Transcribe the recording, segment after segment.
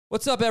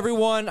What's up,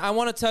 everyone? I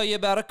want to tell you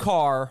about a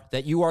car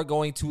that you are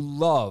going to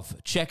love.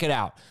 Check it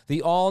out.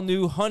 The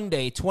all-new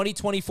Hyundai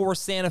 2024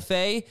 Santa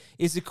Fe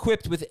is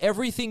equipped with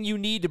everything you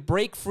need to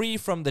break free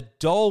from the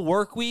dull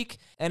work week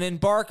and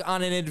embark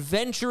on an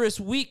adventurous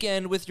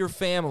weekend with your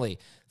family.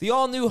 The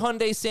all-new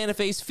Hyundai Santa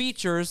Fe's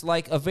features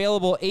like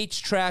available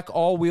H-Track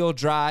all-wheel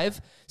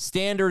drive,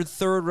 standard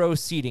third-row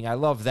seating, I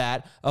love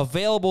that,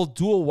 available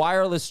dual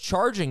wireless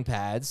charging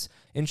pads,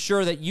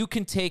 ensure that you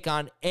can take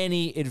on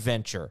any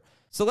adventure.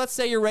 So let's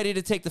say you're ready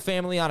to take the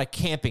family on a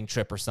camping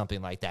trip or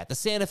something like that. The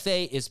Santa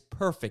Fe is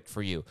perfect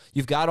for you.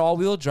 You've got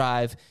all-wheel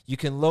drive. You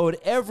can load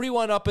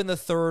everyone up in the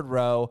third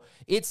row.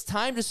 It's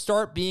time to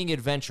start being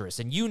adventurous,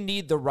 and you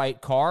need the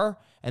right car,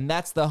 and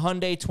that's the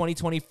Hyundai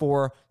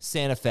 2024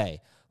 Santa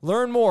Fe.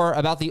 Learn more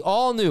about the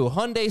all-new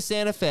Hyundai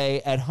Santa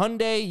Fe at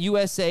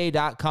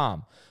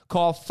HyundaiUSA.com.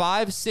 Call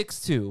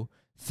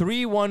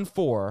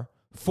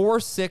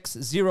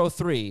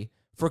 562-314-4603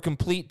 for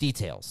complete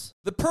details.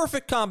 The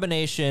perfect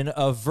combination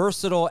of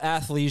versatile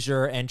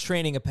athleisure and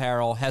training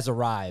apparel has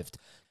arrived.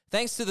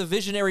 Thanks to the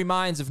visionary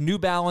minds of New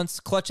Balance,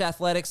 Clutch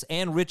Athletics,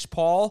 and Rich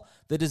Paul,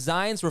 the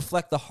designs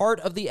reflect the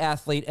heart of the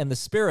athlete and the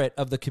spirit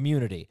of the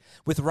community.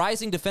 With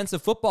rising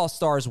defensive football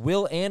stars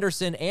Will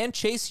Anderson and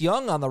Chase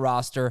Young on the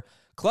roster,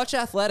 Clutch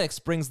Athletics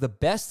brings the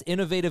best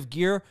innovative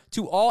gear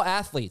to all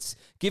athletes,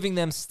 giving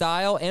them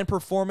style and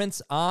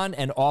performance on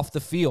and off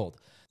the field.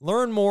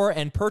 Learn more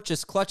and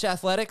purchase Clutch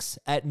Athletics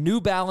at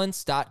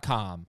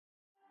newbalance.com.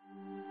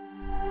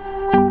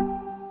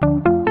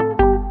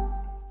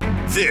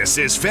 This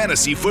is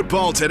Fantasy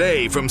Football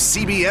Today from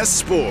CBS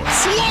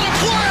Sports. What a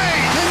play!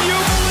 Can you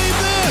believe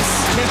this?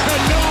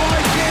 No,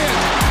 I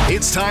can't.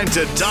 It's time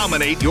to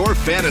dominate your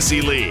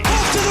fantasy league.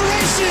 Off to the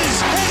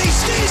races, and he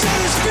stays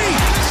on his feet.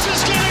 This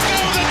is going to go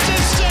the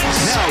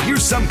distance. Now,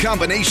 here's some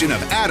combination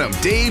of Adam,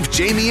 Dave,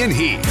 Jamie, and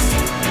Heath.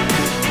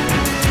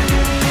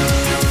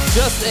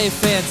 Just a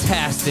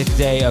fantastic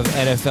day of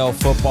NFL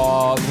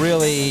football.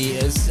 Really,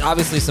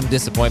 obviously some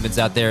disappointments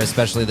out there,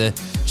 especially the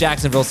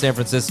Jacksonville-San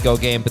Francisco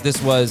game, but this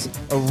was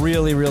a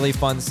really, really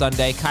fun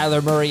Sunday.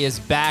 Kyler Murray is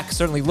back.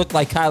 Certainly looked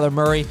like Kyler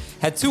Murray.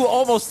 Had two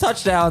almost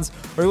touchdowns,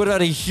 or he would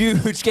have had a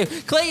huge game.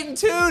 Clayton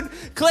Tune!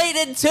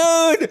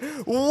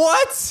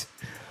 What?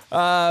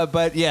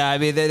 But yeah, I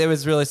mean, there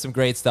was really some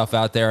great stuff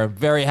out there. I'm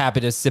very happy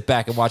to sit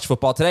back and watch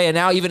football today, and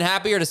now even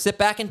happier to sit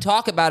back and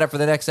talk about it for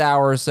the next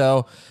hour or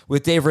so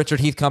with Dave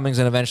Richard, Heath Cummings,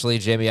 and eventually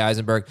Jamie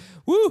Eisenberg.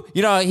 Woo!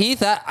 You know,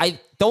 Heath, I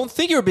don't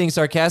think you were being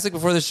sarcastic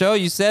before the show.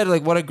 You said,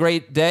 like, what a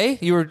great day.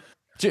 We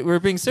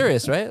were being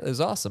serious, right? It was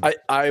awesome.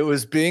 I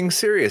was being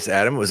serious,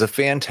 Adam. It was a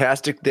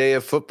fantastic day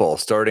of football,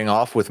 starting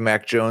off with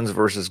Mac Jones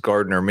versus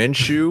Gardner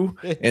Minshew,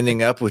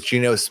 ending up with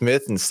Geno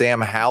Smith and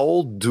Sam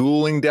Howell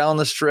dueling down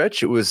the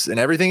stretch. It was, and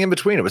everything in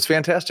between. It was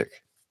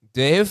fantastic.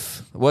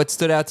 Dave, what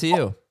stood out to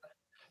you?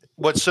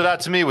 What stood out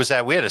to me was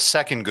that we had a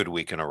second good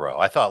week in a row.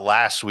 I thought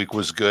last week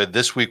was good.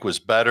 This week was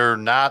better.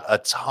 Not a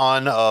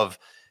ton of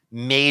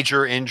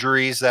major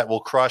injuries that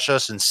will crush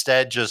us.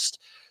 Instead, just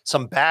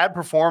some bad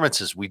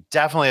performances. We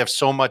definitely have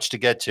so much to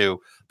get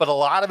to, but a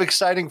lot of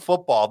exciting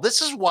football.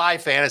 This is why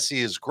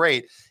fantasy is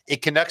great.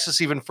 It connects us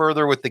even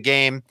further with the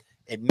game.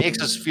 It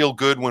makes us feel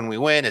good when we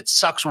win. It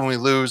sucks when we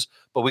lose,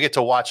 but we get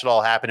to watch it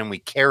all happen and we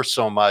care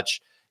so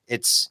much.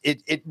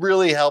 It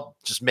really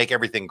helped just make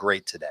everything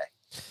great today.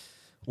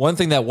 One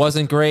thing that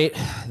wasn't great,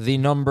 the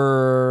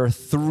number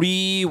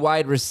 3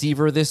 wide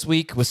receiver this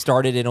week was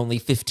started in only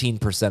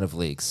 15% of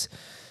leagues.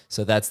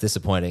 So that's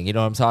disappointing. You know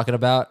what I'm talking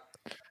about?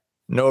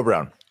 Noah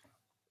Brown.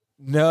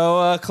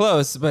 Noah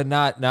Close, but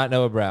not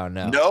Noah Brown.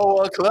 No.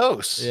 Noah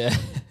Close. Yeah.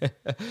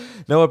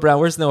 Noah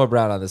Brown. Where's Noah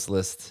Brown on this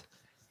list?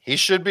 He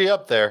should be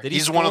up there. Did he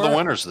He's score? one of the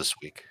winners this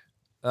week.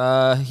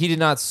 He did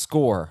not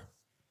score.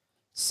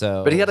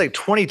 So, But he had like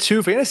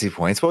 22 fantasy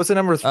points. What was the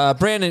number?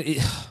 Brandon.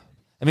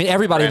 I mean,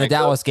 everybody in the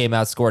Brandon Dallas game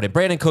outscored him.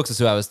 Brandon Cooks is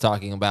who I was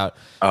talking about.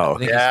 Oh, I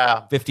think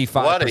yeah.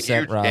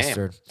 55%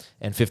 rostered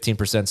and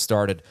 15%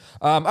 started.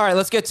 All right,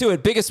 let's get to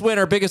it. Biggest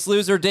winner, biggest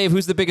loser. Dave,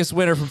 who's the biggest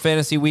winner from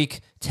Fantasy Week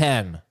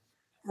 10?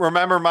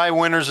 Remember, my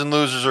winners and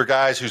losers are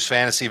guys whose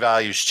fantasy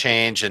values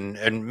change,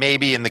 and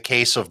maybe in the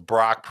case of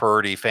Brock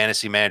Purdy,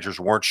 fantasy managers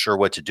weren't sure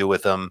what to do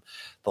with him.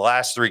 The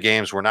last 3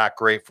 games were not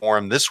great for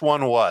him. This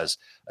one was.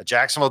 A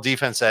Jacksonville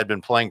defense that had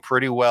been playing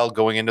pretty well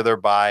going into their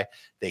bye.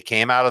 They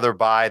came out of their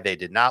bye. They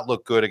did not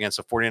look good against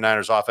the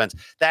 49ers offense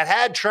that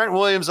had Trent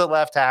Williams at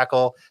left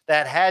tackle,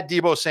 that had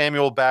Deebo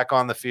Samuel back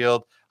on the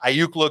field.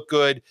 Ayuk looked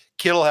good.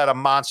 Kittle had a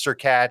monster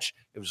catch.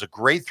 It was a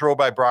great throw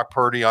by Brock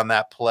Purdy on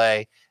that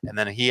play. And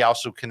then he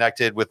also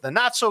connected with the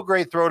not so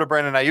great throw to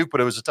Brandon Ayuk,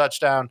 but it was a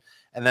touchdown.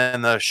 And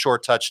then the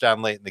short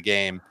touchdown late in the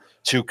game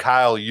to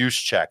Kyle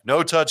Juszczyk.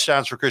 No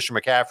touchdowns for Christian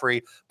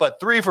McCaffrey, but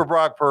 3 for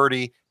Brock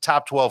Purdy,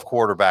 top 12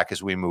 quarterback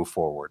as we move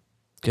forward.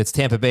 It's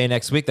Tampa Bay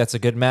next week. That's a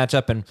good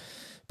matchup. And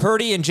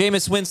Purdy and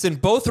Jameis Winston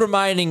both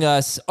reminding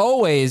us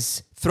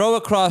always throw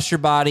across your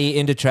body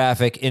into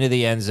traffic, into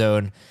the end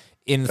zone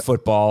in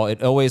football.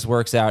 It always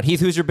works out. Heath,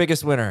 who's your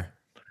biggest winner?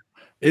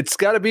 It's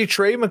got to be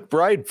Trey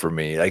McBride for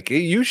me. Like,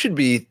 you should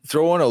be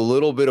throwing a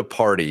little bit of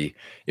party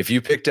if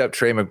you picked up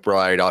Trey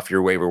McBride off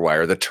your waiver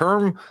wire. The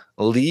term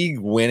league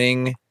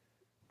winning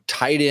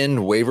tight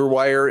end waiver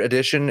wire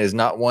edition is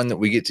not one that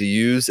we get to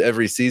use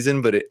every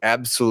season, but it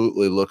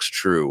absolutely looks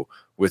true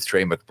with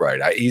Trey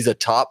McBride. He's a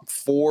top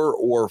 4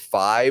 or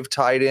 5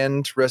 tight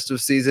end rest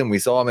of season. We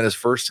saw him in his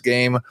first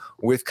game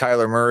with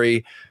Kyler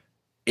Murray.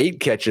 8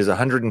 catches,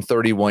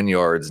 131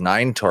 yards,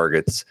 9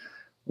 targets,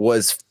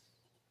 was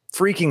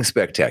freaking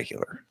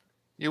spectacular.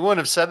 You wouldn't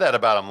have said that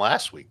about him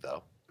last week,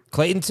 though.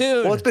 Clayton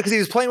Tune. Well, it's because he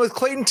was playing with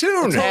Clayton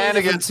Tune. And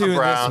against the Tune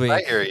Browns. this I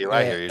week. hear you.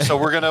 I hear you. So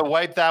we're going to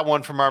wipe that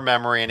one from our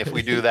memory. And if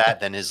we do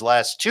that, then his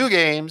last 2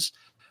 games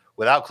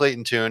without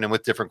Clayton Tune and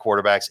with different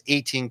quarterbacks,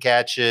 18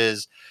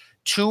 catches,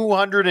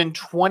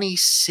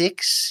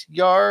 226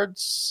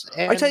 yards.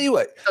 I tell you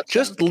what,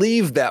 just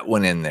leave that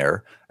one in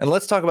there. And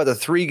let's talk about the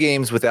 3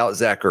 games without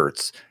Zach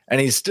Ertz.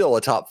 And he's still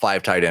a top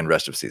 5 tight end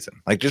rest of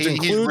season. Like, just he's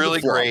include really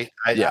the flop. great.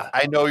 Yeah.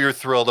 I know you're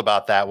thrilled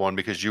about that one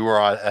because you were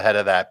ahead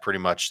of that pretty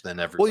much than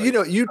everybody.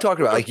 Well, you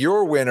talked about, like,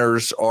 your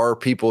winners are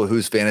people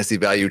whose fantasy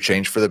value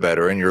changed for the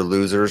better, and your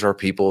losers are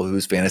people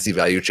whose fantasy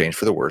value changed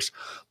for the worse.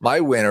 My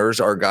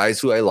winners are guys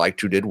who I liked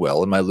who did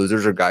well, and my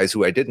losers are guys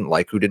who I didn't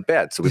like who did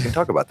bad. So we can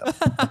talk about them.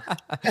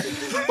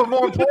 But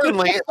more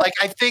importantly, like,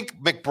 I think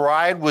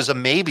McBride was a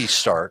maybe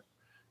start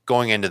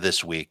going into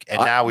this week,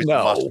 and now he's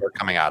a must start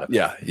coming out of it.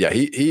 Yeah,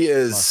 he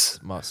is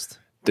Must.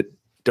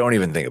 Don't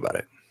even think about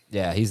it.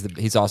 Yeah,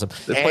 he's awesome.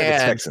 They play the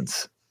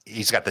Texans.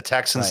 He's got the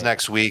Texans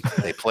next week.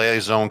 They play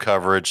zone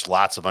coverage,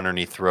 lots of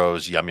underneath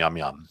throws. Yum, yum,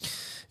 yum.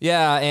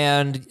 Yeah,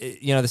 and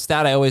the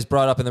stat I always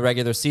brought up in the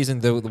regular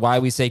season, why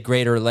we say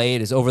great or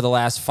late, is over the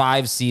last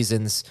 5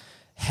 seasons,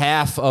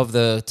 half of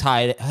the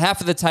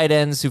tight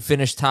ends who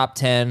finished top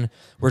 10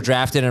 were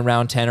drafted in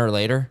round 10 or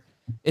later.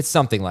 It's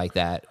something like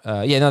that.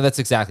 That's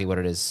exactly what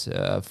it is.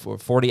 For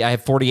 40, I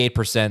have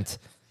 48%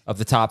 of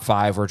the top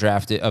 5 were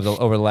drafted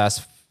over the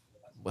last.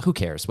 Who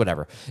cares?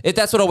 Whatever.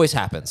 That's what always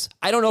happens.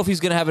 I don't know if he's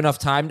going to have enough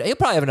time. He'll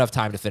probably have enough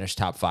time to finish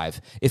top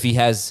 5 if he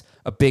has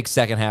a big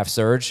second half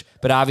surge.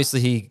 But obviously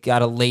he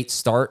got a late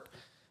start.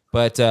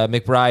 But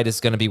McBride is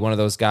going to be one of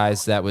those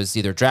guys that was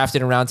either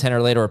drafted in round 10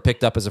 or later or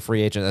picked up as a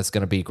free agent. That's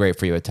going to be great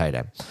for you at tight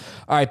end.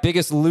 All right,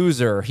 biggest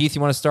loser. Heath,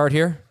 you want to start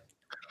here?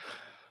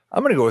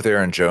 I'm going to go with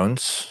Aaron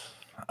Jones.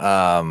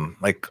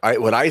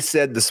 What I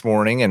said this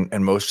morning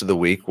and most of the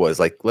week was,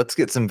 like, let's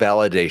get some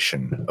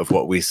validation of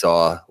what we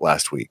saw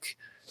last week.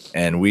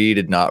 And we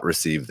did not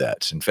receive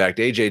that. In fact,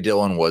 A.J.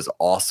 Dillon was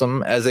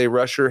awesome as a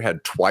rusher,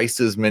 had twice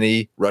as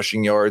many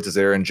rushing yards as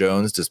Aaron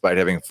Jones, despite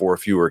having 4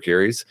 fewer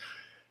carries.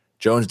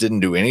 Jones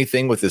didn't do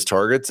anything with his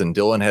targets, and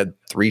Dillon had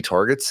 3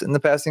 targets in the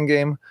passing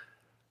game.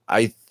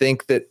 I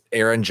think that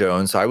Aaron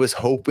Jones, I was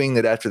hoping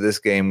that after this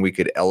game, we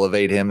could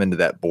elevate him into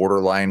that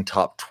borderline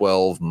top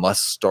 12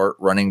 must-start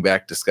running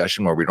back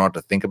discussion where we don't have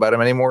to think about him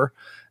anymore.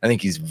 I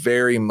think he's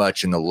very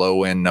much in the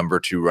low-end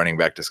number 2 running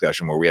back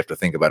discussion where we have to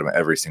think about him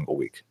every single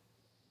week.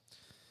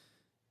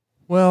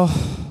 Well,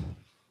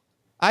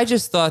 I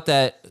just thought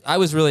that I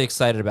was really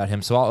excited about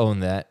him, so I'll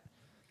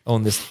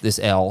own this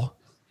L.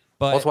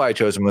 But that's why I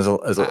chose him as a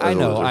I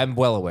know, loser. I'm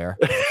well aware.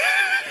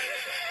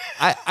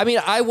 I mean,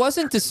 I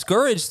wasn't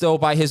discouraged, though,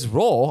 by his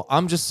role.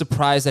 I'm just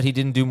surprised that he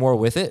didn't do more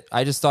with it.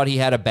 I just thought he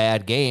had a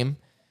bad game.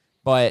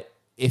 But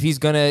if he's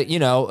going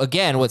to,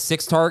 again,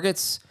 6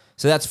 targets?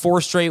 So that's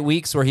 4 straight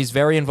weeks where he's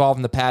very involved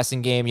in the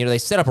passing game. They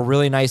set up a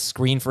really nice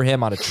screen for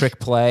him on a trick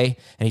play,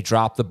 and he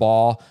dropped the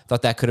ball.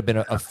 Thought that could have been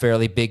a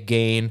fairly big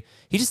gain.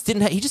 He just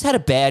didn't. He just had a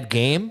bad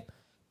game.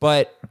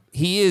 But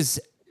he is.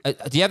 Do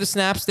you have the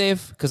snaps,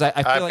 Dave? Because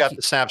I've got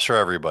the snaps for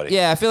everybody.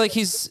 Yeah, I feel like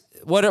he's.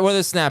 What are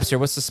the snaps here?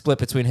 What's the split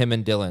between him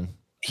and Dillon?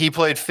 He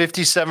played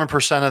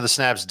 57% of the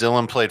snaps.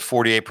 Dillon played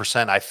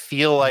 48%. I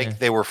feel like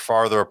they were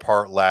farther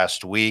apart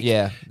last week.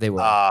 Yeah, they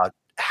were.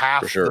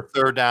 Half the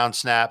third down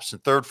snaps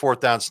and third,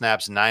 fourth down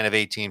snaps, 9 of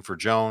 18 for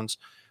Jones,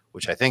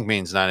 which I think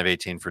means 9 of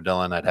 18 for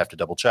Dillon. I'd have to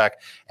double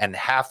check. And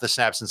half the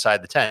snaps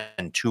inside the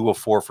 10, 2 of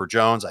 4 for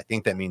Jones. I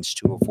think that means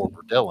 2 of 4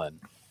 for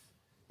Dillon.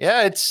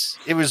 Yeah,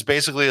 it was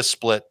basically a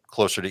split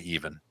closer to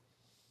even.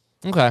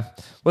 Okay.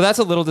 Well, that's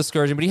a little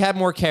discouraging, but he had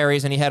more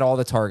carries and he had all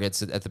the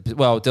targets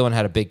Dillon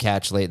had a big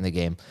catch late in the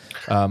game.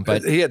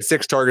 But he had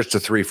 6 targets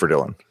to 3 for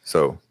Dillon.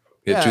 So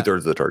he had 2/3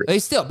 of the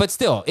targets.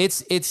 Still,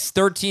 it's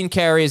 13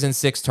 carries and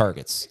 6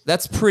 targets.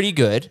 That's pretty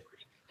good.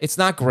 It's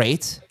not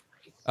great.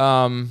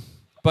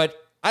 But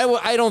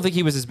I don't think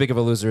he was as big of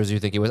a loser as you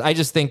think he was. I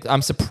just think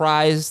I'm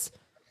surprised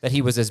that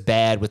he was as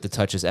bad with the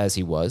touches as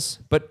he was,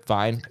 but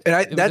fine.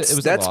 And that's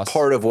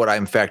part of what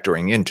I'm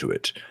factoring into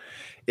it.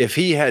 If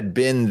he had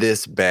been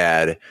this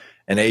bad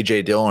and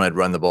A.J. Dillon had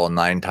run the ball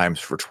 9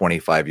 times for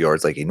 25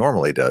 yards like he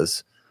normally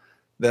does,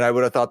 then I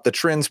would have thought the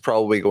trend's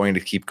probably going to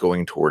keep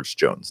going towards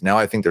Jones. Now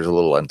I think there's a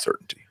little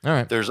uncertainty. All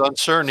right. There's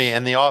uncertainty,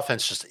 and the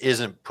offense just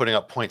isn't putting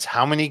up points.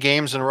 How many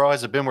games in a row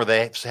has it been where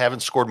they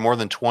haven't scored more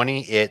than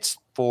 20? It's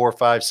 4,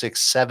 5,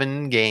 6,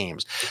 7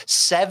 games.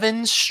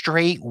 7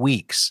 straight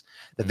weeks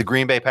that the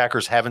Green Bay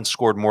Packers haven't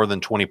scored more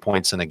than 20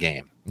 points in a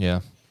game.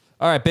 Yeah.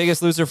 All right,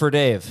 biggest loser for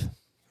Dave.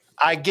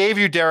 I gave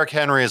you Derrick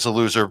Henry as a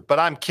loser, but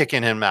I'm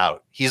kicking him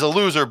out. He's a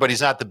loser, but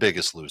he's not the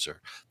biggest loser.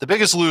 The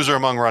biggest loser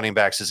among running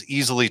backs is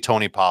easily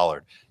Tony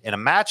Pollard. In a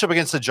matchup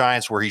against the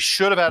Giants where he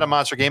should have had a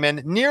monster game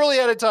and nearly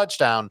had a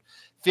touchdown,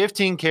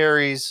 15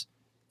 carries,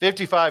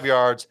 55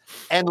 yards,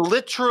 and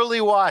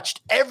literally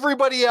watched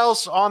everybody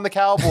else on the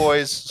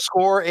Cowboys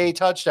score a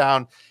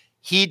touchdown.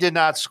 He did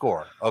not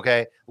score,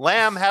 okay?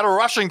 Lamb had a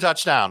rushing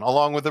touchdown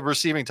along with a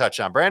receiving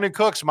touchdown. Brandon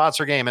Cooks,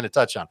 monster game and a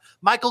touchdown.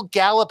 Michael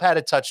Gallup had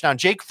a touchdown.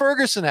 Jake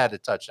Ferguson had a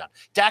touchdown.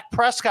 Dak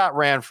Prescott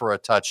ran for a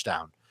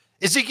touchdown.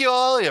 Ezekiel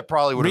Elliott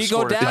probably would have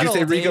scored. Did you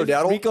say Rico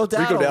Dowdle? Rico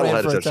Dowdle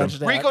had a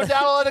touchdown. Rico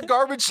Dowdle had a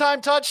garbage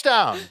time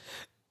touchdown.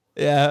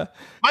 Yeah.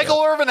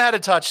 Michael Irvin had a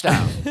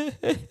touchdown.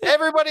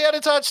 Everybody had a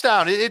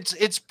touchdown.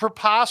 It's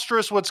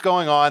preposterous what's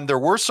going on. There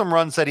were some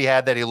runs that he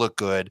had that he looked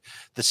good.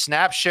 The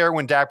snap share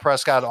when Dak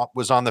Prescott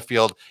was on the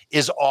field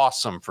is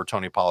awesome for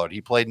Tony Pollard.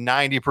 He played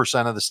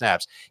 90% of the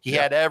snaps. He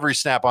had every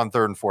snap on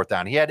 3rd and 4th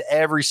down. He had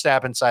every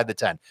snap inside the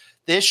 10.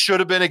 This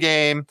should have been a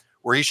game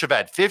where he should have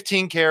had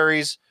 15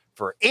 carries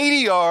for 80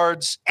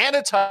 yards and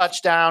a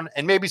touchdown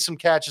and maybe some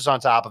catches on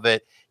top of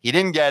it. He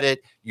didn't get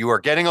it. You are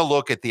getting a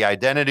look at the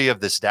identity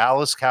of this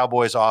Dallas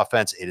Cowboys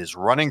offense. It is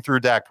running through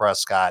Dak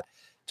Prescott.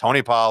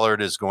 Tony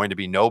Pollard is going to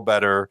be no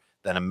better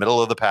than a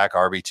middle-of-the-pack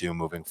RB2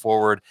 moving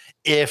forward.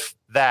 If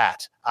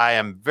that, I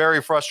am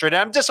very frustrated.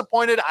 I'm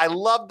disappointed. I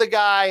love the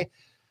guy.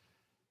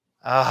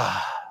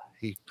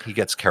 He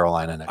gets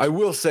Carolina next. I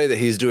will say that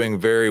he's doing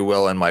very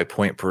well in my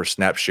point per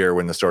snap share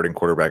when the starting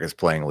quarterback is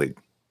playing league.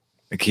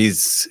 Like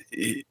he's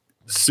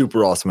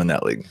super awesome in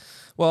that league.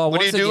 Well,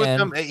 what do you do with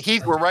again, him?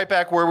 Heath, we're right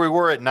back where we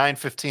were at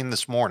 9:15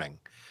 this morning.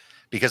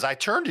 Because I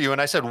turned to you and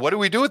I said, what do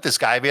we do with this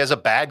guy if he has a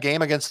bad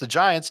game against the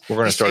Giants? We're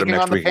going to start him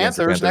next week. On the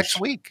Panthers next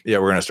week. Yeah,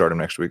 we're going to start him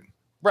next week.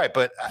 Right,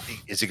 but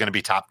is he going to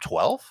be top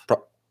 12?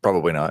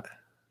 Probably not.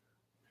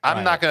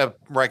 I'm not going to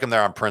rank him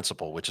there on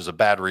principle, which is a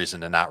bad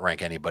reason to not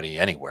rank anybody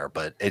anywhere.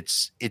 But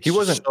it's he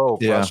wasn't so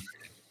frustrating.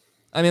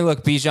 I mean,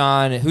 look,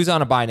 Bijan, who's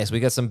on a bye next?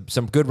 We got some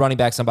good running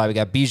backs on bye. We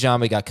got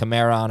Bijan, we got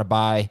Kamara on a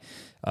bye.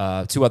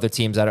 2 other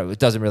teams, it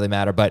doesn't really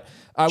matter. But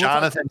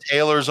Jonathan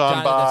Taylor's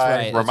on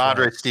bye.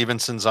 Ramondre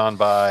Stevenson's on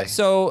bye.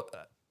 So,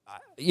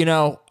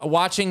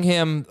 watching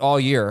him all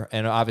year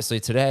and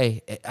obviously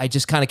today, I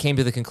just kind of came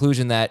to the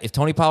conclusion that if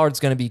Tony Pollard's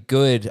going to be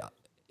good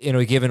in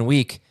a given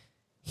week,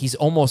 he's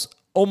almost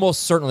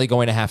certainly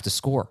going to have to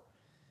score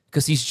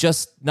because he's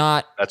just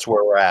not. That's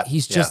where we're at.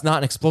 He's just not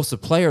an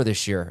explosive player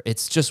this year.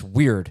 It's just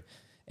weird.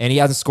 And he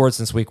hasn't scored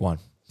since week 1.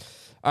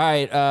 All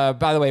right.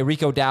 By the way,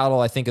 Rico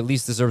Dowdle, I think at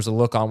least deserves a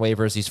look on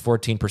waivers. He's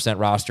 14%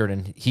 rostered,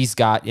 and he's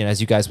got, as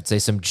you guys would say,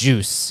 some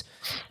juice,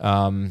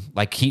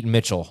 like Keaton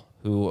Mitchell,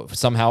 who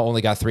somehow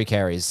only got 3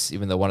 carries,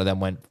 even though one of them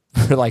went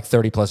for like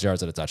 30-plus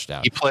yards at a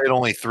touchdown. He played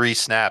only 3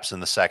 snaps in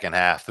the second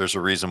half. There's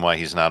a reason why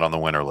he's not on the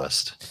winner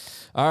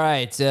list. All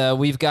right.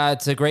 We've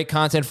got great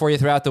content for you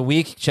throughout the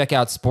week. Check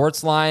out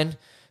Sportsline.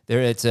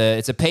 It's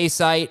a pay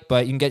site,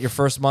 but you can get your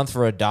first month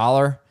for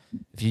 $1.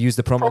 If you use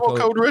the promo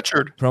code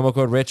Richard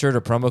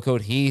or promo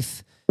code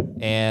Heath,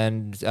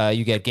 and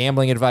you get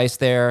gambling advice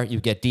there, you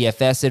get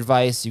DFS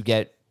advice, you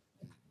get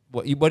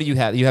what do you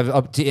have? You have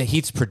up to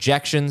Heath's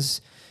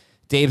projections,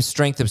 Dave's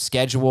strength of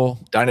schedule,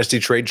 Dynasty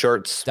trade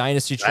charts.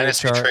 Dynasty trade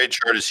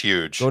chart is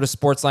huge. Go to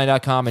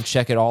sportsline.com and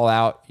check it all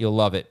out. You'll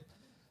love it.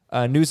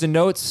 News and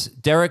notes: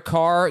 Derek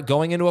Carr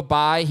going into a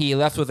bye. He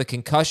left with a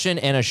concussion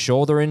and a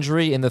shoulder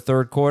injury in the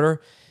 3rd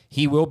quarter.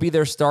 He will be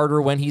their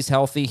starter when he's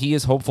healthy. He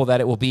is hopeful that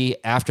it will be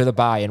after the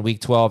bye in Week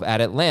 12 at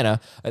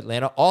Atlanta.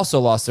 Atlanta also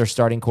lost their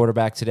starting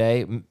quarterback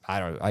today.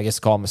 I guess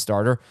call him a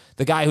starter.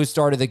 The guy who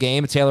started the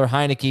game, Taylor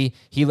Heineke,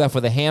 he left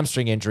with a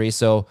hamstring injury.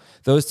 So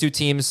those 2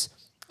 teams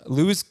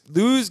lose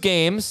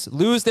games,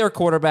 lose their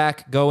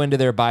quarterback, go into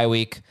their bye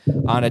week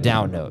on a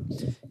down note.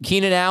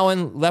 Keenan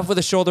Allen left with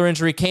a shoulder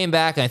injury, came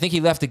back, and I think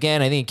he left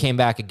again. I think he came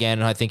back again,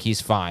 and I think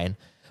he's fine.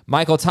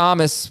 Michael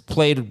Thomas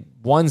played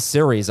 1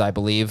 series, I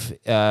believe,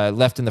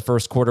 left in the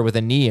 1st quarter with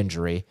a knee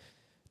injury.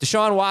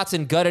 Deshaun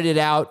Watson gutted it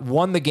out,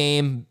 won the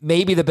game,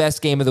 maybe the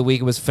best game of the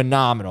week. It was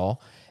phenomenal.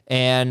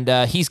 And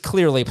he's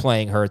clearly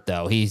playing hurt,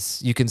 though.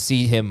 You can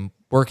see him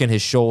working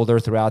his shoulder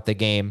throughout the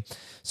game.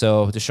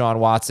 So Deshaun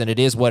Watson, it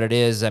is what it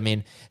is. I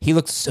mean, he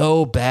looked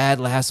so bad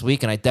last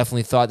week, and I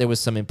definitely thought there was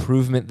some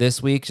improvement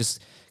this week.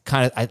 Just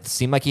kind of, it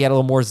seemed like he had a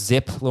little more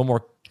zip, a little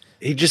more.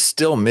 He just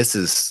still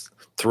misses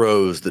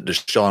throws that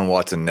Deshaun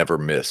Watson never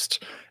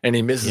missed, and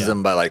he misses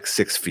them by like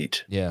 6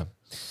 feet. Yeah.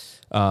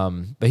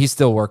 But he's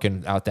still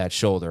working out that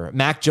shoulder.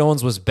 Mac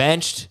Jones was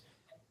benched.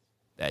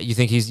 You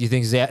think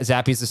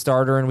Zappy's the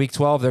starter in Week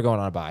 12? They're going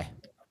on a bye.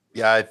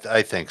 Yeah,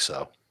 I think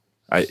so.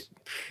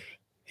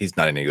 He's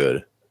not any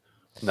good.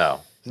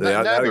 No. So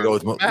you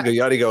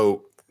got to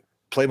go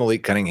play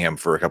Malik Cunningham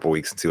for a couple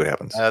weeks and see what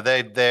happens.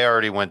 They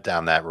already went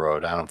down that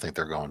road. I don't think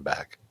they're going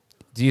back.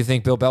 Do you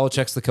think Bill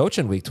Belichick's the coach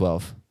in Week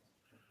 12?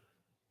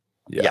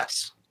 Yeah.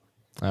 Yes.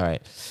 All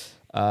right.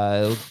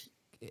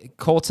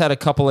 Colts had a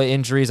couple of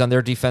injuries on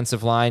their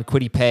defensive line.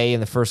 Kwity Paye in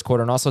the 1st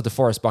quarter, and also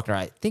DeForest Buckner.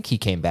 I think he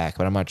came back,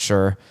 but I'm not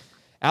sure.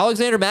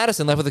 Alexander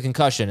Madison left with a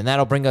concussion, and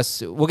that'll bring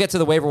us, we'll get to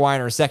the waiver wire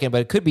in a second,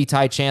 but it could be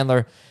Ty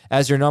Chandler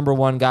as your number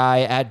one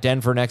guy at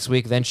Denver next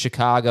week, then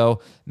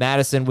Chicago.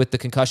 Madison with the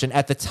concussion.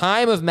 At the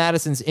time of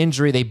Madison's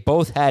injury, they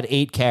both had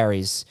 8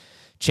 carries.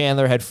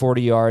 Chandler had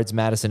 40 yards.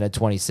 Madison had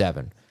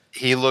 27.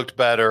 He looked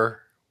better.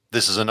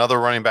 This is another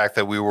running back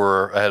that we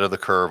were ahead of the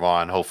curve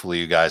on. Hopefully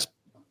you guys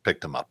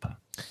picked him up.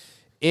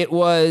 It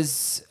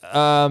was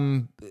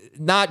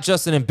not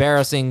just an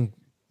embarrassing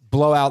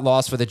blowout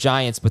loss for the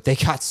Giants, but they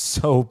got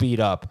so beat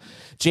up.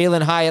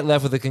 Jalen Hyatt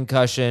left with a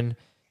concussion,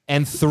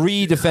 and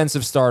 3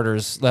 defensive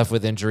starters left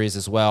with injuries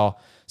as well.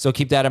 So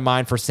keep that in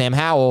mind for Sam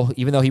Howell.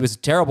 Even though he was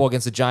terrible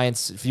against the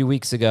Giants a few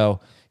weeks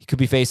ago, he could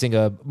be facing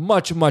a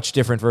much, much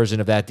different version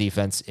of that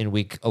defense in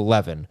week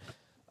 11.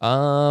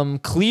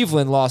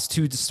 Cleveland lost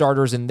 2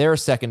 starters in their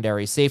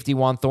secondary, safety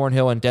Juan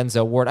Thornhill and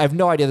Denzel Ward. I have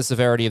no idea the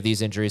severity of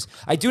these injuries.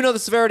 I do know the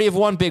severity of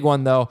one big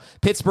one, though.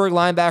 Pittsburgh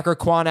linebacker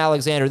Quan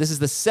Alexander. This is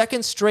the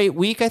second straight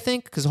week, I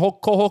think, because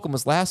Cole Holcomb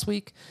was last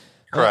week.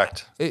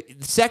 Correct.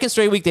 Second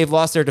straight week, they've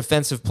lost their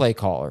defensive play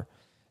caller.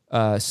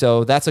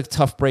 So that's a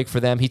tough break for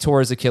them. He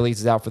tore his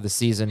Achilles, is out for the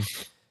season.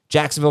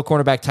 Jacksonville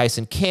cornerback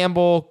Tyson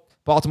Campbell,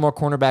 Baltimore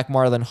cornerback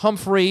Marlon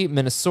Humphrey,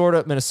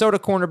 Minnesota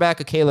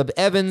cornerback Caleb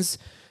Evans.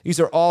 These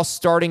are all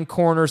starting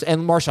corners,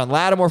 and Marshawn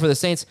Lattimore for the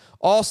Saints,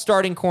 all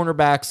starting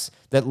cornerbacks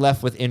that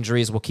left with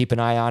injuries. We'll keep an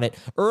eye on it.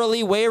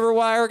 Early waiver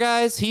wire,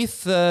 guys.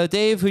 Heath,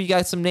 Dave, who you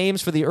got some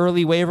names for the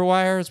early waiver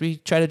wire as we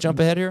try to jump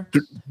ahead here?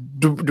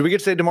 Do we get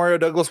to say Demario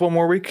Douglas one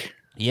more week?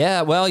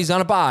 Yeah, well, he's on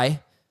a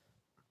bye.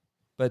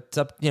 But,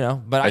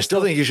 but I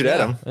still think you should add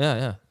him.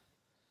 Yeah.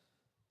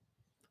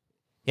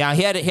 Yeah,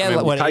 he had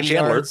what, Ty 80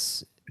 Chandler.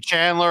 yards?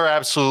 Chandler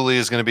absolutely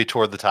is going to be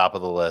toward the top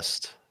of the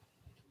list.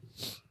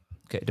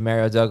 Okay,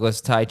 Demario Douglas,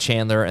 Ty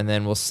Chandler, and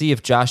then we'll see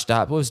if Josh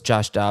Dobbs. What was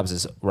Josh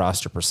Dobbs'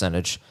 roster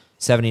percentage?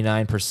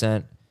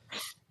 79%.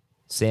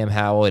 Sam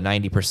Howell at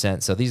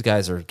 90%. So these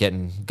guys are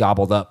getting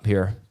gobbled up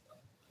here.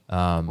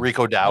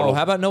 Rico Dowdle. Oh,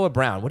 how about Noah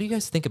Brown? What do you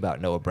guys think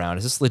about Noah Brown?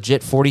 Is this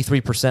legit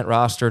 43%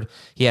 rostered?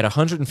 He had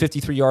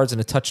 153 yards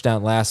and a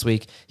touchdown last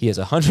week. He has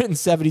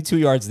 172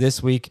 yards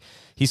this week.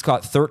 He's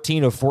caught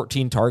 13 of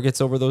 14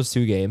 targets over those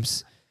 2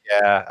 games.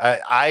 Yeah,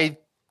 I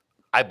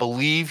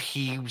believe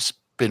he's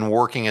been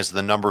working as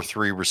the number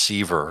 3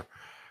 receiver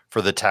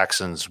for the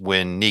Texans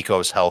when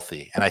Nico's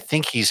healthy. And I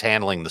think he's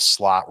handling the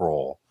slot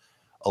role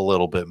a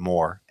little bit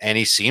more. And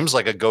he seems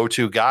like a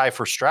go-to guy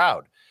for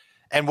Stroud.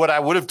 And what I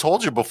would have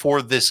told you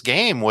before this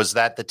game was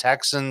that the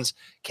Texans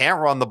can't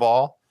run the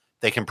ball.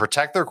 They can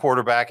protect their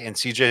quarterback, and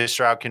CJ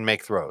Stroud can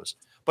make throws.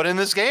 But in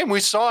this game,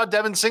 we saw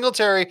Devin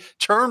Singletary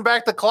turn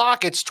back the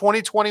clock. It's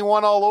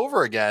 2021 all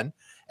over again,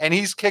 and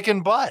he's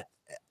kicking butt.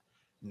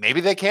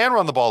 Maybe they can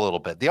run the ball a little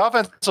bit. The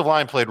offensive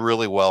line played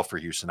really well for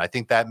Houston. I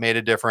think that made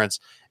a difference.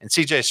 And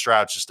CJ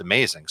Stroud's just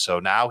amazing. So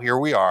now here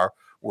we are.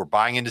 We're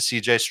buying into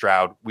CJ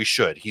Stroud. We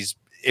should.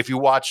 If you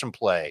watch him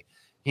play,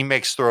 he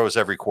makes throws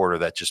every quarter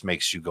that just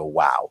makes you go,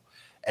 wow.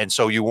 And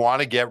so you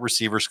want to get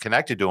receivers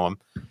connected to him.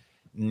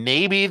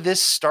 Maybe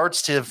this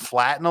starts to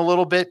flatten a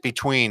little bit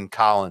between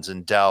Collins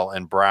and Dell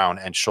and Brown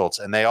and Schultz,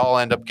 and they all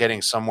end up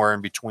getting somewhere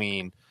in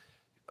between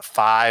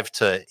 5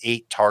 to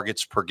 8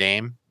 targets per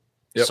game.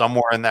 Yep.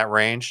 Somewhere in that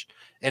range.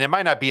 And it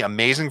might not be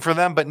amazing for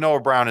them, but Noah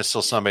Brown is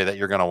still somebody that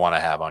you're going to want to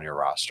have on your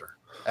roster.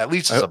 At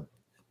least as a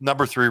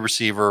number 3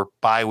 receiver,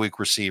 bye week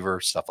receiver,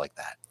 stuff like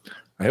that.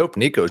 I hope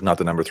Nico's not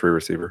the number 3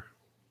 receiver.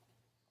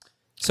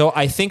 So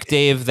I think,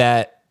 Dave,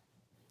 that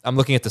I'm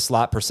looking at the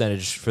slot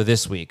percentage for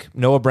this week.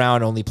 Noah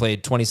Brown only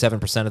played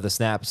 27% of the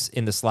snaps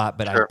in the slot,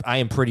 but sure. I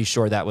am pretty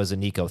sure that was a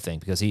Nico thing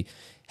because he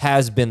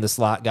has been the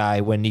slot guy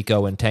when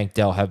Nico and Tank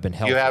Dell have been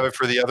healthy. You have it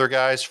for the other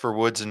guys, for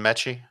Woods and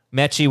Mechie?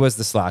 Mechie was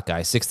the slot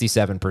guy,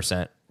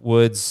 67%.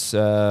 Woods,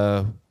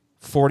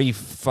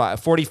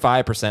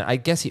 45%. I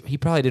guess he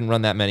probably didn't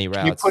run that many routes.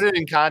 Can you put it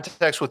in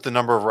context with the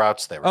number of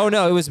routes they ran? Oh,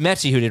 no, it was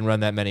Mechie who didn't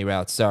run that many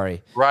routes.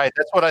 Sorry. Right,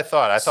 that's what I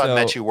thought. I thought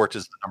Mechie worked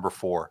as the number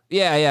 4.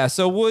 Yeah.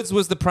 So Woods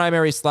was the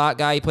primary slot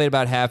guy. He played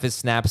about half his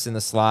snaps in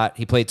the slot.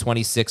 He ran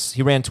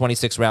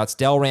 26 routes.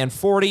 Dell ran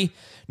 40.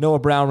 Noah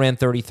Brown ran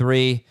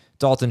 33.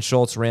 Dalton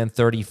Schultz ran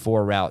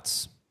 34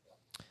 routes.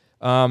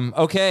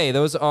 Okay,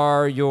 those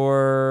are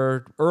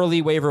your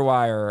early waiver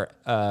wire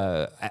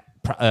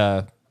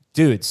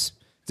dudes.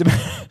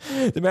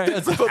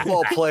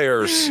 Football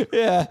players.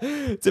 Yeah.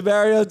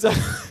 Demario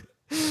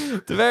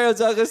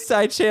Douglas,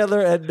 Ty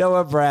Chandler, and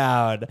Noah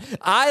Brown.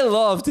 I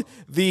loved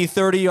the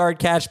 30-yard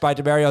catch by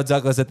Demario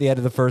Douglas at the end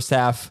of the first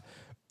half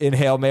in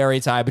Hail Mary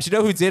time. But you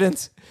know who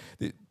didn't?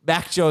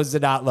 Mac Jones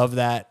did not love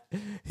that.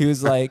 He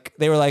was like,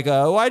 they were like,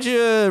 why'd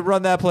you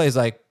run that play? He's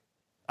like,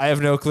 I have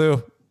no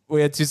clue.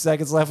 We had 2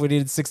 seconds left. We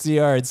needed 60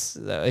 yards.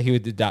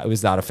 He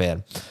was not a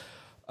fan.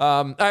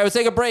 All right, we'll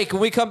take a break.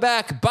 When we come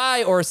back,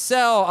 buy or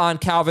sell on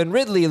Calvin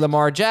Ridley,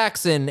 Lamar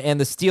Jackson, and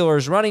the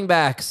Steelers running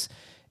backs,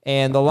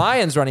 and the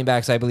Lions running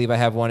backs, I believe I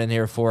have one in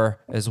here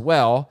for as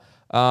well.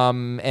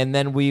 And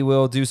then we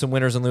will do some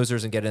winners and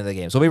losers and get into the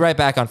games. We'll be right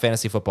back on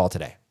Fantasy Football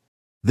Today.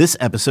 This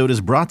episode is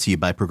brought to you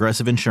by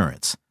Progressive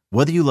Insurance.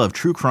 Whether you love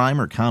true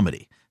crime or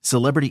comedy,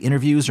 celebrity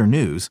interviews or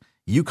news,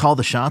 You call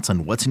the shots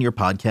on what's in your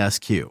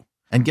podcast queue.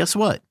 And guess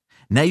what?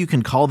 Now you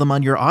can call them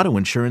on your auto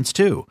insurance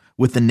too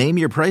with the Name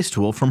Your Price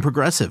tool from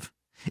Progressive.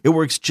 It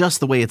works just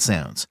the way it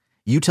sounds.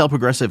 You tell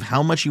Progressive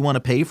how much you want to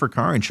pay for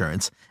car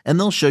insurance, and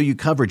they'll show you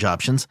coverage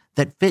options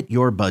that fit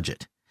your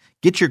budget.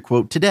 Get your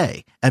quote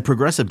today at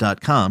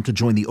Progressive.com to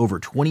join the over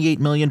 28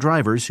 million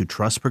drivers who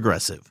trust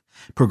Progressive.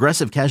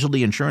 Progressive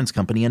Casualty Insurance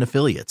Company and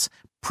Affiliates.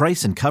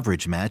 Price and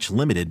coverage match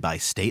limited by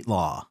state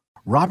law.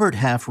 Robert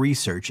Half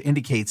research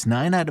indicates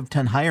 9 out of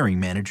 10 hiring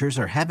managers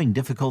are having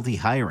difficulty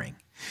hiring.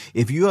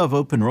 If you have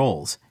open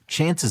roles,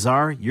 chances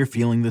are you're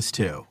feeling this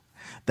too.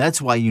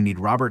 That's why you need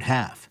Robert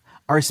Half.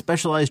 Our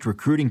specialized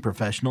recruiting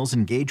professionals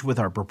engage with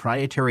our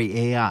proprietary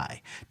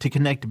AI to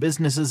connect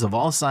businesses of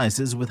all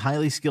sizes with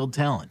highly skilled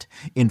talent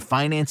in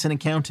finance and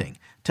accounting,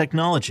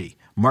 technology,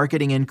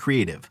 marketing and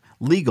creative,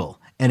 legal,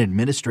 and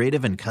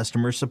administrative and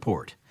customer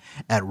support.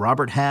 At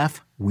Robert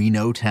Half, we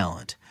know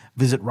talent.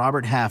 Visit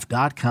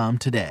roberthalf.com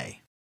today.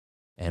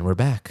 And we're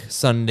back.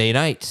 Sunday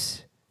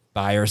night,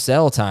 buy or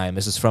sell time.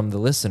 This is from the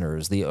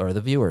listeners, or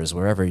the viewers,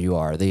 wherever you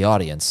are, the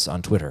audience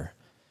on Twitter.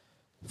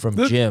 From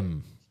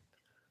Jim.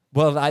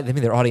 Well, I mean,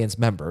 they're audience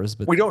members,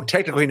 but We don't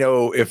technically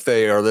know if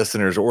they are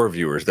listeners or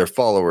viewers. They're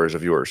followers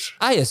of yours.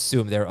 I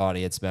assume they're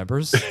audience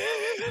members.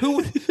 Who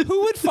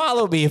would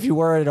follow me if you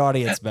were an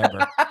audience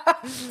member?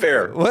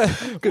 Fair. What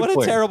a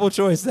point. terrible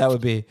choice that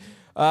would be.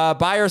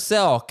 Buy or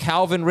sell,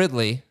 Calvin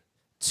Ridley,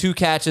 2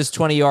 catches,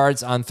 20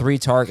 yards on 3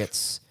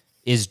 targets,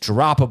 is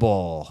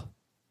droppable.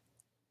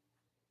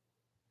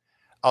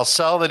 I'll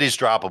sell that he's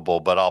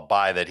droppable, but I'll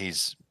buy that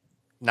he's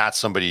not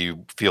somebody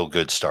you feel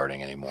good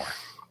starting anymore.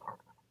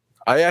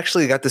 I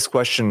actually got this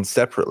question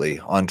separately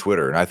on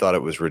Twitter, and I thought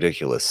it was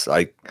ridiculous.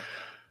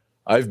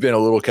 I've been a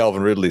little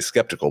Calvin Ridley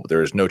skeptical, but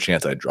there is no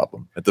chance I'd drop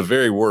him. At the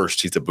very worst,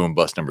 he's a boom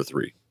bust number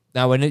 3.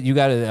 Now, when you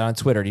got it on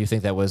Twitter, do you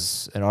think that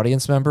was an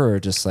audience member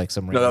or just like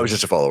some? No, that was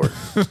just a follower.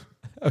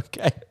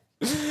 Okay.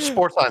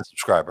 Sports Line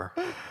subscriber.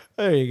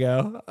 There you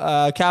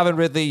go. Calvin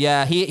Ridley,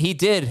 yeah, he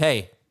did.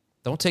 Hey,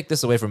 don't take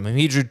this away from him.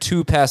 He drew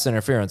 2 pass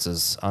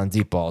interferences on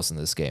deep balls in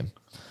this game.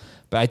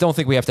 But I don't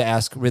think we have to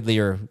ask Ridley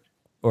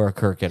or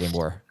Kirk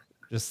anymore.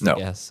 Just no.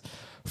 Yes.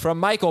 From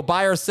Michael,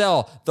 buy or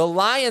sell. The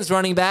Lions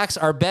running backs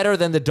are better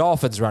than the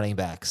Dolphins running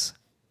backs.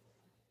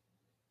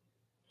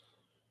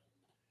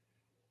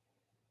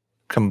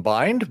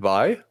 Combined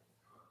by?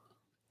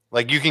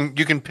 Like you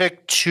can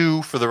pick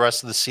 2 for the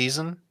rest of the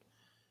season.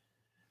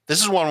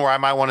 This is one where I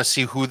might want to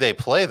see who they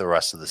play the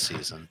rest of the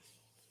season.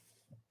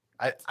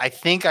 I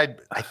think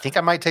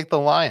I might take the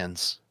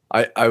Lions.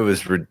 I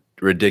was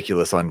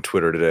ridiculous on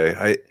Twitter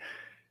today.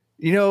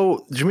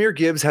 Jahmyr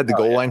Gibbs had the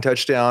goal line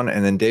touchdown,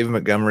 and then David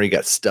Montgomery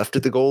got stuffed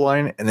at the goal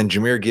line, and then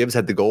Jahmyr Gibbs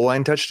had the goal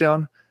line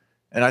touchdown,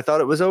 and I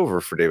thought it was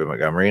over for David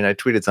Montgomery, and I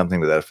tweeted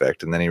something to that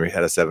effect, and then he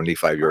had a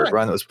 75-yard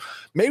run that was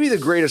maybe the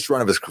greatest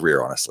run of his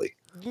career, honestly.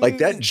 Like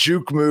that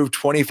juke move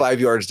 25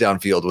 yards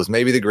downfield was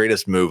maybe the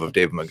greatest move of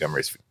David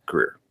Montgomery's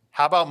career.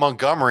 How about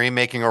Montgomery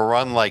making a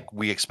run like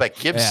we expect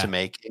Gibbs to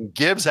make, and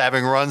Gibbs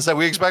having runs that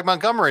we expect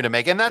Montgomery to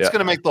make? And that's going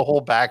to make the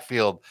whole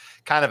backfield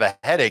kind of a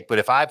headache. But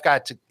if I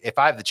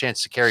have the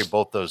chance to carry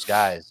both those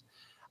guys,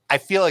 I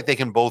feel like they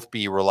can both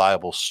be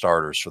reliable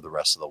starters for the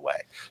rest of the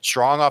way.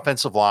 Strong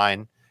offensive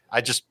line.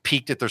 I just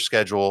peeked at their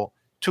schedule.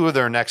 2 of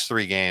their next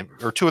 4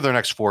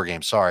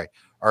 games, are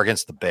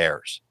against the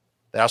Bears.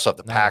 They also have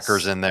the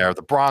Packers in there,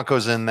 the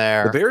Broncos in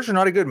there. The Bears are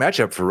not a good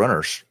matchup for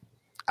runners.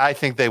 I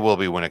think they will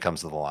be when it comes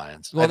to the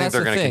Lions. Well, I think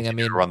they're going to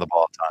continue to run the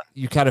ball a ton.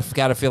 You kind of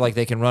got to feel like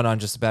they can run on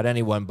just about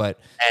anyone, but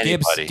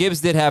Gibbs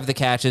did have the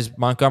catches.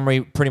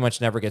 Montgomery pretty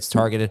much never gets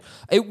targeted.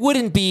 It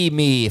wouldn't be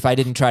me if I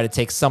didn't try to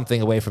take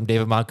something away from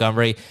David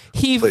Montgomery.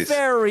 He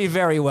very,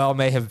 very well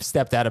may have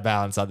stepped out of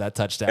bounds on that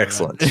touchdown.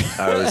 Excellent.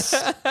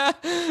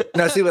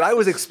 Now, see what I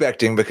was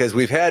expecting, because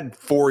we've had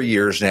 4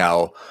 years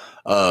now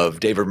of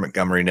David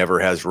Montgomery never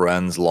has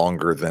runs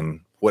longer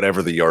than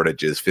whatever the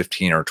yardage is,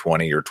 15 or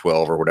 20 or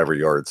 12 or whatever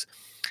yards.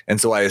 And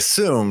so I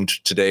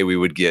assumed today we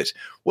would get,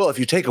 well, if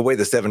you take away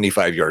the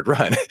 75-yard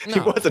run, he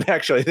wasn't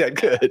actually that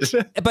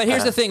good. But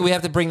here's the thing. We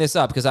have to bring this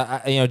up because,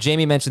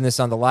 Jamie mentioned this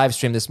on the live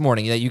stream this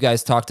morning, that you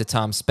guys talked to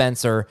Tom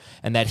Spencer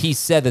and that he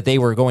said that they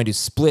were going to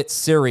split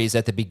series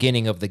at the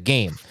beginning of the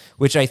game,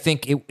 which I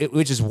think,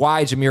 which is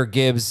why Jahmyr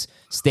Gibbs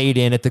stayed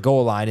in at the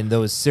goal line in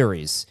those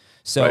series.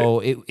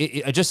 So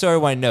just so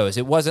everyone knows,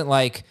 it wasn't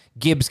like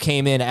Gibbs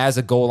came in as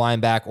a goal line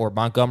back or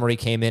Montgomery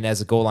came in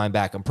as a goal line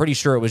back. I'm pretty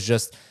sure it was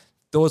just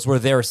those were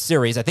their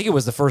series. I think it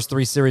was the first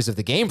 3 series of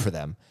the game for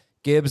them.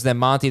 Gibbs, then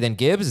Monty, then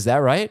Gibbs. Is that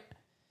right?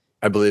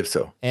 I believe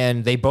so.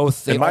 And they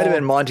might have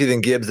been Monty,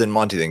 then Gibbs, then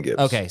Monty, then Gibbs.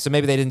 Okay, so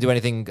maybe they didn't do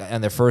anything on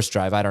their first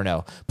drive. I don't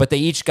know. But they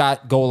each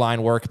got goal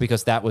line work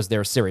because that was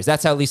their series.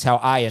 That's at least how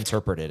I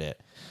interpreted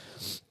it.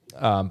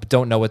 But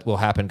don't know what will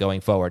happen going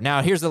forward.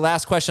 Now, here's the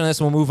last question on this,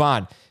 and we'll move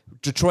on.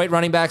 Detroit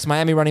running backs,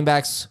 Miami running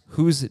backs,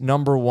 who's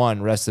number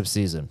 1 rest of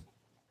season?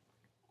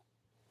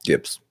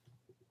 Gibbs.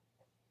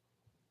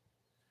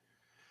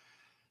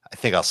 I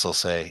think I'll still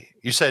say,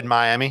 you said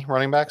Miami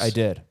running backs? I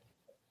did.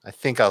 I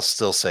think I'll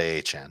still say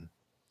HN.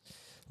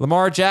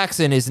 Lamar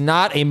Jackson is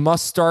not a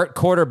must-start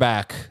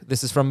quarterback.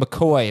 This is from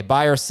McCoy.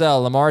 Buy or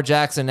sell. Lamar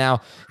Jackson now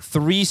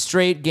 3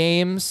 straight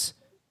games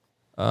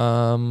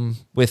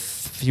with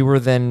fewer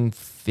than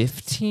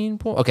 15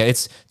 points. Okay,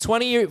 it's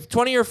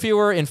 20 or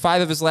fewer in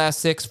 5 of his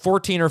last 6,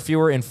 14 or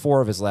fewer in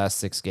 4 of his last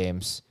 6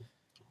 games.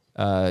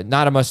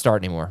 Not a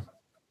must-start anymore.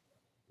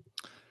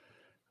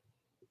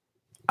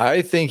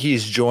 I think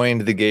he's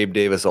joined the Gabe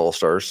Davis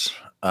All-Stars,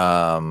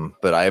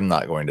 but I am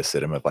not going to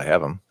sit him if I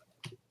have him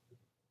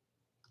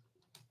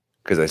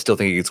because I still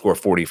think he could score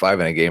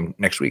 45 in a game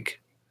next week.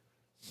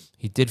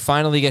 He did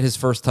finally get his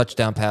first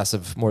touchdown pass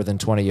of more than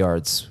 20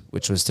 yards,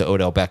 which was to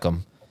Odell Beckham.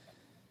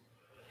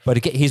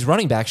 But his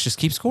running backs just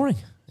keep scoring.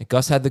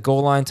 Gus had the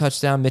goal line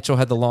touchdown. Mitchell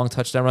had the long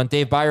touchdown run.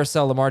 Dave, buy or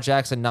sell Lamar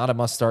Jackson, not a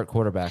must-start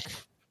quarterback?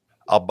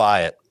 I'll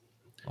buy it.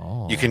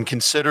 Oh. You can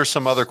consider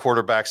some other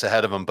quarterbacks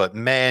ahead of him, but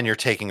man, you're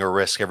taking a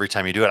risk every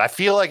time you do it. I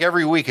feel like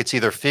every week it's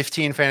either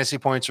 15 fantasy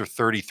points or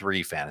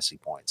 33 fantasy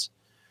points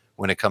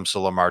when it comes to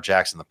Lamar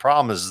Jackson. The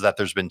problem is that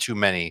there's been too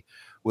many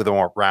with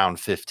around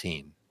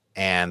 15.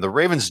 And the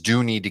Ravens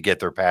do need to get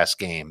their pass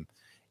game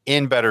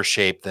in better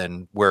shape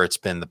than where it's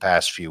been the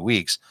past few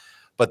weeks.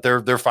 But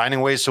they're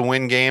finding ways to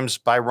win games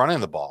by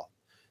running the ball.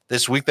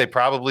 This week they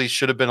probably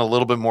should have been a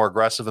little bit more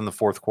aggressive in the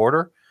fourth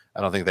quarter.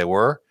 I don't think they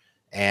were.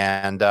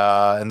 And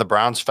the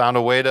Browns found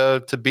a way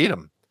to beat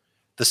them.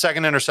 The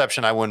second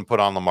interception I wouldn't put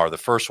on Lamar. The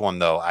first one,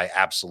 though, I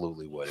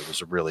absolutely would. It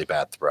was a really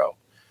bad throw.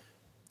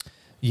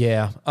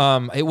 Yeah.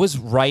 It was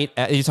right.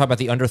 You talk about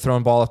the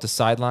underthrown ball off the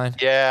sideline?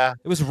 Yeah.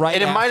 It was right.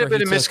 And it might have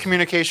been a took,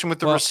 miscommunication with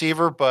the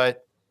receiver,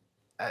 but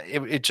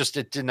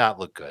it did not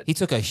look good. He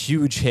took a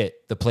huge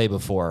hit the play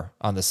before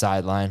on the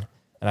sideline.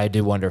 And I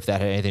do wonder if that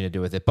had anything to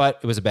do with it. But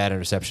it was a bad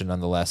interception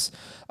nonetheless.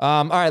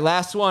 All right,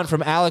 last one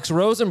from Alex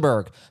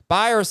Rosenberg.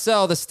 Buy or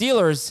sell, the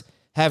Steelers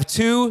have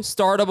 2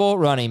 startable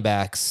running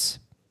backs.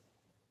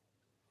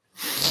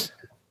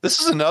 This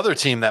is another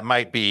team that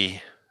might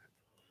be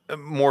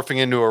morphing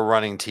into a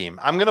running team.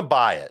 I'm going to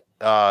buy it.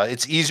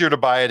 It's easier to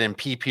buy it in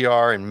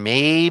PPR and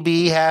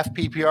maybe half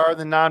PPR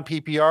than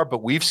non-PPR,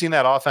 but we've seen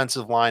that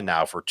offensive line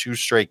now for 2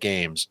 straight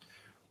games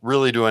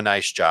really do a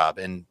nice job.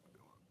 And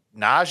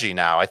Najee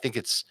now, I think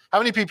it's – how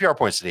many PPR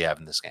points did he have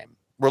in this game?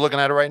 We're looking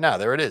at it right now.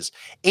 There it is.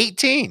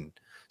 18.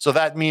 So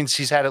that means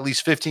he's had at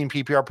least 15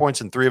 PPR points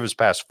in 3 of his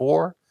past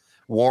 4.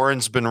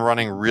 Warren's been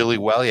running really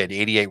well. He had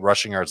 88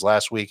 rushing yards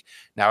last week.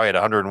 Now he had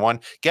 101.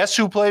 Guess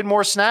who played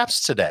more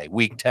snaps today?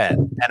 Week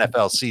 10,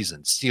 NFL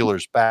season,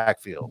 Steelers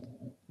backfield.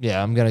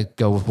 Yeah, I'm going to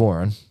go with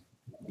Warren.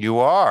 You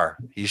are.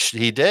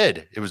 He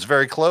did. It was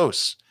very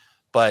close.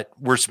 But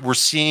we're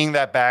seeing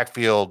that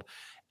backfield –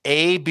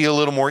 A, be a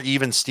little more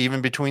even Steven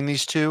between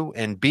these two,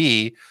 and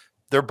B,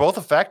 they're both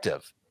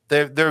effective.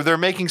 They're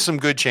making some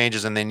good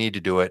changes, and they need to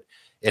do it.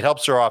 It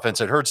helps their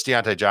offense. It hurts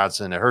Deontay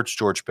Johnson. It hurts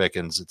George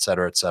Pickens, et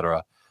cetera, et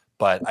cetera.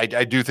 But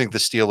I do think the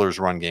Steelers'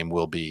 run game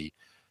will be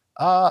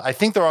I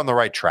think they're on the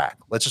right track.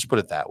 Let's just put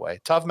it that way.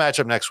 Tough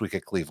matchup next week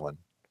at Cleveland.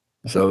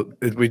 So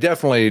we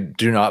definitely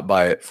do not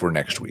buy it for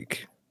next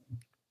week.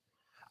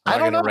 I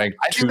don't know. Rank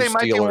I think they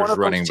might be one of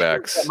running those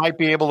backs that might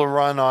be able to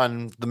run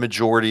on the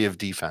majority of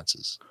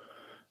defenses.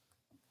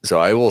 So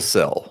I will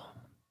sell.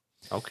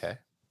 Okay.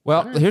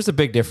 Well, here's a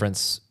big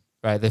difference,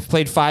 right? They've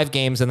played 5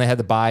 games and they had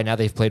to bye. Now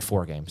they've played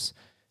 4 games.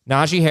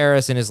 Najee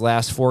Harris in his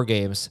last 4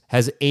 games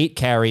has 8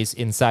 carries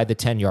inside the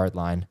 10-yard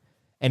line,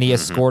 and he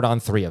has scored on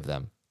 3 of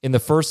them. In the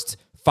first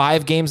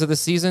 5 games of the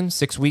season,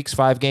 6 weeks,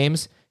 5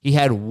 games, he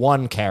had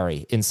 1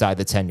 carry inside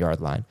the 10-yard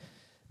line.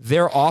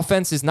 Their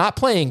offense is not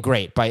playing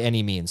great by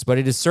any means, but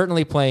it is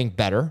certainly playing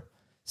better,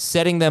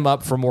 setting them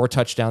up for more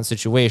touchdown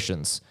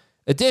situations.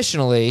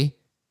 Additionally,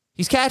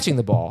 he's catching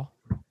the ball.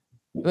 I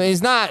mean,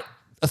 he's not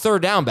a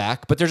third down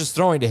back, but they're just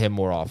throwing to him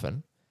more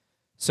often.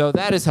 So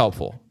that is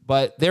helpful.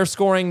 But they're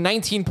scoring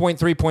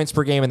 19.3 points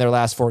per game in their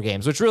last 4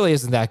 games, which really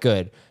isn't that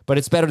good. But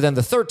it's better than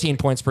the 13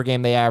 points per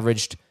game they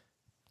averaged,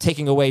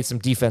 taking away some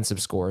defensive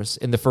scores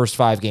in the first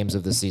 5 games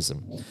of the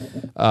season.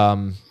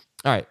 All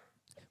right.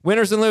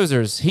 Winners and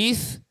losers.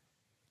 Heath,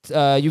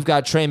 you've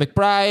got Trey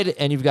McBride,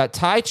 and you've got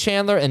Ty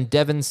Chandler and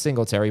Devin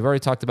Singletary. We've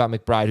already talked about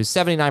McBride, who's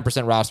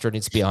 79% roster,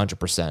 needs to be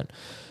 100%.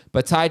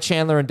 But Ty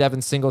Chandler and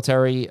Devin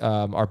Singletary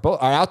are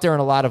out there in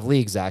a lot of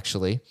leagues,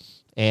 actually.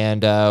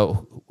 And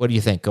what do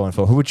you think going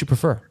forward? Who would you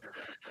prefer?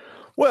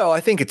 Well,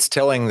 I think it's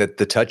telling that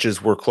the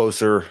touches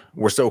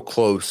were so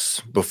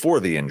close before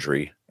the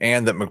injury,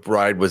 and that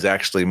McBride was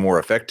actually more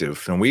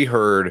effective. And we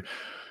heard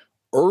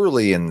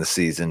early in the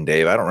season,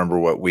 Dave, I don't remember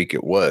what week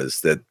it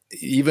was, that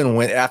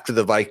even after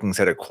the Vikings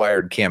had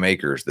acquired Cam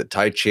Akers, that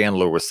Ty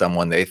Chandler was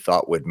someone they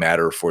thought would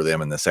matter for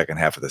them in the second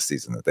half of the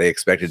season, that they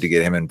expected to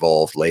get him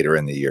involved later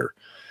in the year.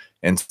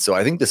 And so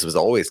I think this was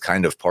always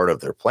kind of part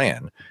of their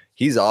plan.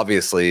 He's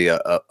obviously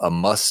a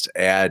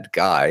must-add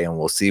guy, and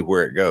we'll see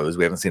where it goes.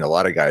 We haven't seen a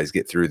lot of guys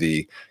get through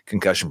the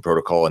concussion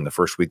protocol in the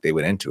first week they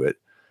went into it.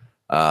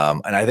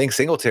 And I think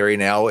Singletary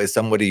now is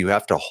somebody you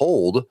have to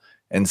hold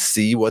and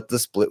see what the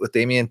split with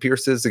Dameon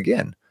Pierce is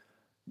again.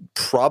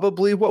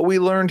 probably what we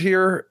learned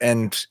here,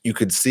 and you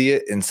could see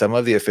it in some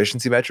of the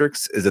efficiency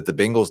metrics, is that the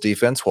Bengals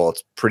defense, while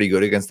it's pretty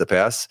good against the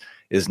pass,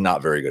 is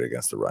not very good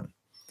against the run.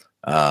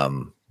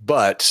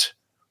 But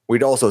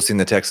we'd also seen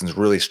the Texans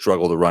really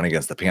struggle to run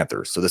against the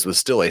Panthers. So this was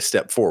still a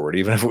step forward.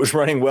 Even if it was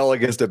running well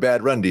against a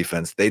bad run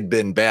defense, they'd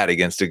been bad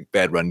against a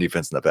bad run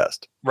defense in the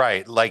past.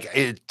 Right. Like,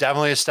 it's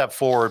definitely a step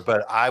forward,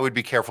 but I would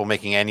be careful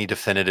making any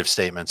definitive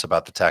statements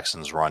about the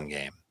Texans run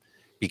game,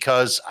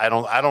 because I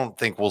don't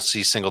think we'll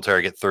see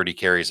Singletary get 30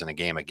 carries in a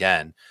game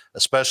again,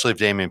 especially if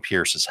Dameon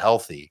Pierce is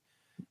healthy.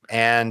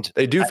 And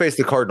they do face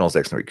the Cardinals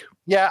next week.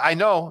 Yeah, I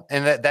know.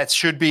 And that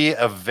should be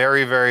a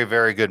very, very,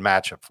 very good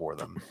matchup for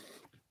them.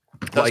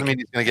 Doesn't mean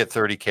he's going to get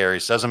 30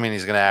 carries. Doesn't mean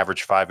he's going to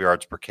average 5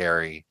 yards per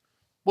carry.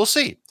 We'll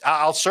see.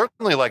 I'll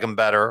certainly like him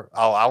better.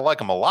 I'll like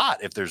him a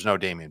lot if there's no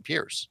Dameon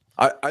Pierce.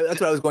 That's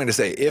what I was going to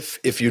say.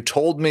 If you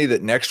told me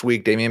that next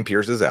week Dameon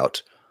Pierce is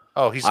out,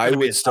 I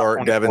would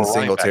start Devin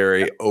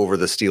Singletary over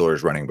the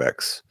Steelers running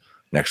backs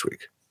next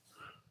week.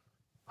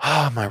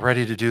 Am I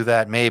ready to do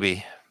that?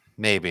 Maybe.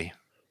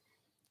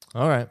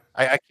 All right.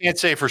 I can't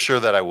say for sure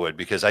that I would,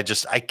 because I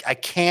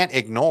can't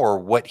ignore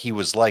what he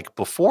was like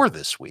before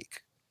this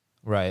week.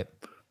 Right.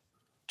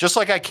 Just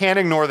like I can't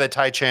ignore that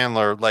Ty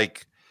Chandler,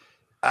 like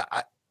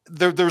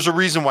there's a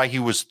reason why he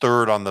was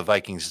third on the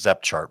Vikings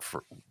depth chart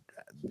for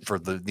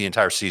the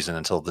entire season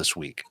until this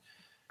week.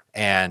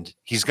 And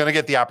he's going to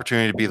get the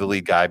opportunity to be the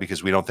lead guy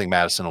because we don't think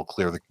Madison will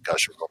clear the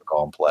concussion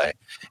protocol and play.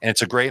 And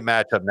it's a great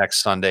matchup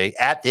next Sunday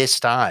at this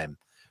time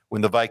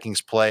when the Vikings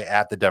play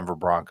at the Denver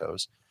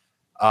Broncos.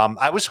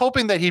 I was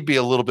hoping that he'd be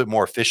a little bit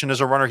more efficient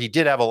as a runner. He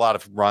did have a lot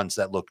of runs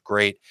that looked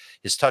great.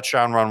 His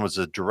touchdown run was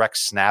a direct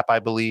snap, I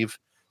believe,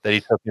 that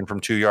he took in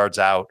from 2 yards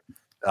out,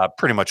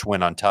 pretty much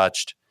went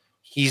untouched.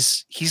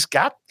 He's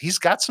got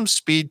some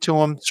speed to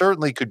him.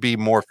 Certainly could be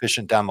more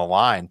efficient down the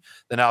line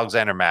than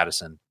Alexander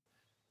Mattison.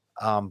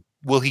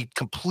 Will he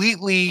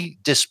completely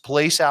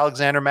displace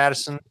Alexander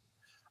Mattison?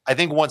 I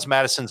think once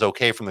Madison's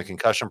okay from the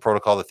concussion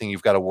protocol, the thing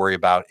you've got to worry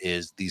about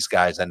is these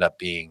guys end up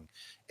being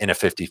in a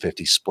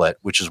 50-50 split,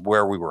 which is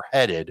where we were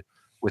headed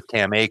with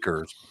Cam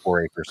Akers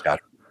before Akers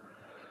got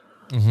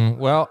hurt. Mm-hmm.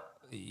 Well,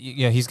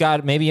 yeah, he's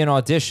got maybe an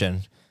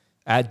audition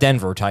at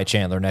Denver, Ty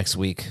Chandler, next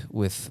week.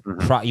 With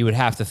you would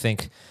have to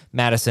think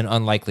Madison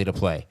unlikely to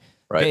play.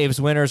 Right.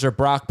 Dave's winners are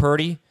Brock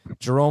Purdy,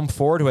 Jerome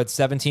Ford, who had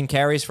 17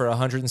 carries for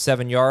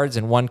 107 yards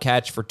and 1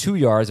 catch for 2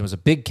 yards and was a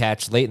big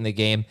catch late in the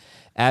game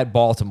at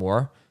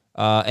Baltimore,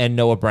 and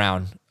Noah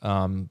Brown.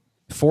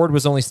 Ford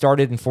was only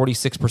started in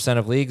 46%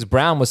 of leagues.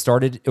 Brown was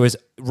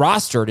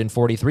rostered in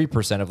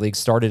 43% of leagues,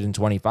 started in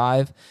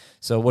 25.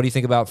 So what do you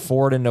think about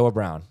Ford and Noah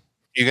Brown?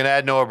 You can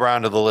add Noah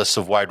Brown to the list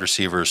of wide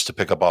receivers to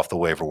pick up off the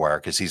waiver wire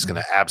because he's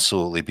going to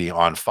absolutely be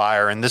on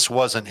fire. And this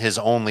wasn't his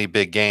only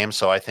big game,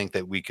 so I think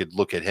that we could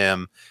look at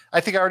him.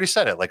 I think I already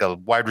said it, like a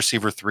wide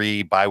receiver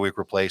 3, bye-week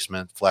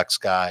replacement, flex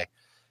guy,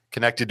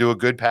 connected to a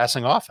good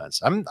passing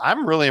offense.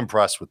 I'm really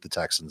impressed with the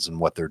Texans and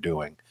what they're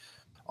doing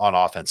on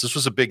offense. This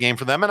was a big game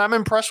for them, and I'm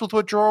impressed with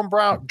what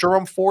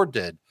Jerome Ford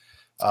did,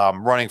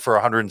 running for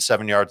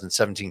 107 yards and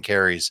 17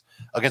 carries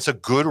against a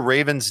good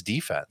Ravens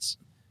defense.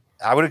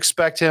 I would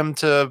expect him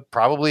to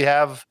probably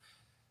have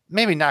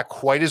maybe not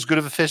quite as good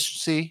of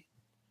efficiency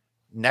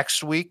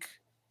next week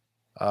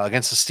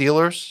against the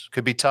Steelers.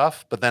 Could be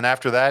tough, but then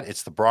after that,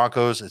 it's the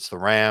Broncos, it's the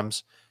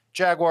Rams,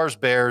 Jaguars,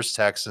 Bears,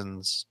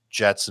 Texans,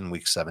 Jets in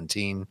week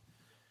 17.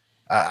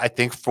 I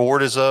think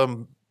Ford is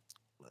a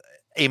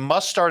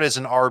must start as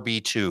an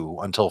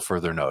RB2 until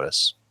further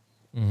notice.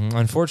 Mm-hmm.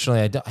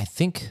 Unfortunately, I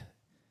think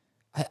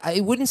I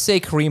wouldn't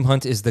say Kareem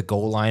Hunt is the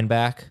goal line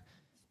back.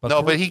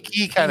 But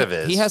he kind of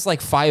is. He has like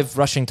 5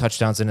 rushing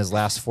touchdowns in his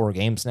last 4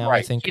 games now, right.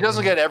 I think. He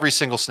doesn't get every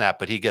single snap,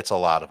 but he gets a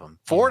lot of them.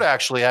 Ford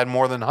actually had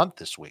more than Hunt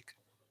this week.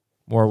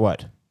 More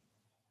what?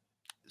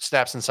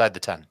 Snaps inside the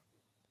 10.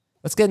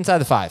 Let's get inside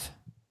the 5.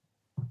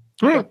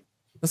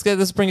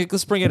 Let's bring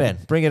it in.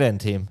 Bring it in,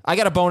 team. I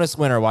got a bonus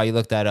winner while you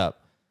look that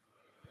up.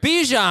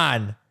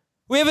 Bijan.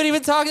 We haven't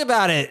even talked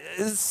about it.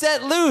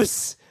 Set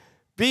loose.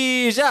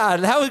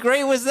 Bijan. How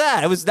great was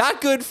that? It was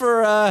not good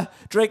for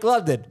Drake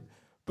London,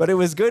 but it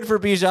was good for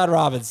Bijan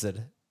Robinson.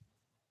 You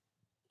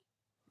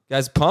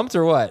guys pumped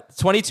or what?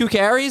 22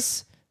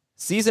 carries,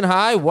 season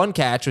high, 1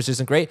 catch, which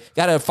isn't great.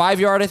 Got a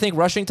 5-yard, I think,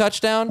 rushing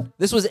touchdown.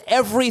 This was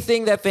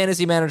everything that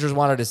fantasy managers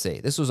wanted to see.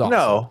 This was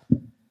awesome.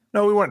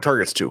 No, we want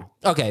targets too.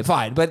 Okay,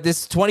 fine, but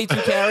this 22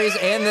 carries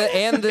and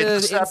the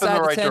inside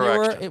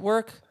the 10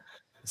 work.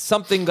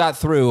 Something got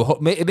through.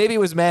 Maybe it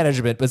was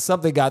management, but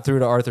something got through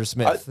to Arthur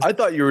Smith. I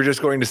thought you were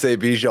just going to say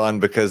Bijan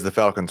because the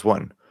Falcons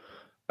won.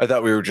 I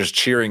thought we were just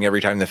cheering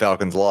every time the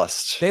Falcons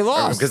lost. They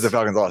lost because the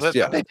Falcons lost.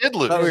 Yeah, they did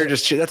lose. I thought we were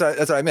just that's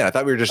what I meant. I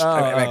thought we were just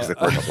I meant because the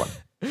Cardinals won.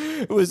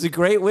 It was a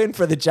great win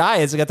for the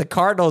Giants. We got the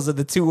Cardinals in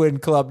the 2-win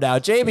club now.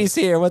 Jamie's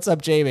here. What's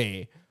up,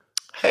 Jamie?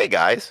 Hey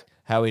guys,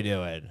 how we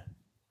doing?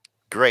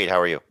 Great. How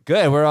are you?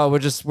 Good.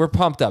 We're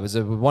pumped up. It's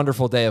a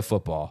wonderful day of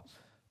football.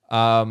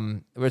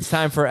 It's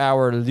time for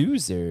our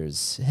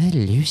losers.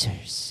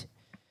 Losers.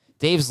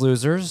 Dave's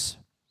losers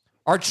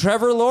are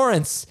Trevor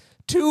Lawrence,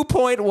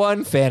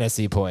 2.1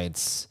 fantasy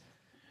points.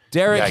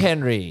 Derrick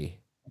Henry.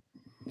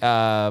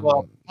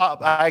 Well,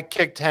 I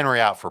kicked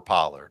Henry out for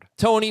Pollard.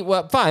 Tony,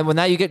 well, fine. Well,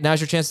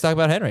 now's your chance to talk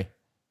about Henry.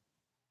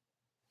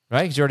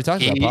 Right? Because you already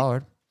talked about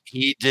Pollard.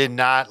 He did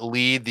not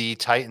lead the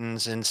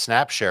Titans in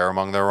snap share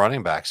among their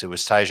running backs. It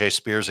was Tyjae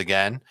Spears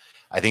again.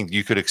 I think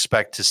you could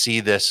expect to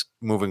see this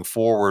moving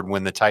forward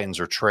when the Titans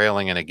are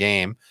trailing in a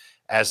game,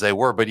 as they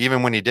were. But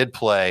even when he did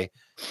play,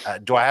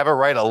 do I have it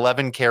right?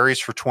 11 carries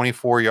for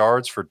 24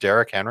 yards for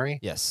Derrick Henry?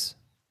 Yes.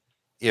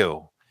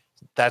 Ew.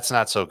 That's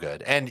not so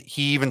good. And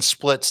he even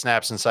split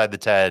snaps inside the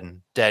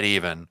 10, dead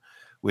even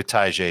with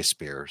Tyjae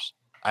Spears.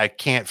 I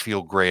can't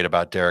feel great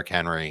about Derrick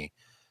Henry.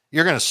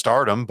 You're going to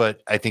start him,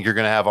 but I think you're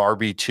going to have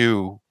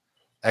RB2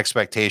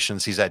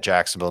 expectations. He's at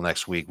Jacksonville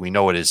next week. We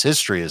know what his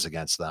history is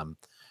against them,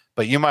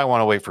 but you might want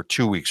to wait for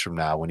 2 weeks from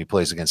now when he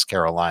plays against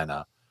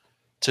Carolina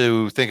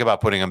to think about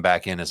putting him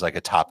back in as like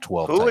a top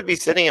 12. Who would be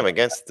sitting him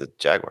against the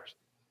Jaguars?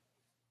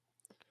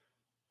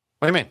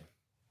 What do you mean?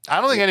 I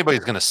don't think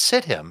anybody's going to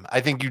sit him. I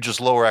think you just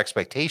lower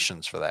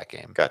expectations for that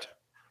game. Gotcha.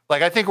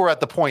 Like, I think we're at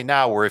the point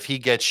now where if he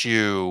gets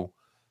you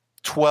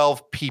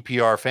 12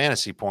 PPR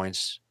fantasy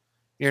points,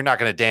 you're not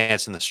going to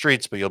dance in the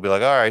streets, but you'll be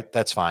like, all right,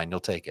 that's fine. You'll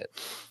take it.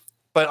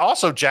 But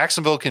also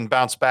Jacksonville can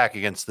bounce back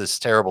against this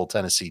terrible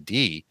Tennessee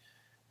D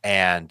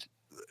and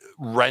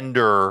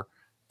render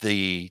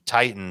the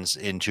Titans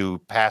into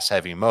pass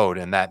heavy mode.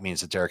 And that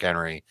means that Derrick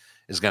Henry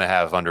is going to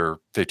have under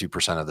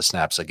 50% of the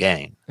snaps a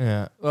game.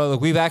 Yeah. Well,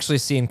 look, we've actually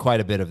seen quite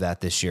a bit of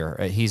that this year.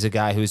 He's a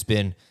guy who's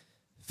been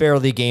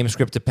fairly game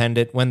script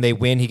dependent. When they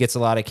win, he gets a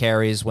lot of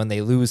carries. When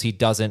they lose, he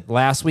doesn't.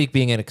 Last week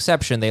being an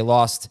exception, they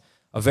lost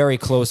a very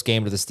close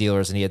game to the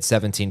Steelers, and he had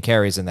 17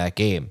 carries in that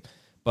game.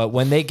 But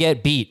when they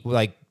get beat,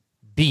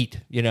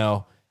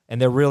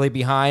 and they're really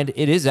behind,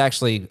 it is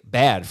actually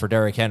bad for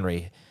Derrick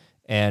Henry.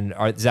 And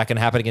is that going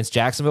to happen against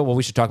Jacksonville? Well,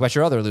 we should talk about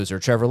your other loser,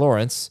 Trevor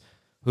Lawrence,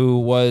 who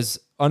was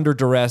under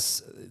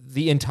duress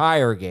the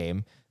entire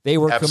game. They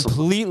were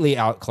completely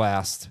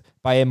outclassed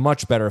by a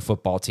much better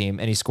football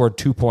team, and he scored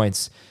 2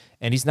 points.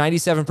 And he's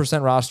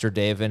 97% roster,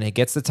 Dave, and he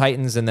gets the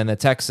Titans and then the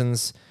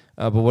Texans.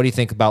 But what do you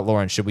think about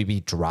Lawrence? Should we be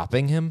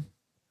dropping him?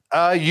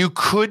 You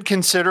could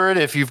consider it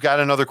if you've got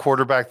another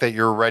quarterback that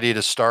you're ready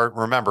to start.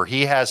 Remember,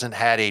 he hasn't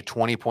had a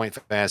 20-point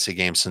fantasy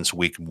game since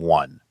week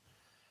 1.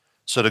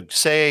 So to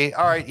say,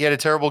 all right, he had a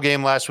terrible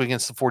game last week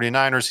against the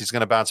 49ers, he's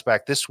going to bounce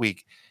back this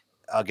week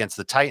against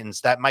the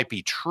Titans, that might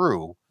be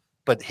true,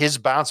 but his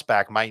bounce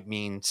back might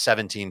mean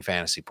 17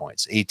 fantasy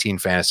points, 18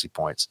 fantasy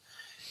points.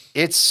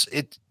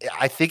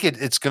 I think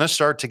it's going to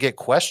start to get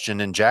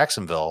questioned in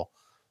Jacksonville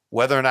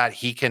whether or not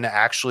he can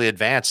actually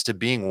advance to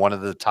being one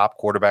of the top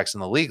quarterbacks in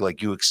the league,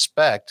 like you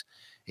expect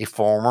a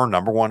former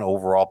number 1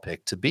 overall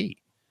pick to be.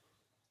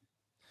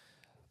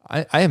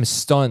 I am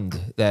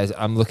stunned that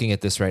I'm looking at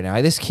this right now.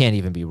 This can't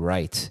even be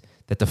right.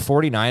 That the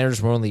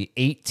 49ers were only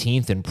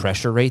 18th in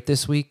pressure rate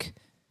this week.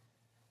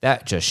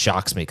 That just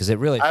shocks me because it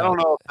really. I don't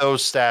know if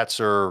those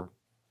stats are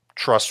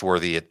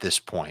trustworthy at this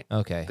point.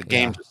 Okay. The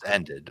game just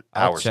ended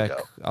hours ago.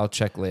 I'll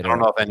check later. I don't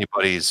know if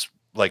anybody's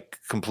like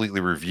completely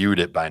reviewed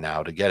it by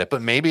now to get it,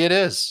 but maybe it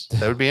is.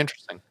 That would be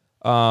interesting.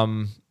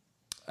 And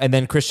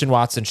then Christian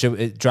Watson, should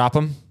we drop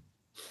him?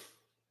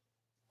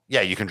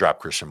 Yeah, you can drop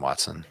Christian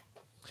Watson.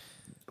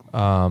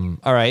 All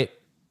right.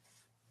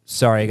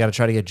 Sorry, I got to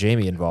try to get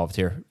Jamie involved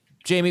here.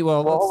 Jamie,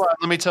 hold on.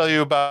 Let me tell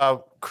you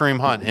about Kareem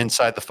Hunt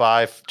inside the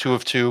 5, 2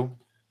 of 2.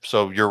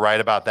 So you're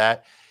right about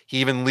that. He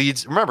even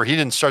leads. Remember, he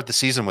didn't start the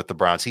season with the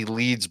Browns. He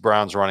leads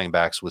Browns running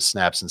backs with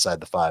snaps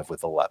inside the 5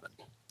 with 11.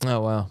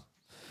 Oh, wow.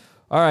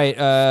 All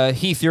right.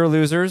 Heath, your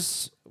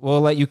losers.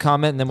 We'll let you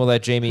comment, and then we'll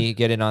let Jamie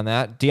get in on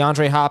that.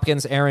 DeAndre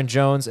Hopkins, Aaron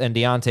Jones, and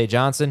Deontay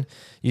Johnson.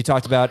 You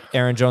talked about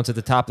Aaron Jones at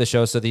the top of the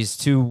show, so these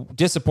two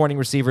disappointing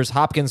receivers.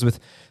 Hopkins with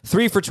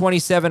 3 for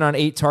 27 on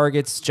 8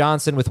 targets.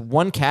 Johnson with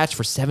 1 catch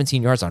for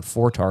 17 yards on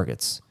 4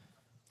 targets.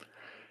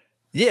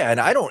 Yeah,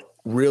 and I don't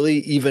really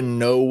even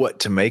know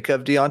what to make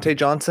of Deontay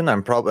Johnson.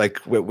 I'm probably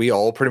like we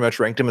all pretty much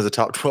ranked him as a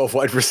top 12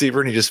 wide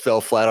receiver, and he just fell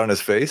flat on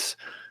his face.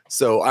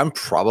 So I'm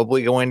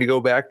probably going to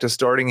go back to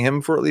starting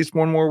him for at least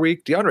one more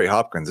week. DeAndre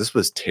Hopkins, this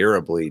was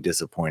terribly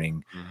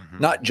disappointing,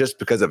 not just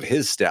because of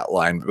his stat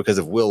line, but because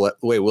of the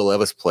way Will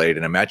Levis played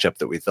in a matchup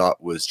that we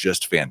thought was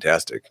just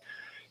fantastic.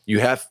 You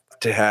have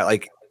to have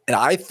and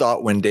I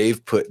thought when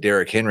Dave put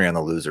Derrick Henry on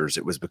the losers,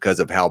 it was because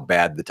of how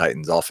bad the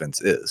Titans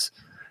offense is.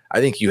 I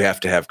think you have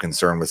to have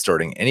concern with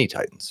starting any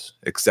Titans,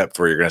 except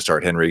for you're going to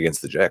start Henry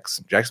against the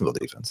Jacksonville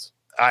defense.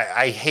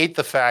 I hate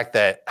the fact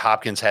that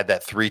Hopkins had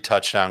that 3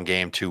 touchdown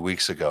game 2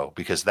 weeks ago,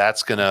 because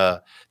that's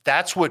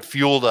what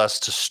fueled us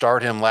to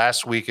start him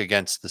last week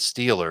against the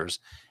Steelers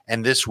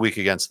and this week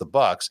against the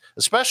Bucks,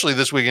 especially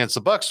this week against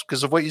the Bucks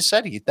because of what you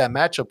said. That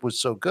matchup was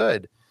so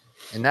good.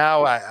 And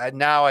now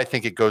I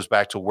think it goes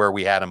back to where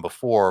we had him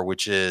before,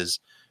 which is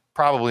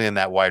probably in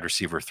that wide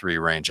receiver 3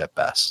 range at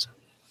best.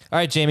 All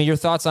right, Jamie, your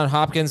thoughts on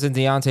Hopkins and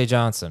Deontay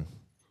Johnson?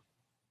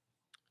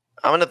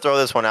 I'm going to throw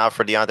this one out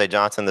for Deontay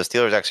Johnson. The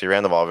Steelers actually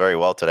ran the ball very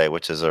well today,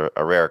 which is a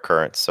rare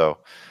occurrence. So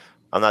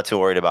I'm not too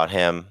worried about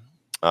him.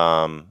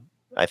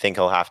 I think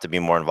he'll have to be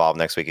more involved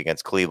next week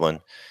against Cleveland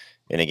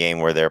in a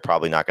game where they're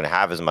probably not going to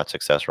have as much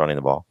success running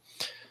the ball.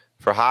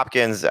 For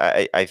Hopkins,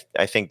 I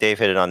think Dave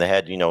hit it on the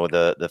head.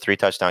 The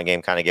 3-touchdown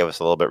game kind of gave us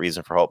a little bit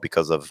reason for hope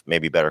because of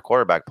maybe better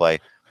quarterback play.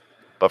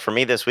 But for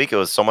me this week, it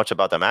was so much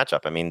about the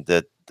matchup. I mean,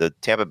 the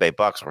Tampa Bay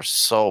Bucs were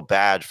so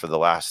bad for the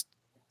last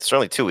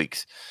certainly 2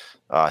 weeks.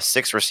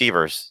 6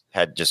 receivers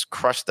had just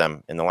crushed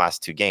them in the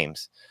last 2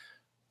 games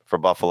for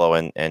Buffalo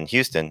and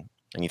Houston.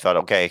 And you thought,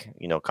 okay,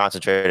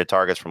 concentrated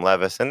targets from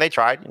Levis, and they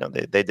tried.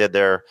 They did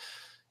their,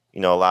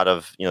 a lot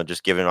of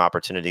just giving them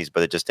opportunities,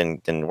 but it just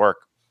didn't work.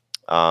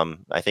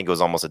 I think it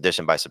was almost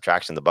addition by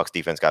subtraction. The Bucs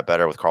defense got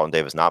better with Carlton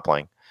Davis not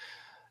playing.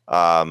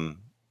 And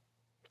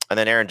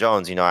then Aaron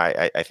Jones,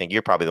 I think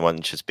you're probably the one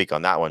that should speak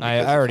on that one.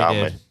 I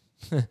already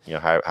did. How your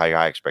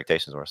high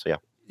expectations were. So, yeah.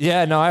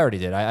 Yeah, no, I already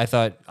did. I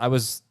thought I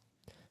was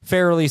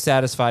fairly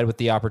satisfied with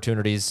the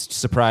opportunities.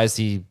 Surprised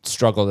he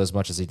struggled as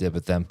much as he did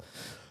with them.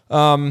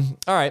 All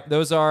right,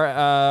 those are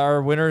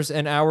our winners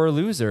and our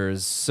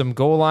losers. Some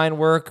goal line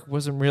work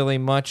wasn't really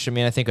much. I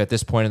mean, I think at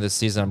this point in the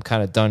season, I'm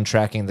kind of done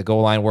tracking the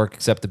goal line work,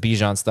 except the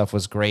Bijan stuff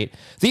was great.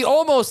 The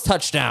almost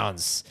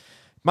touchdowns.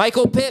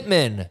 Michael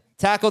Pittman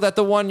tackled at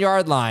the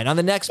 1-yard line on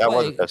the next play. That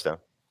was a touchdown.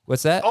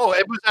 What's that? Oh,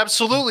 it was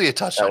absolutely a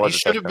touchdown.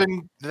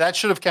 That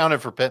should have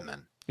counted for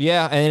Pittman.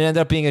 Yeah, and it ended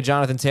up being a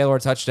Jonathan Taylor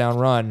touchdown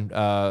run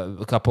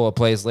a couple of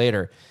plays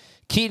later.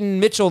 Keaton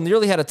Mitchell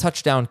nearly had a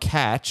touchdown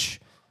catch.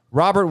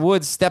 Robert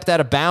Woods stepped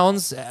out of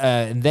bounds,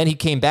 and then he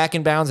came back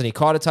in bounds, and he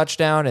caught a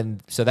touchdown,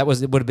 and so it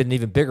would have been an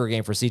even bigger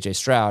game for C.J.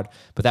 Stroud,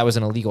 but that was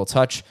an illegal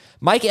touch.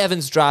 Mike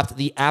Evans dropped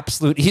the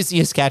absolute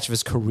easiest catch of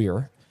his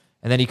career,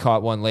 and then he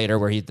caught one later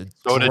where he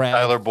So did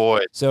Tyler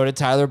Boyd. So did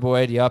Tyler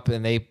Boyd, yep,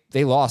 and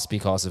they lost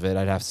because of it,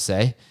 I'd have to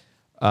say.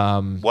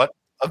 What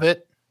of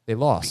it? They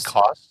lost.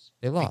 Because?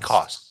 They lost.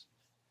 Because.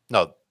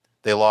 No,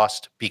 they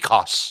lost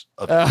because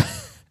of it.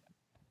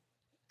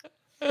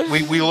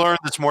 We learned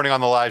this morning on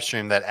the live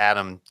stream that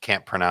Adam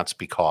can't pronounce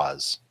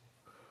because.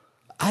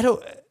 I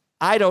don't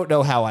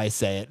know how I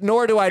say it,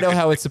 nor do I know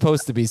how it's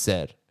supposed to be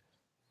said.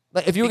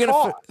 Like if you were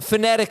going to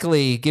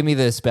phonetically give me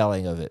the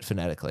spelling of it,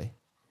 phonetically.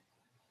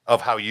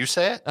 Of how you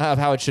say it? Of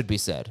how it should be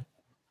said.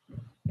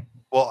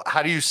 Well,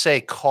 how do you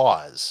say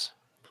cause?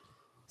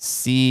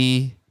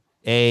 CAWZ,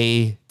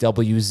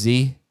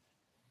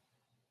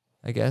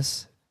 I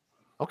guess.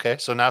 Okay,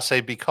 so now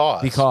say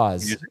because.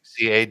 Because. Using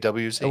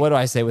CAWZ. What do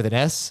I say with an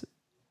S?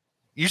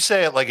 You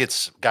say it like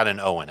it's got an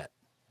O in it.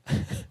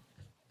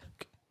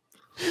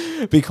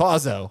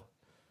 Because-o.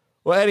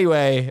 Well,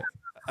 anyway,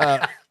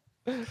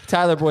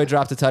 Tyler Boyd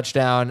dropped a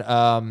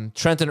touchdown.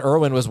 Trenton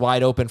Irwin was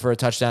wide open for a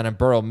touchdown, and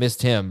Burrow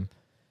missed him.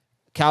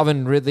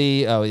 Calvin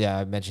Ridley,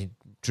 I mentioned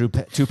drew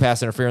 2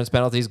 pass interference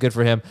penalties. Good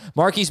for him.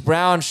 Marquise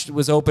Brown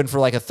was open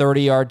for like a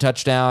 30-yard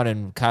touchdown,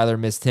 and Kyler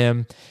missed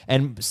him.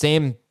 And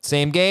same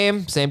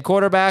game, same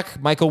quarterback.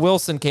 Michael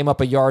Wilson came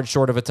up a yard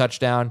short of a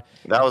touchdown.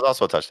 That was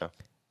also a touchdown.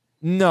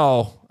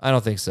 No, I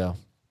don't think so.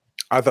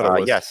 I thought it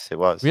was. Yes, it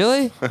was.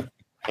 Really?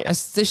 Yeah. I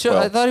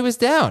thought he was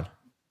down.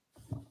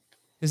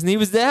 His knee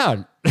was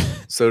down.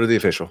 So did the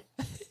official.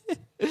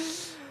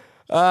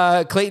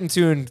 Clayton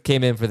Tune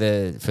came in for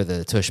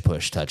the tush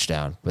push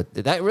touchdown, but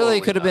that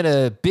really could have been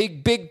a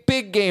big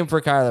game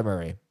for Kyler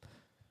Murray.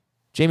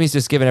 Jamie's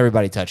just giving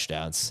everybody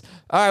touchdowns.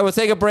 All right, we'll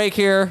take a break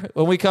here.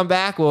 When we come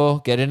back, we'll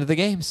get into the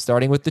games,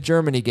 starting with the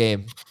Germany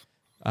game.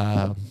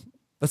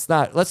 Let's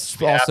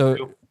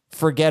also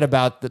forget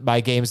about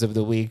my games of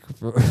the week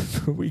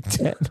for week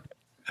 10.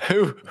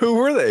 Who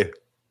were they?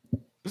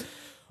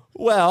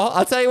 Well,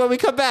 I'll tell you when we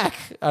come back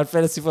on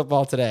Fantasy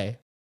Football Today.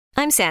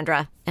 I'm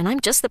Sandra, and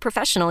I'm just the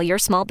professional your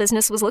small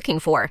business was looking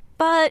for.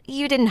 But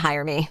you didn't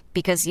hire me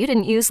because you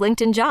didn't use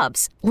LinkedIn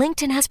Jobs.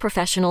 LinkedIn has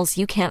professionals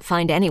you can't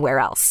find anywhere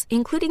else,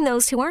 including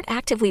those who aren't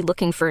actively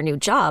looking for a new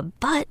job,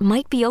 but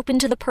might be open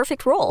to the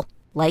perfect role,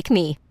 like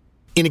me.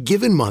 In a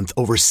given month,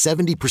 over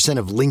 70%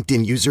 of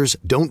LinkedIn users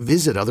don't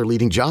visit other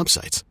leading job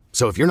sites.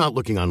 So if you're not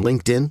looking on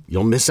LinkedIn,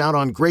 you'll miss out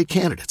on great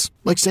candidates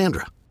like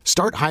Sandra.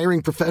 Start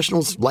hiring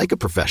professionals like a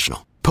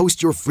professional.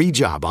 Post your free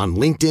job on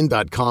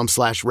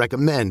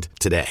linkedin.com/recommend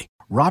today.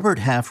 Robert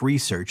Half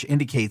research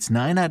indicates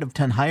 9 out of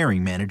 10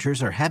 hiring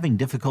managers are having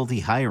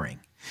difficulty hiring.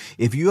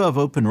 If you have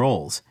open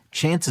roles,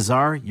 chances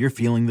are you're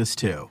feeling this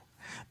too.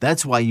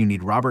 That's why you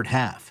need Robert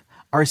Half.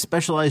 Our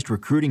specialized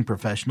recruiting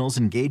professionals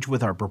engage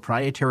with our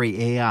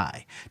proprietary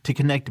AI to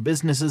connect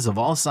businesses of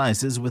all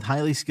sizes with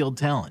highly skilled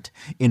talent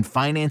in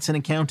finance and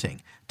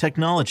accounting,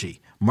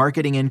 technology,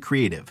 marketing and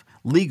creative,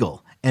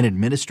 legal, and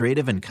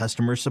administrative and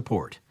customer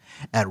support.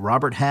 At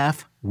Robert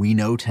Half, we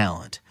know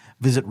talent.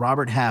 Visit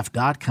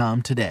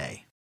roberthalf.com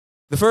today.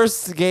 The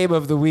first game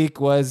of the week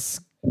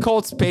was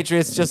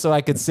Colts-Patriots, just so I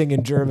could sing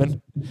in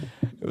German.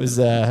 It was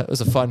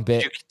a fun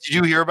bit. Did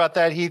you hear about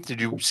that, Heath?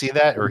 Did you see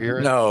that or hear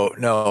it?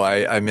 No,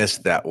 I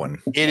missed that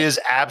one. It is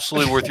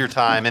absolutely worth your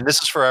time. And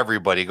this is for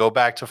everybody. Go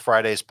back to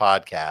Friday's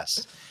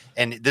podcast.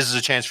 And this is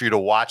a chance for you to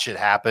watch it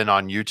happen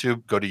on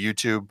YouTube. Go to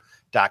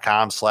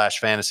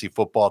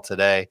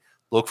youtube.com/fantasyfootballtoday.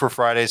 Look for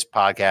Friday's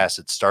podcast.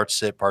 It starts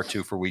sit part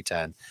 2 for week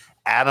 10.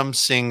 Adam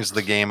sings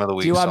the game of the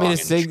week. Do you want me to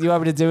sing? Do you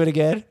want me to do it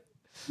again?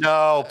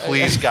 No,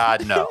 please,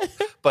 God, no.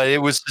 but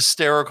it was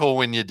hysterical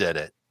when you did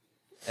it.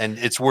 And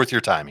it's worth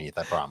your time, Heath,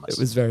 I promise. It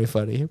was very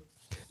funny.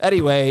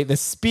 Anyway, the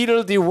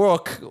Spiel die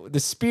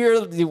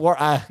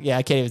Woche, yeah,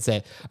 I can't even say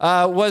it,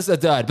 was a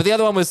dud. But the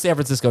other one was San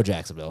Francisco,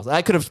 Jacksonville.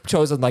 I could have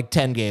chosen like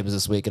 10 games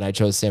this week, and I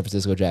chose San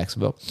Francisco,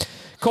 Jacksonville.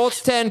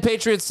 Colts 10,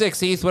 Patriots 6.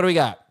 Heath, what do we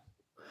got?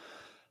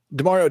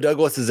 Demario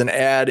Douglas is an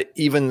ad,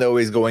 even though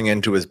he's going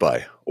into his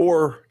bye.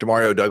 Or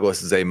Demario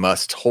Douglas is a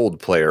must-hold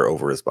player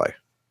over his bye.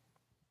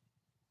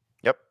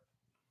 Yep.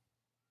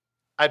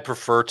 I'd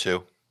prefer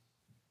to.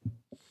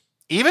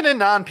 Even in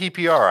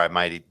non-PPR, I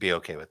might be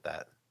okay with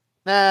that.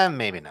 Nah,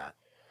 maybe not.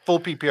 Full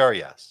PPR,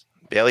 yes.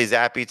 Bailey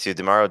Zappi to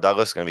Demario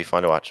Douglas is going to be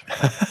fun to watch.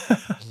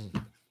 I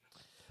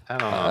don't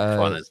know how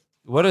fun is.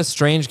 What a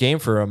strange game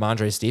for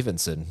Ramondre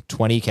Stevenson.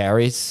 20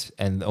 carries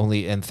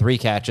and 3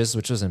 catches,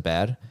 which wasn't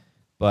bad.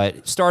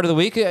 But start of the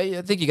week,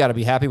 I think you got to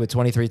be happy with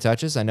 23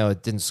 touches. I know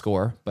it didn't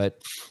score,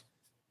 but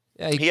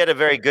yeah, he had a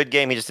very good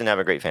game. He just didn't have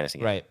a great fantasy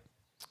game. Right.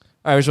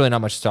 All right, there's really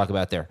not much to talk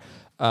about there.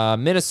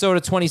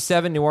 Minnesota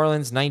 27, New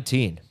Orleans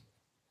 19.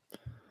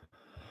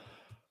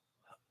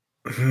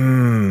 Believe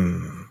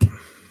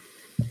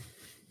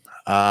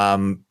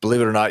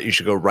it or not, you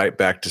should go right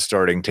back to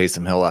starting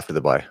Taysom Hill after the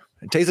bye.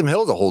 And Taysom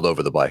Hill's a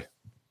holdover the bye.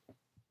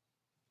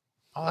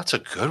 Oh, that's a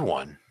good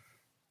one.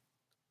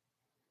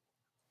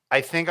 I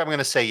think I'm going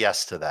to say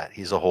yes to that.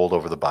 He's a hold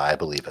over the bye. I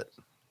believe it.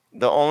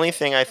 The only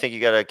thing I think you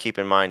got to keep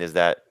in mind is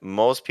that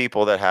most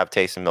people that have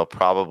Taysom Hill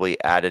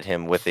probably added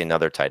him with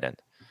another tight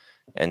end.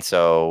 And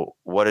so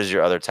what is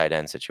your other tight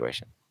end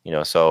situation?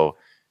 So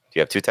do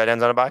you have 2 tight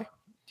ends on a bye?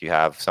 Do you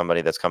have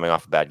somebody that's coming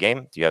off a bad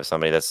game? Do you have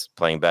somebody that's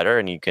playing better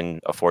and you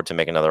can afford to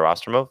make another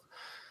roster move?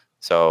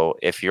 So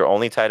if your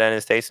only tight end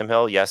is Taysom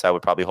Hill, yes, I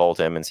would probably hold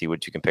him and see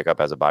what you can pick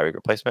up as a bye week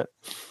replacement.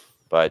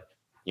 But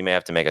you may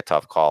have to make a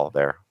tough call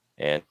there.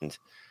 And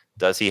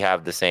does he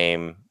have the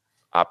same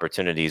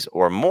opportunities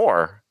or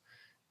more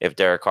if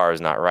Derek Carr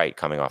is not right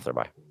coming off their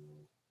bye?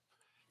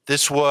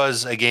 This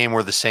was a game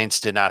where the Saints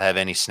did not have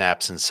any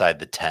snaps inside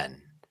the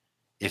 10.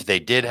 If they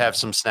did have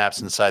some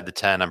snaps inside the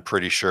 10, I'm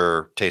pretty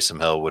sure Taysom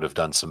Hill would have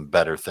done some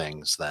better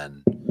things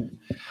than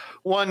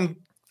 1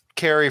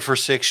 carry for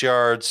 6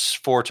 yards,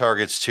 4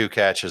 targets, 2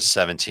 catches,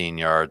 17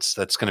 yards.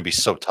 That's going to be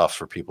so tough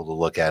for people to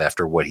look at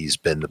after what he's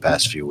been the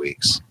past few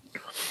weeks.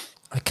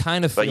 I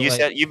kind of feel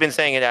But you've been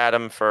saying it,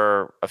 Adam,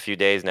 for a few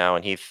days now,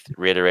 and Heath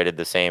reiterated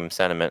the same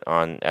sentiment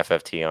on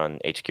FFT on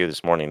HQ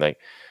this morning. Like,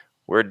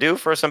 we're due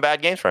for some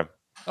bad games for him.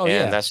 Oh,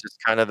 and that's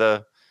just kind of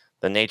the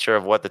nature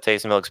of what the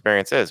Taysom Hill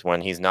experience is.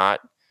 When he's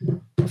not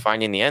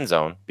finding the end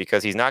zone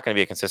because he's not going to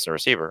be a consistent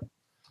receiver,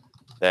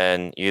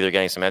 then you're either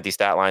getting some empty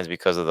stat lines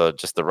because of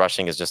the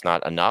rushing is just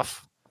not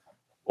enough,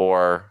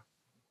 or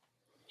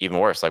even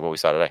worse, like what we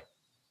saw today.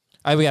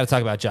 We got to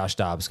talk about Josh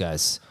Dobbs,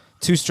 guys.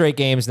 2 straight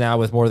games now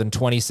with more than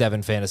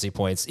 27 fantasy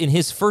points in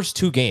his first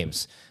 2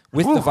 games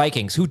with the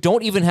Vikings, who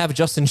don't even have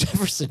Justin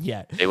Jefferson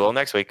yet. They will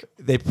next week.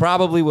 They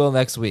probably will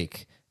next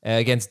week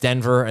against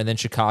Denver and then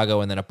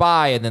Chicago and then a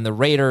bye and then the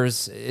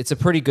Raiders. It's a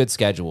pretty good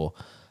schedule.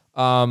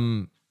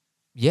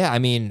 Yeah, I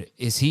mean,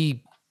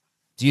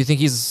 do you think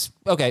he's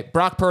okay?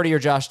 Brock Purdy or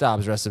Josh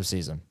Dobbs rest of the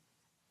season?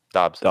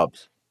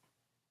 Dobbs.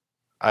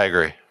 I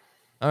agree.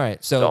 All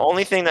right. So the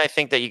only thing that I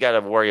think that you got to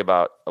worry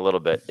about a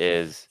little bit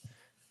is,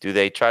 do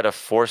they try to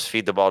force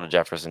feed the ball to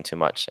Jefferson too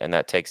much, and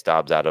that takes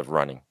Dobbs out of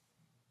running?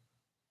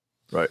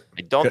 Right.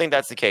 I don't think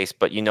that's the case,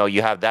 but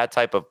you have that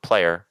type of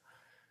player,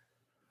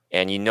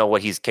 and you know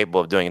what he's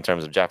capable of doing in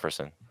terms of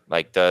Jefferson.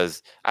 I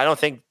don't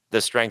think the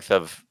strength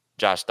of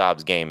Josh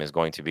Dobbs' game is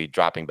going to be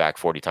dropping back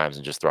 40 times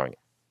and just throwing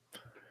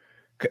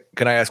it.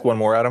 Can I ask one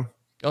more, Adam?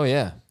 Oh,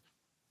 yeah.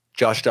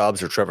 Josh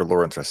Dobbs or Trevor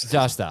Lawrence?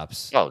 Josh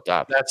Dobbs. Oh,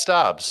 Dobbs. That's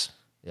Dobbs.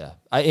 Yeah.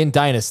 In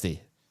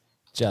Dynasty.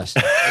 Josh.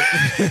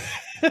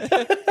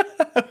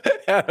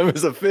 Adam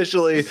is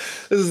officially,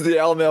 this is the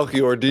Al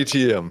Melchior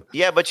DTM.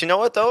 Yeah, but you know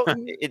what, though?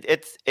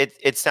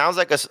 it sounds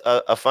like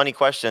a funny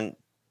question,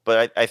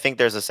 but I think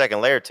there's a second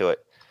layer to it.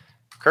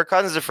 Kirk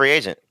Cousins is a free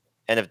agent.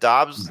 And if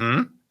Dobbs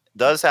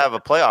does have a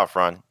playoff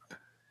run,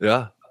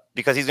 yeah,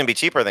 because he's going to be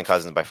cheaper than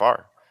Cousins by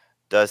far,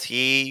 does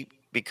he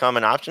become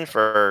an option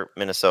for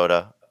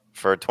Minnesota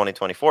for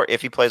 2024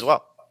 if he plays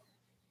well?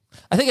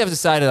 I think I've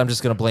decided I'm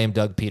just going to blame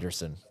Doug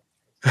Peterson.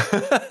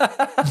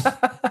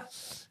 That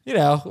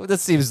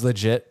seems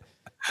legit.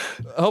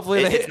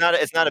 Hopefully,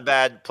 it's not a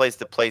bad place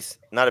to place,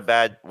 not a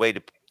bad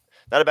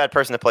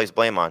person to place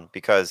blame on,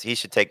 because he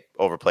should take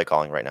over play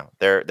calling right now.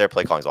 Their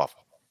play calling is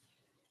awful.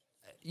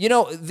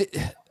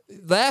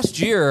 Last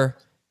year,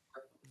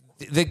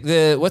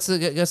 what's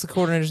the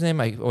coordinator's name?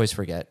 I always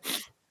forget.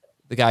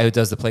 The guy who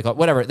does the play call,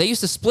 whatever. They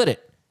used to split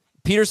it.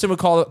 Peterson would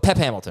call it Pep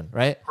Hamilton,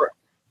 right?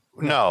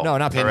 No,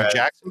 not Pep.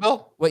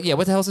 Jacksonville. What? Yeah,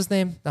 what the hell's his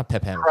name? Not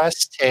Pep Hamilton.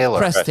 Press Taylor.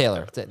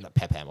 Not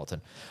Pep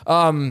Hamilton.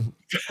 I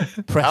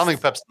don't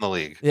think Pep's in the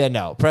league. Yeah,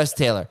 no, Press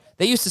Taylor.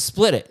 They used to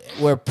split it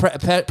where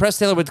Press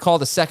Taylor would call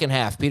the second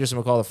half, Peterson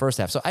would call the first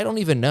half. So I don't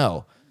even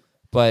know,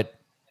 but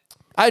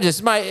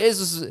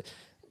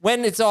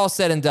when it's all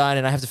said and done,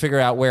 and I have to figure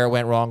out where it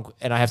went wrong,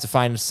 and I have to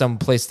find some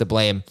place to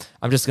blame,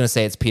 I'm just going to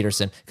say it's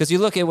Peterson, because you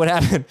look at what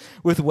happened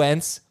with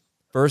Wentz.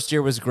 First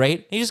year was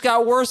great. He just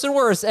got worse and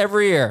worse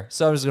every year.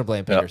 So I'm just going to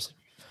blame Peters.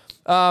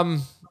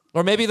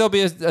 Or maybe there'll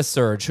be a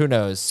surge. Who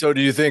knows? So do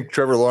you think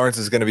Trevor Lawrence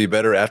is going to be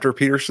better after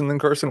Peterson than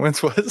Carson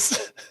Wentz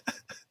was?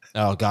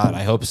 Oh, God,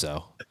 I hope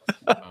so.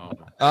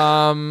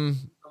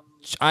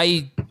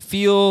 I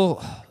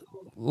feel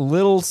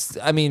little.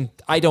 I mean,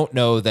 I don't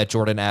know that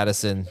Jordan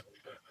Addison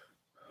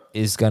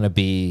is going to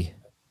be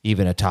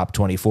even a top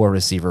 24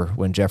 receiver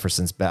when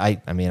Jefferson's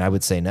back. I mean, I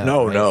would say no.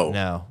 No.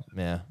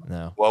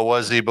 No. What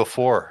was he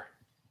before?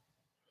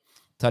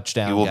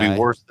 Touchdown. He will guy. be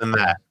worse than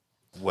that.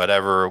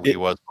 Whatever he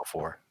was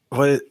before.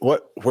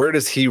 Where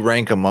does he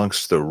rank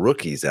amongst the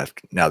rookies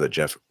after now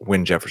that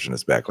when Jefferson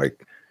is back?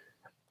 Like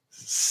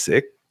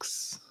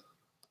 6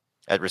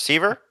 At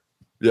receiver?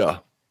 Yeah.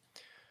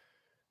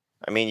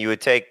 I mean, you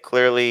would take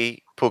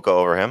clearly Puka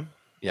over him.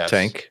 Yes.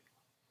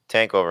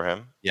 Tank over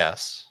him.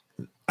 Yes.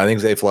 I think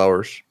Zay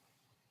Flowers.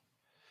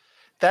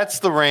 That's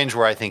the range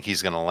where I think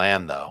he's going to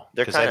land, though.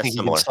 They're Because I kind of think he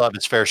similar. can still have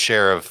his fair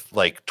share of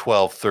like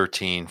 12,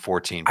 13,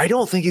 14. I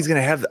don't think he's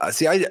going to have.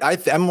 See,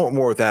 I'm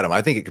more with Adam.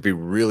 I think it could be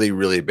really,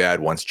 really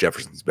bad once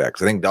Jefferson's back.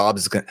 Because I think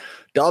Dobbs is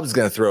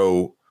going to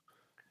throw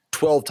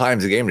 12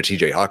 times a game to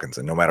T.J.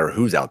 Hawkinson, no matter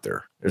who's out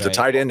there. There's a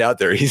tight end out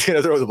there. He's going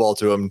to throw the ball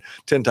to him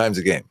 10 times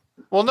a game.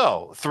 Well,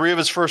 no. 3 of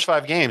his first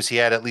 5 games, he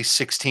had at least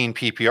 16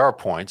 PPR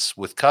points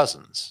with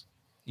Cousins.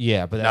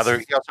 Yeah, but Now,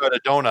 he also had a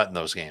donut in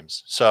those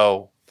games.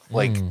 So,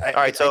 like, All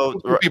right, so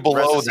I think below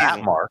rest of the that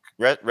season. mark.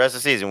 Rest of the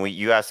season,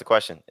 you asked the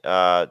question.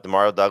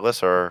 DeMario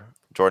Douglas or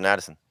Jordan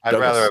Addison? I'd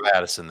rather have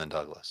Addison than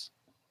Douglas.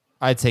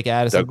 I'd take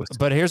Addison. Douglas.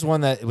 But here's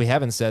one that we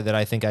haven't said that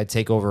I think I'd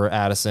take over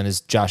Addison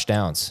is Josh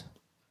Downs.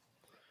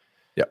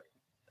 Yep.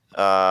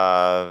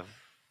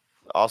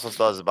 Also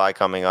still has a bye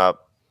coming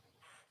up.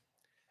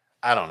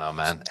 I don't know,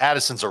 man.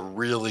 Addison's a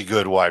really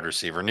good wide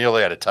receiver.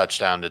 Nearly had a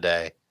touchdown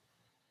today.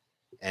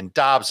 And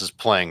Dobbs is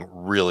playing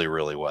really,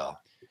 really well.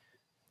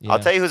 Yeah. I'll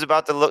tell you who's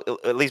about to look,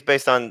 at least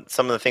based on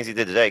some of the things he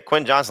did today.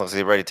 Quinn Johnson looks like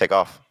he's ready to take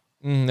off.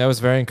 That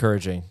was very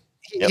encouraging.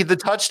 The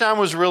touchdown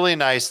was really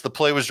nice. The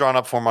play was drawn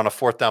up for him on a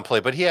 4th down play,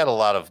 but he had a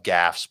lot of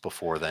gaffes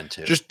before then,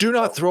 too. Just do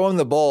not throw him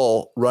the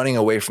ball running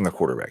away from the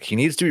quarterback. He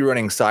needs to be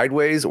running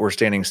sideways or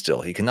standing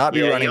still. He cannot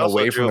be running he also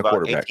away drew from the about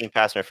quarterback. 18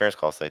 pass interference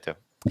calls today, too.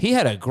 He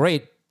had a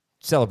great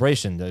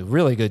celebration,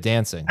 really good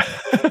dancing.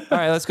 All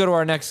right, let's go to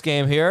our next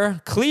game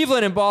here.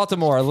 Cleveland and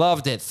Baltimore.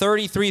 Loved it.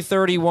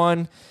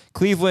 33-31.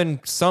 Cleveland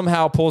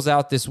somehow pulls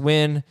out this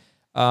win.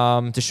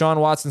 Deshaun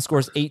Watson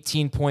scores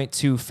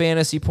 18.2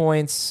 fantasy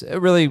points. A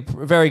really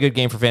very good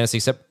game for fantasy,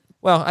 except,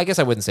 well, I guess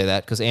I wouldn't say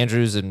that because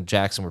Andrews and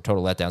Jackson were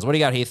total letdowns. What do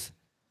you got, Heath?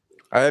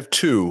 I have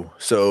 2.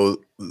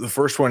 So the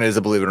first one is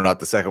a believe it or not.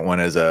 The second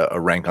one is a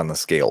rank on the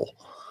scale.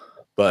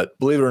 But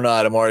believe it or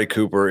not, Amari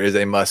Cooper is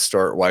a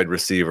must-start wide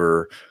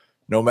receiver,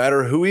 no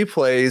matter who he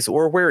plays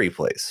or where he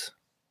plays.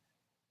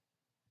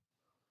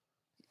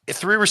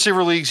 3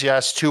 receiver leagues,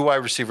 yes. 2 wide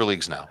receiver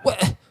leagues now.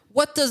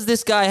 What does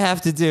this guy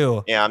have to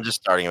do? Yeah, I'm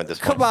just starting him at this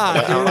point. Come on,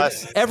 dude.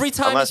 Unless Every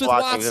time he's with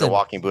Watson's in a Watson.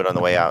 walking boot on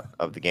the way out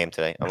of the game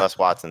today. Unless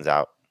Watson's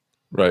out.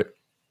 Right.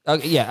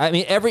 Yeah, I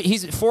mean,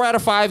 he's 4 out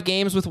of 5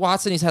 games with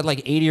Watson. He's had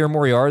like 80 or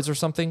more yards or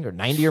something, or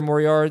 90 or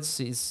more yards.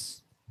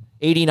 He's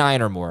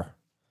 89 or more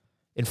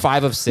in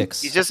 5 of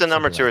 6. He's just a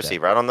number 2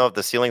 receiver. I don't know if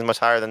the ceiling's much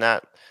higher than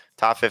that.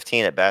 Top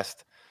 15 at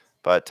best,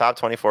 but top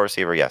 24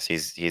 receiver. Yes,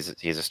 he's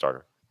a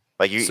starter.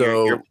 Like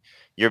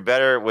you're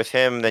better with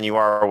him than you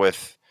are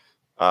with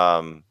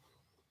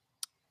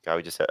guy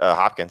we just said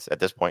Hopkins at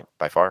this point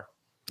by far.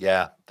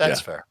 Yeah,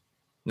 that's fair.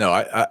 No,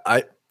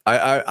 I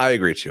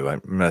agree too. I'm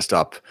going to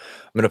stop.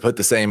 I'm going to put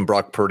the same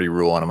Brock Purdy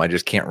rule on him. I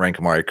just can't rank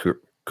Amari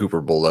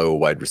Cooper below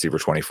wide receiver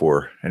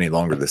 24 any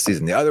longer this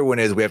season. The other one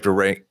is we have to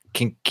rank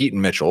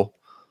Keaton Mitchell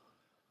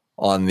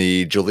on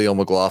the Jaleel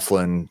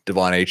McLaughlin,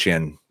 Devon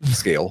Achane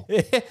scale.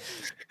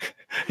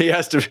 He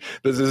has to.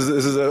 This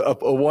is a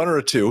 1 or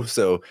a 2.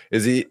 So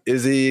is he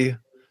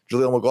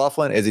Jaleel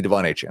McLaughlin? Is he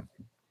Devon Achane?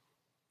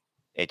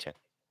 Achane.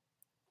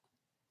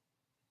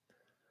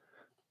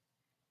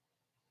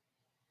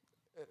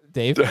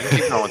 Dave?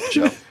 Keep going with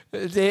the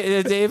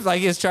show. Dave,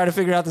 like, is trying to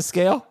figure out the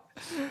scale?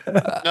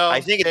 No,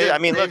 I think it did. I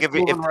mean, look, if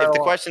the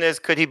question is,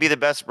 could he be the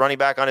best running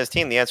back on his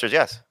team? The answer is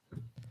yes.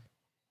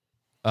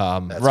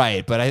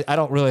 Right, but I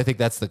don't really think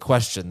that's the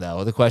question,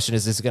 though. The question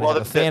is he going to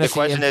have a fantasy? The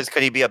question is,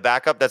 could he be a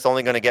backup that's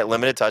only going to get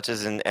limited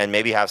touches and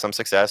maybe have some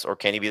success, or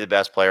can he be the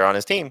best player on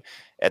his team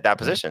at that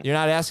position? You're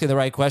not asking the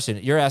right question.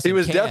 You're asking. He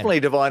was definitely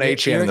Devon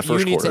Achane in the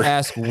first quarter. You need to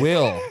ask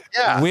Will.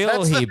 Yeah, will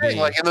that's he the thing.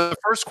 be? Like in the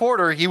first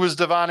quarter, he was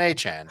Devon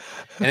Achane,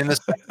 and in the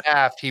second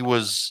half, he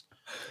was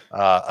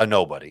a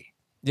nobody.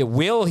 Yeah,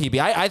 will he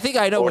be? I think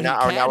I know what he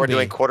can now we're be.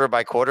 doing quarter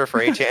by quarter for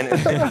Achane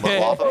and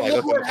McLaughlin.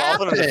 Like,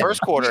 McLaughlin in the first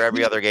quarter,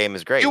 every other game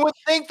is great. You would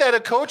think that a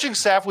coaching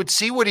staff would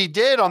see what he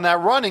did on that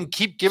run and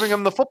keep giving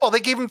him the football. They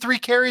gave him 3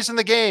 carries in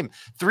the game,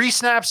 3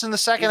 snaps in the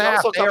second He's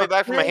half. also coming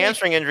back from a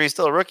hamstring injury. He's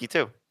still a rookie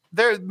too.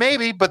 There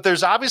maybe, but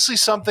there's obviously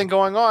something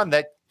going on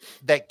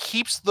that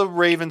keeps the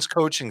Ravens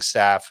coaching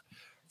staff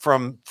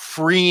from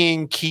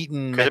freeing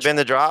Keaton. Could have been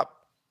the drop.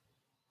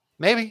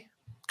 Maybe.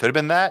 Could have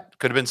been that.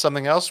 Could have been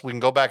something else. We can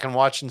go back and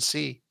watch and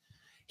see.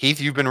 Heath,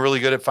 you've been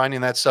really good at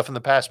finding that stuff in the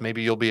past.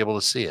 Maybe you'll be able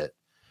to see it.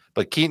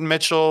 But Keaton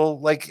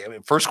Mitchell,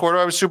 first quarter,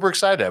 I was super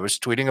excited. I was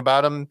tweeting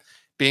about him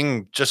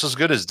being just as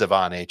good as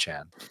Devon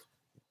Achane.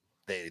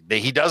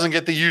 He doesn't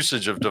get the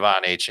usage of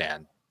Devon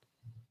Achane.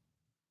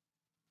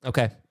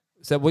 Okay.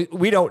 So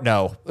we don't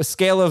know. A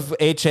scale of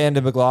Achane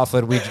to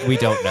McLaughlin, we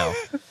don't know.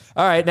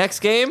 All right,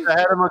 next game.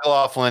 Ahead of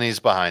McLaughlin, he's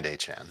behind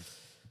Achane.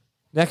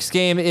 Next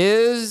game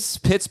is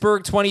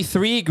Pittsburgh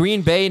 23,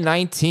 Green Bay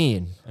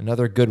 19.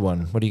 Another good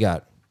one. What do you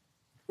got?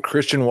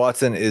 Christian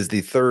Watson is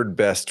the third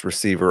best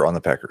receiver on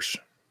the Packers.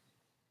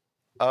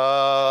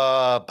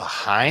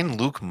 Behind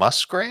Luke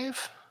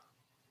Musgrave?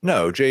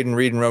 No, Jaden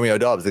Reed and Romeo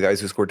Doubs, the guys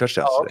who scored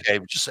touchdowns. Oh, okay.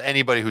 Just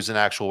anybody who's an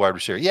actual wide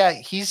receiver. Yeah,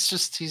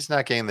 he's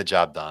not getting the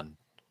job done.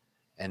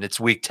 And it's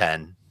week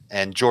 10.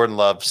 And Jordan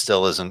Love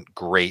still isn't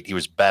great. He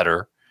was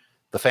better.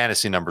 The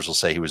fantasy numbers will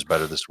say he was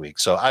better this week.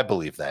 So I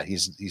believe that.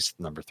 He's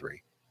number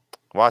 3.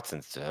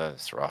 Watson's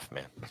it's rough,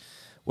 man.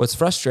 What's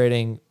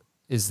frustrating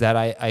is that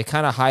I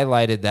kind of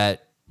highlighted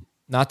that,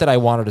 not that I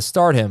wanted to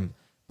start him,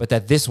 but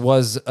that this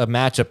was a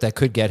matchup that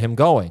could get him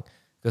going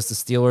because the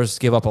Steelers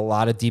give up a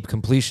lot of deep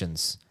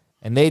completions.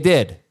 And they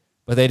did,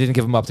 but they didn't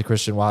give them up to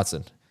Christian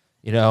Watson.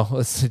 You know,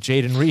 it's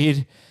Jaden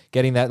Reed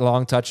getting that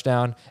long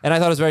touchdown. And I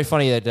thought it was very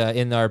funny that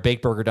in our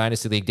Bake Burger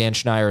Dynasty League, Dan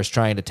Schneier is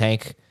trying to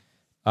tank.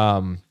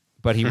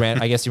 But he ran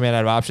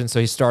out of options. So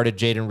he started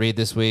Jaden Reed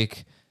this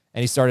week,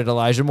 and he started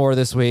Elijah Moore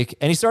this week,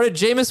 and he started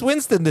Jameis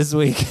Winston this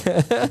week.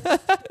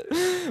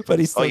 But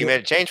he's still you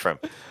made a change for him.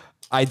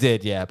 I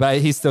did, yeah. But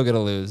he's still going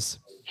to lose.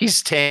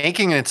 He's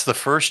tanking, and it's the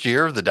first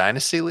year of the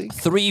Dynasty League?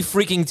 3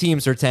 freaking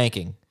teams are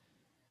tanking.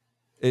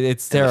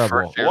 It's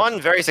terrible. One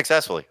very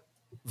successfully.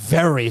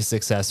 Very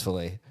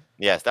successfully.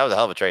 Yes, that was a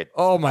hell of a trade.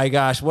 Oh, my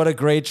gosh. What a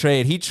great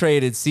trade. He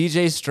traded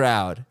C.J.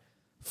 Stroud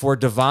for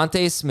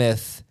Devontae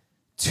Smith,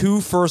 2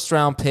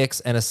 first-round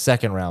picks, and a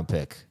second-round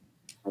pick.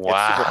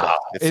 Wow.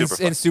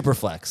 It's super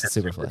flex. It's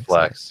super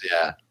flex,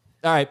 yeah.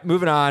 All right,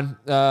 moving on.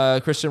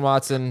 Christian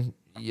Watson,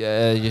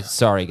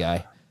 sorry,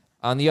 guy.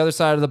 On the other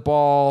side of the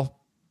ball,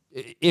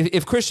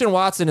 if Christian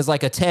Watson is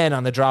like a 10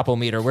 on the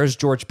drop-o-meter, where's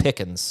George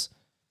Pickens?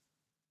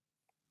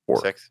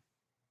 6.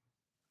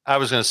 I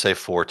was going to say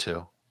 4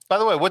 too. By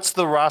the way, what's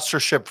the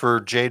rostership for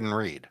Jaden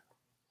Reed?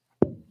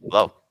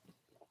 Low.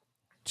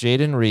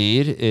 Jaden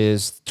Reed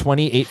is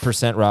 28%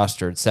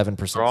 rostered,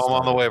 7%. Throw him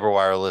on the waiver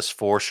wire list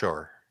for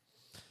sure.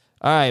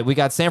 All right, we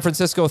got San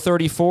Francisco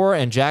 34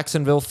 and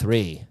Jacksonville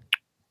 3.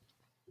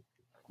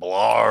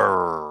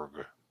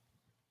 Blarg.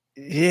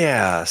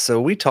 Yeah, so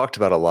we talked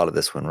about a lot of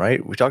this one,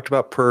 right? We talked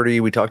about Purdy.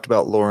 We talked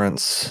about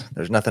Lawrence.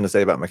 There's nothing to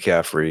say about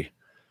McCaffrey.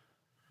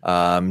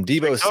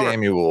 Deebo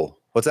Samuel.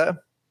 What's that?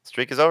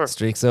 Streak is over.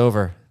 Streak's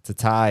over. It's a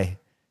tie.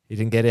 He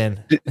didn't get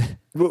in.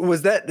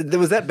 Was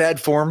that bad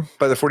form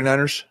by the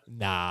 49ers?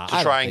 Nah.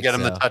 To try and get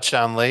him the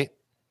touchdown late?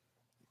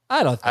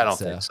 I don't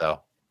think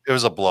so. It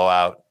was a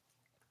blowout.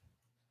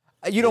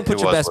 You don't put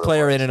your best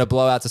player in a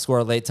blowout to score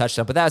a late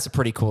touchdown, but that's a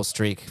pretty cool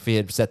streak if he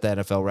had set the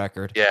NFL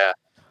record. Yeah.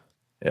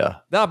 Yeah.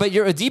 No, but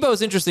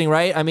Debo's interesting,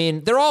 right? I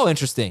mean, they're all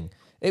interesting.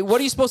 What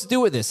are you supposed to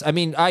do with this? I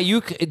mean,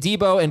 Ayuk,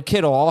 Debo, and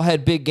Kittle all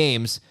had big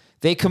games.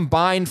 They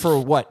combined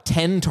for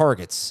 10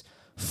 targets.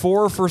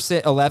 4 for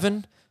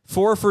 11,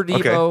 4 for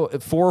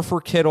Debo, 4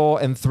 for Kittle,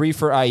 and 3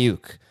 for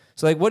Ayuk.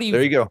 So,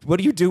 there you go. What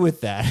do you do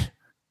with that?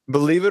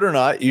 Believe it or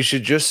not, you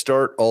should just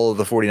start all of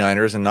the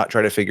 49ers and not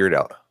try to figure it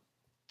out.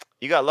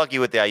 You got lucky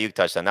with the Ayuk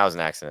touchdown. That was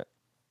an accident.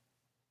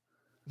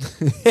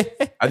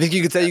 I think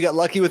you could say you got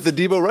lucky with the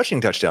Debo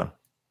rushing touchdown.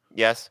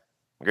 Yes.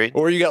 Agreed.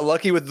 Or you got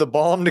lucky with the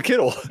bomb to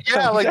Kittle.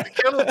 Yeah, the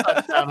Kittle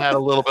touchdown had a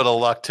little bit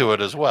of luck to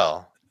it as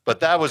well. But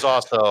that was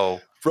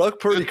also Brock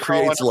Purdy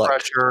creates luck.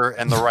 Pressure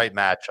and the right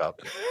matchup.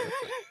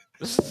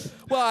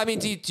 Well, I mean,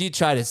 do you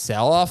try to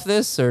sell off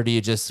this, or do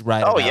you just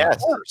ride it out? Yeah, of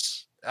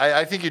course.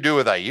 I think you do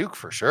with Ayuk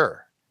for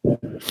sure.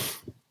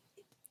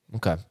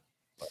 Okay.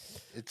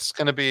 It's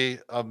going to be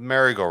a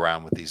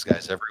merry-go-round with these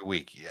guys every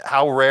week.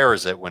 How rare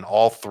is it when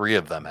all 3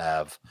 of them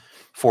have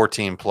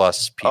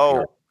 14-plus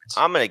PPR? Oh,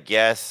 I'm going to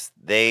guess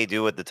they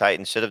do what the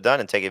Titans should have done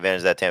and take advantage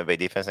of that Tampa Bay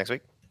defense next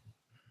week.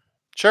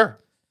 Sure.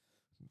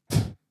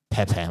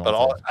 Pep Hamilton.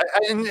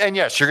 But and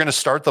yes, you're going to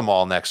start them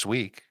all next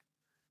week.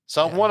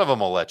 One of them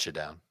will let you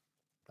down.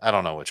 I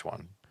don't know which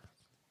one.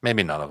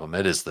 Maybe none of them.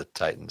 It is the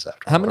Titans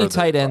after. How many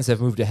tight ends have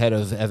moved ahead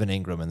of Evan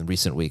Ingram in the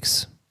recent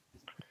weeks?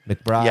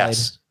 McBride,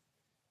 yes.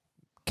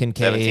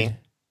 Kincaid.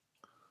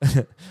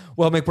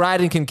 Well, McBride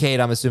and Kincaid,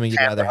 I'm assuming you'd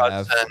rather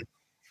have.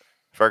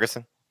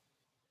 Ferguson.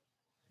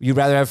 You'd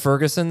rather have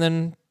Ferguson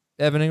than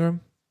Evan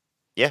Ingram?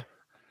 Yeah.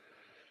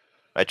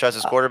 I trust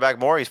his quarterback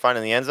more. He's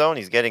finding the end zone.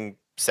 He's getting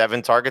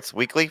 7 targets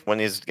weekly when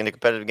he's in a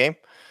competitive game.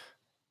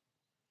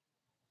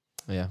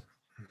 Yeah.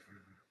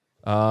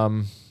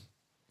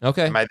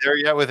 Okay. Am I there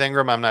yet with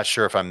Ingram? I'm not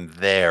sure if I'm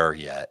there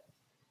yet,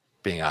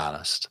 being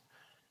honest.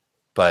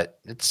 But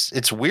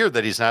it's weird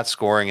that he's not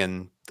scoring,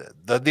 and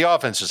the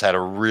offense just had a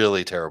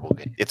really terrible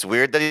game. It's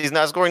weird that he's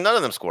not scoring. None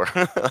of them score.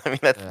 I mean,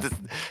 that's in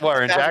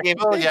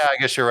Jacksonville? Yeah, I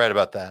guess you're right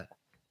about that.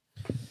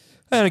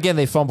 And again,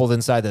 they fumbled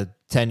inside the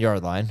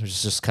 10-yard line, which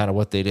is just kind of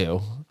what they do.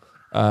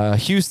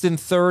 Houston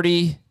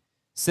 30,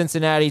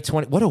 Cincinnati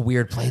 20. What a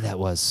weird play that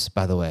was,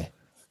 by the way.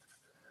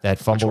 That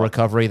fumble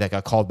recovery that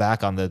got called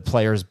back on the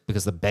players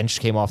because the bench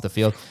came off the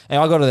field. And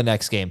I'll go to the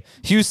next game.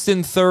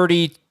 Houston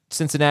 30,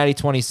 Cincinnati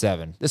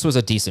 27. This was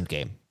a decent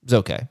game. It was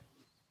okay.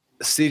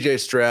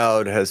 CJ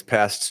Stroud has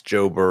passed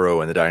Joe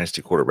Burrow in the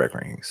dynasty quarterback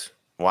rankings.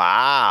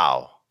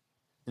 Wow.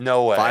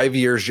 No way. 5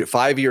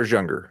 years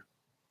younger.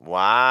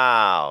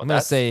 Wow. I'm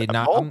gonna say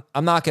not.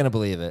 I'm not gonna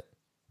believe it.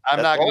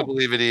 I'm not going to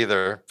believe it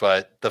either.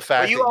 But the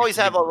fact you always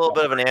have a little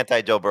bit of an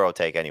anti-Joe Burrow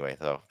take anyway,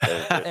 though.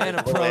 And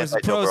a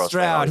pro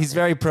Stroud. He's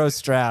very pro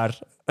Stroud.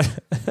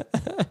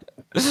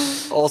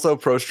 Also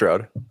pro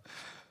Stroud.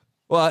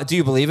 Well, do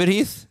you believe it,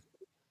 Heath?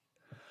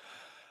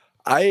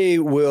 I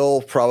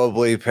will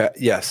probably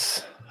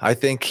yes. I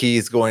think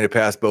he's going to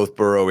pass both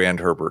Burrow and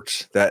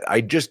Herbert. That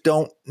I just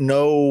don't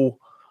know.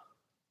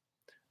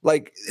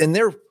 Like, and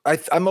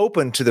I'm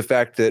open to the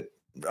fact that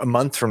a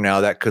month from now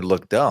that could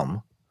look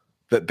dumb,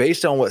 but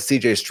based on what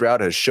CJ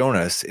Stroud has shown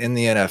us in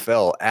the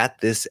NFL at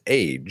this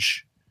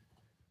age,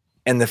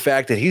 and the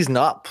fact that he's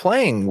not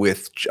playing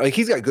with, like,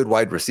 he's got good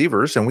wide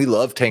receivers, and we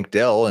love Tank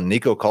Dell, and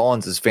Nico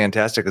Collins is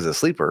fantastic as a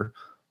sleeper,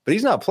 but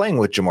he's not playing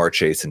with Jamar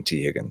Chase and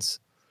T. Higgins.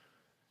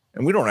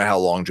 And we don't know how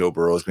long Joe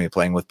Burrow is going to be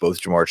playing with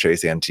both Jamar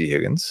Chase and T.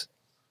 Higgins.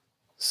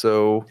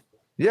 So,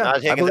 yeah.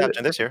 I believe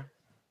it this year.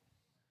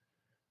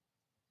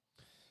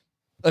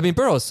 I mean,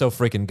 Burrow is so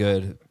freaking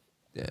good.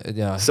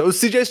 Yeah. So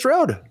is CJ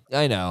Stroud.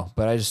 I know,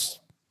 but I just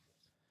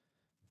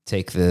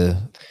take the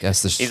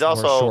He's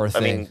also, sure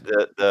thing. I mean,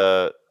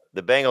 the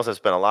Bengals have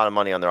spent a lot of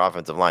money on their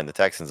offensive line. The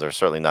Texans are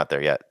certainly not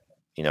there yet,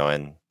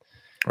 and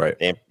right.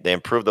 They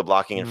improved the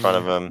blocking in front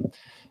of him.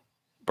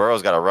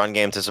 Burrow's got a run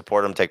game to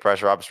support him, take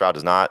pressure off. Stroud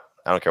does not.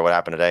 I don't care what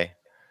happened today.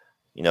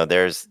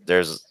 There's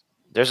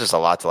just a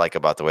lot to like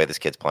about the way this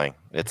kid's playing.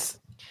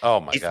 Oh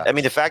my God. I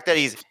mean, the fact that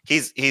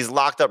he's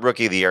locked up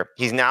rookie of the year.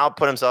 He's now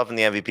put himself in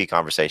the MVP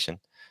conversation,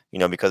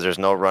 because there's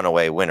no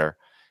runaway winner.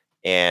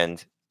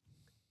 And,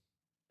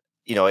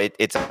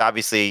 it's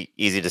obviously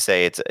easy to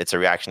say it's a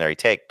reactionary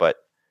take, but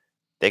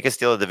they could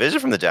steal a division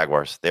from the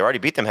Jaguars. They already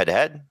beat them head to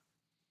head.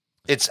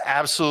 It's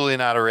absolutely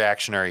not a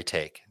reactionary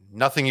take.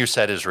 Nothing you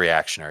said is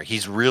reactionary.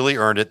 He's really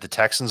earned it. The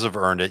Texans have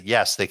earned it.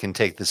 Yes, they can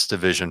take this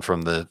division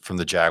from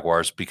the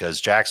Jaguars because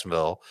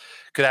Jacksonville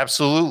could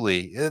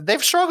absolutely.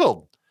 They've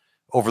struggled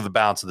over the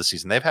balance of the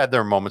season. They've had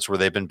their moments where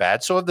they've been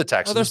bad. So have the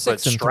Texans. But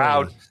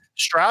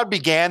Stroud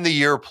began the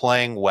year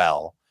playing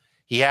well.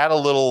 He had a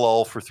little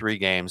lull for 3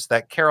 games.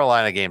 That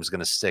Carolina game is going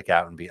to stick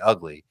out and be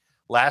ugly.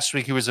 Last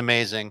week he was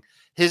amazing.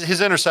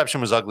 His interception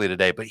was ugly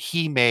today, but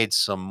he made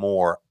some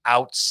more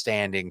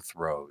outstanding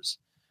throws.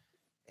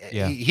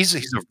 Yeah. He's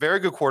a very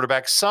good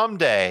quarterback.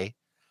 Someday,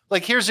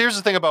 like here's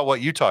the thing about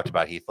what you talked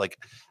about, Heath. Like,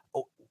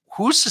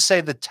 who's to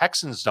say the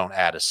Texans don't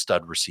add a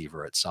stud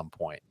receiver at some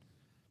point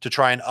to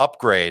try and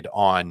upgrade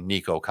on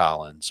Nico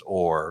Collins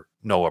or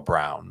Noah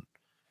Brown?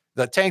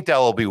 The Tank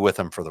Dell will be with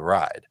him for the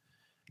ride.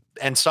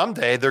 And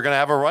someday they're going to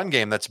have a run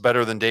game that's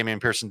better than Dameon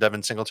Pierce and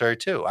Devin Singletary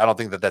too. I don't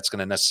think that that's going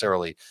to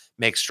necessarily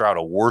make Stroud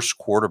a worse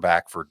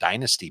quarterback for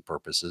dynasty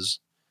purposes.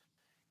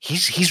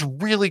 He's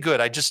really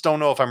good. I just don't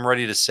know if I'm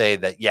ready to say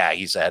that, yeah,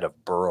 he's ahead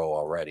of Burrow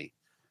already.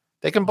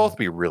 They can both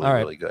be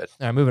really good.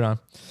 All right, moving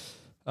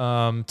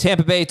on.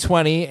 Tampa Bay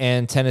 20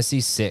 and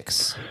Tennessee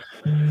 6.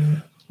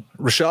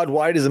 Rachaad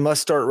White is a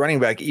must-start running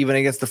back even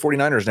against the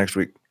 49ers next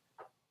week.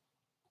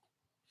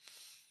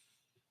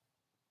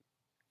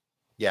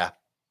 Yeah,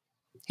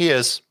 he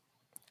is.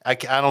 I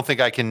don't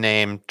think I can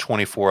name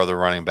 24 other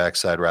running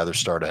backs I'd rather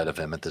start ahead of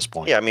him at this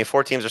point. Yeah, I mean,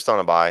 4 teams are still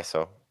on a bye,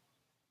 so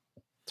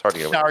it's hard to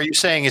get away. Now, are you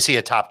saying, is he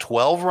a top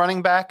 12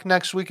 running back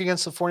next week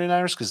against the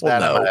 49ers? Because I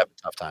might have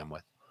a tough time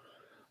with.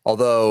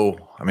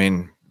 Although, I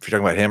mean, if you're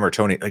talking about him or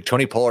Tony, like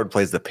Tony Pollard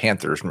plays the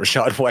Panthers and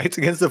Rachaad White's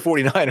against the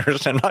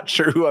 49ers. I'm not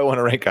sure who I want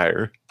to rank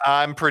higher.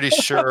 I'm pretty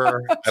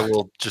sure I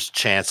will just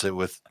chance it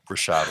with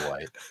Rachaad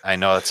White. I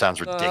know that sounds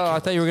ridiculous. Oh, I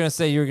thought you were going to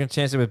say you were going to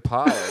chance it with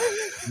Pollard.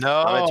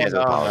 No. I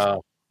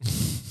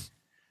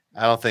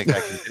don't think I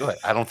can do it.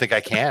 I don't think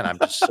I can. I'm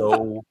just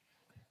so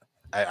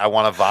I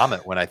want to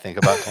vomit when I think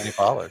about Tony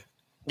Pollard.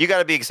 You got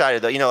to be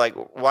excited though. Like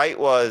White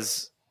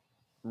was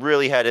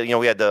really headed.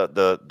 We had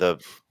the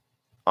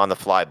on the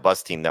fly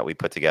bus team that we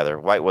put together.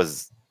 White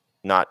was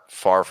not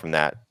far from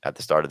that at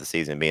the start of the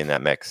season, being in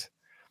that mix,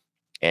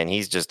 and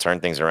he's just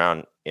turned things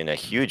around in a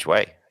huge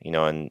way.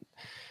 And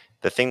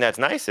the thing that's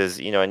nice is,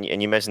 and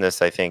you mentioned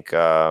this, I think,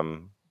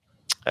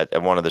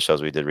 at one of the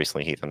shows we did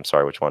recently, Heath. I'm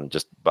sorry, which one?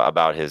 Just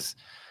about his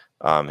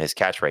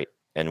catch rate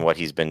and what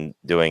he's been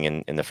doing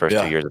in the first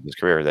 2 years of his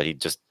career. That he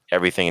just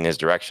everything in his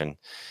direction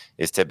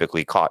is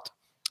typically caught,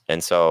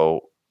 and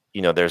so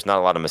there's not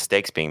a lot of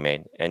mistakes being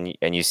made, and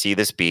you see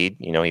the speed.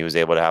 He was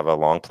able to have a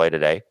long play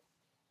today.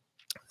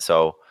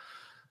 So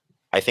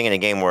I think in a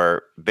game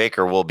where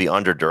Baker will be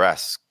under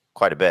duress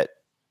quite a bit,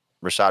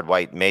 Rachaad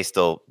White may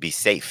still be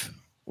safe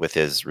with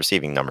his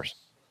receiving numbers.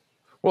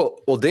 Well,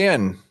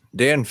 Dan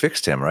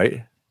fixed him,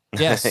 right?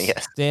 Yes.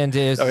 Yes. Dan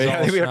did. I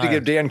think we have to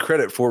give Dan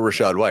credit for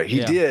Rachaad White.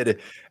 He did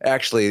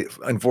actually,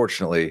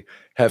 unfortunately,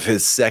 have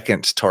his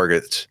second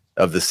target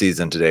of the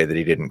season today that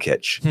he didn't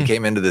catch. He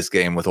came into this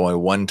game with only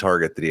one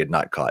target that he had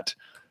not caught.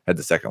 Had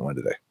the second one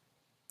today.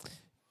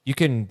 You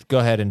can go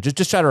ahead and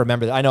just try to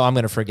remember that. I know I'm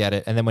going to forget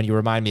it. And then when you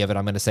remind me of it,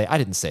 I'm going to say, I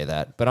didn't say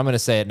that, but I'm going to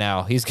say it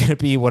now. He's going to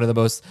be one of the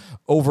most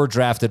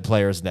overdrafted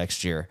players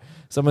next year.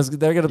 He's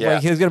going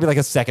to be like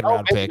a second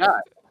round pick. Not.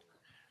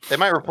 They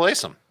might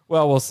replace him.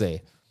 Well, we'll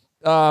see.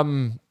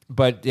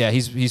 But yeah,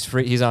 he's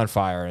free. He's on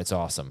fire, and it's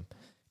awesome.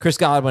 Chris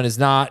Godwin is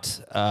not,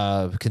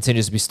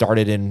 continues to be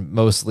started in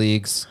most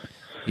leagues.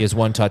 He has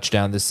one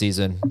touchdown this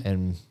season,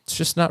 and it's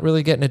just not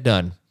really getting it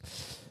done.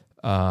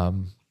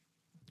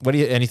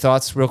 Any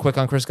thoughts real quick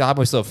on Chris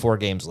Godwin? We still have 4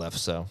 games left,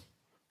 so.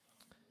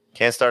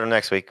 Can't start him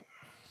next week.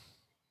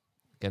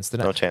 Against the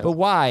No Niners. chance. But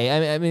why?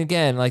 I mean,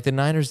 again, like the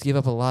Niners give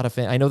up a lot of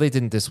I know they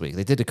didn't this week.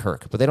 They did to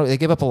Kirk, but they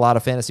give up a lot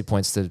of fantasy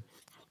points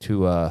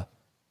to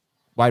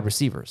wide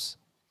receivers.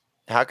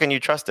 How can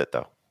you trust it,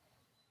 though?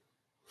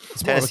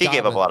 It's more of a Tennessee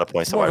gave up a lot of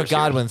points It's to more wide of a receivers.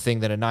 Godwin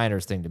thing than a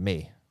Niners thing to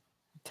me.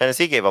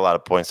 Tennessee gave a lot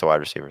of points to wide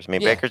receivers. I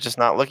mean, Yeah. Baker's just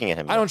not looking at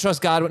him. I don't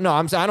trust Godwin. No,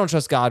 I don't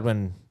trust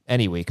Godwin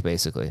any week,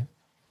 basically.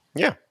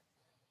 Yeah.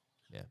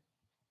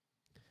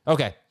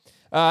 Okay.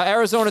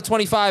 Arizona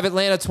 25,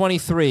 Atlanta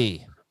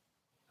 23.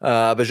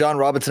 Bijan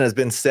Robinson has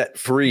been set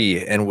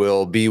free and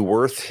will be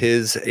worth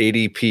his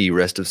ADP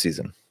rest of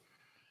season.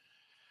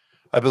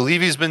 I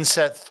believe he's been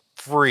set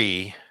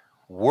free.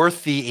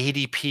 Worth the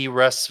ADP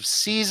rest of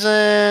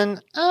season?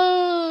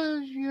 Yeah,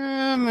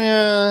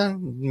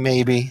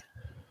 maybe.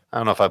 I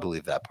don't know if I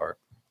believe that part.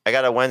 I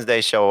got a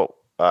Wednesday show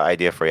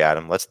idea for you,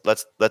 Adam. Let's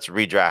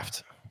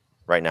redraft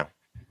right now.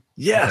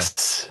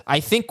 Yes. I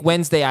think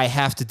Wednesday I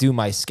have to do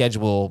my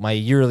schedule, my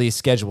yearly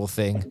schedule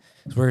thing.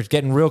 We're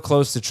getting real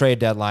close to trade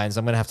deadlines.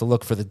 I'm going to have to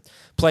look for the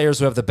players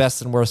who have the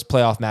best and worst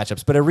playoff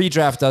matchups. But a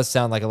redraft does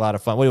sound like a lot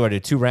of fun. What do you want to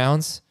do, 2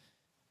 rounds?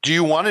 Do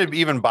you want to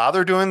even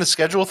bother doing the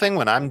schedule thing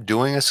when I'm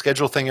doing a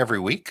schedule thing every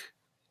week?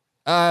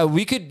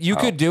 You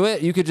could do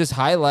it. You could just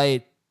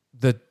highlight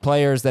the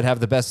players that have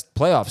the best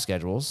playoff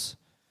schedules.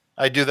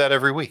 I do that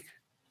every week.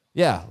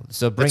 Yeah,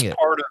 so bring It's it.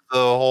 part of the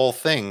whole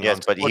thing.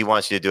 Yes, but he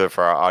wants you to do it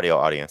for our audio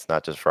audience,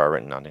 not just for our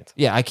written audience.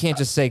 Yeah, I can't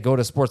just say go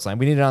to Sportsline.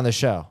 We need it on the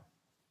show.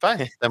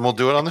 Fine. Then we'll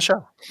do it on the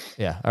show.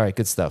 Yeah. All right.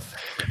 Good stuff.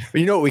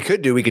 You know what we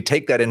could do? We could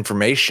take that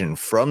information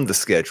from the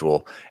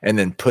schedule and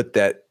then put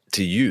that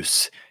to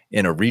use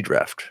in a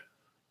redraft.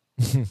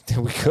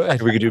 We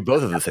could. We could do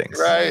both of the things.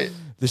 Right.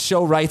 The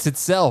show writes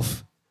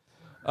itself.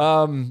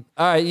 All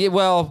right. Yeah,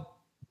 well,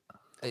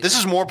 This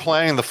is more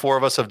planning the 4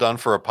 of us have done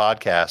for a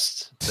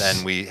podcast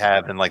than we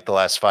have in like the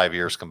last 5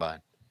 years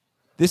combined.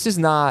 this is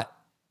not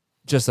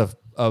just a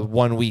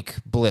 1 week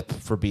blip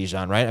for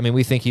Bijan, right? I mean,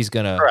 we think he's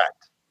going to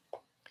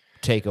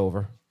take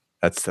over.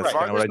 That's kind of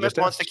what I Smith just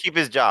wants to keep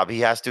his job. He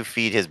has to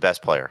feed his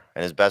best player,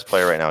 and his best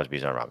player right now is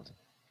Bijan Robinson.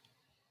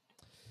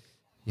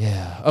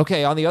 Yeah.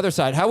 Okay. On the other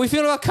side, how are we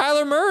feeling about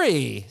Kyler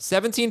Murray?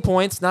 17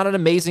 points, not an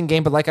amazing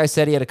game, but like I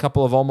said, he had a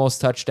couple of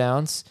almost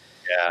touchdowns.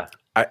 Yeah.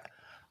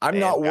 I'm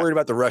not worried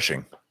about the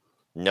rushing.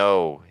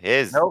 No,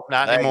 his Nope,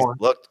 not legs anymore.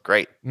 looked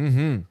great.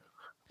 Mm-hmm.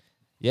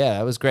 Yeah,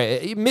 that was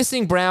great.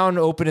 Missing Brown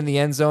open in the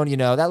end zone,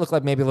 that looked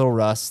like maybe a little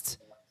rust.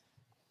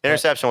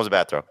 Interception was a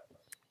bad throw.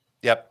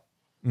 Yep.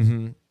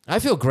 Mm-hmm. I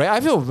feel great.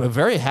 I feel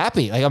very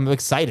happy. Like I'm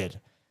excited.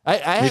 I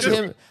have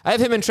him. I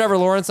have him and Trevor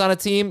Lawrence on a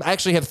team. I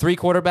actually have 3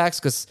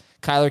 quarterbacks because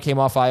Kyler came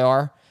off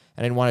IR.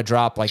 I didn't want to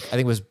drop I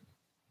think it was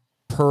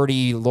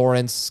Purdy,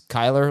 Lawrence,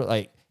 Kyler.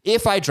 Like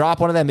if I drop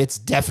one of them, it's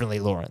definitely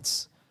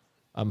Lawrence.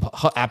 I'm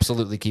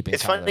absolutely keeping.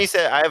 It's Kyler. funny you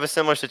said I have a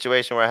similar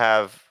situation where I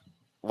have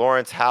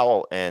Lawrence,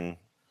 Howell, and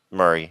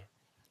Murray.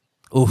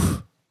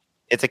 Oof.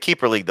 It's a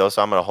keeper league though,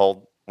 so I'm going to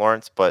hold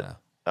Lawrence. But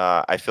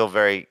I feel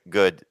very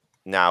good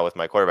now with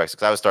my quarterbacks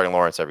because I was starting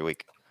Lawrence every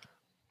week.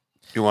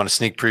 You want a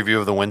sneak preview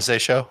of the Wednesday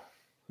show?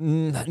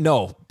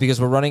 No, because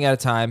we're running out of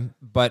time.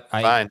 But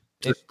Fine.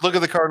 Just look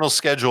at the Cardinals'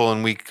 schedule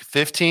in week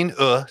 15,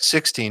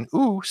 16,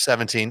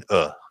 17,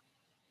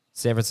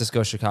 San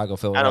Francisco, Chicago, I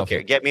Philadelphia. don't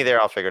care. Get me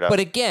there. I'll figure it out. But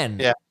again,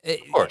 Yeah, of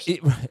course.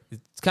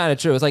 It's kind of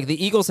true. It's like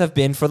the Eagles have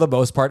been, for the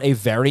most part, a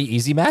very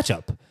easy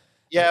matchup.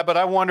 Yeah, but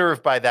I wonder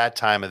if by that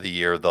time of the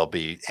year they'll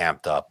be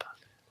amped up.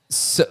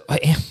 So,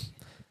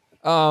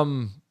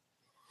 Connor.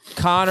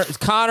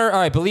 All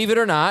right, believe it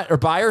or not, or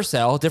buy or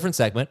sell, different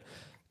segment.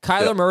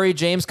 Kyler Murray,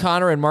 James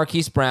Conner, and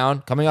Marquise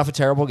Brown, coming off a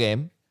terrible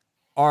game,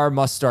 are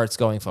must starts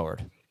going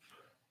forward.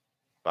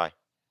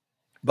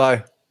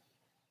 Bye.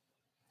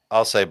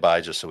 I'll say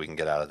bye just so we can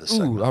get out of this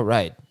segment. Ooh, all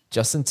right.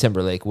 Justin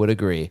Timberlake would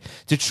agree.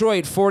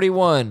 Detroit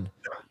 41,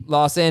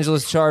 Los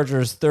Angeles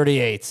Chargers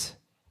 38.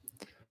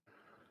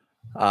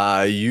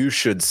 You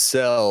should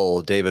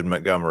sell David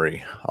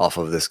Montgomery off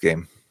of this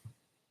game.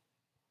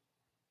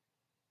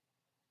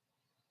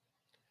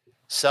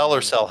 Sell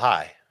or sell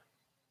high?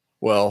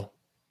 Well,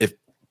 if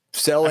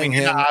selling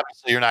him,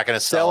 obviously you're not going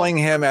to sell selling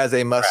him as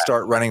a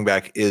must-start running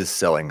back is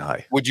selling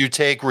high. Would you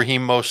take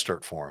Raheem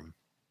Mostert for him?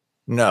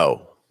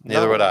 No.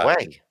 Neither would I.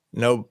 Way.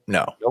 No.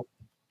 Nope.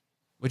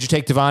 Would you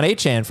take Devon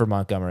Achane for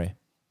Montgomery?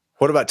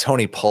 What about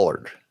Tony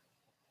Pollard?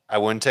 I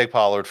wouldn't take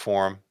Pollard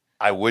for him.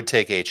 I would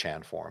take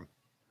Achane for him.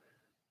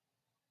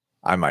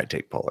 I might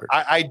take Pollard.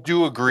 I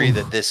do agree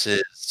that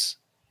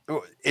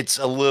it's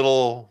a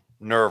little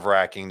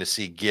nerve-wracking to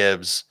see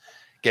Gibbs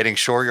getting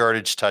short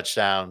yardage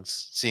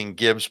touchdowns, seeing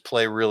Gibbs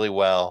play really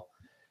well,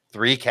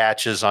 3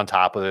 catches on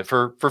top of it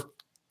for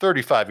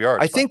 35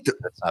 yards. I think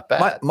that's not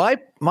bad.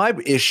 My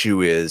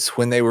issue is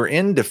when they were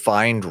in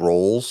defined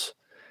roles,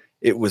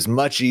 it was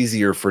much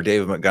easier for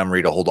David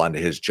Montgomery to hold on to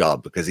his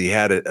job because he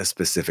had a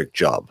specific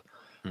job.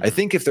 I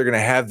think if they're going to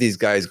have these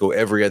guys go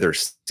every other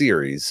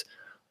series,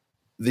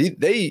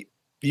 they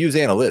use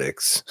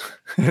analytics.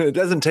 It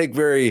doesn't take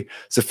very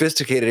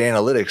sophisticated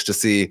analytics to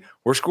see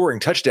we're scoring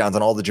touchdowns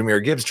on all the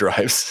Jahmyr Gibbs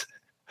drives.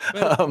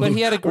 But he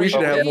had a great we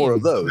should have more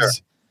of those. Sure.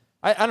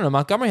 I don't know.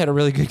 Montgomery had a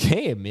really good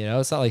game.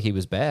 It's not like he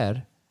was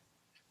bad.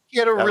 He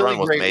had a That really run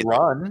was great amazing.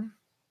 run.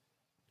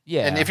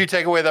 Yeah. And if you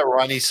take away that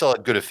run, he still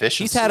had good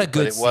efficiency. he's had a but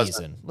good it wasn't-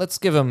 season. Let's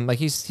give him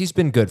he's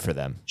been good for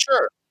them.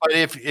 Sure. But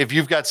if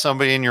you've got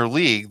somebody in your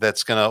league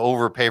that's going to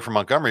overpay for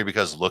Montgomery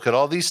because look at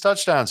all these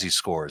touchdowns he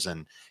scores,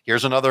 and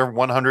here's another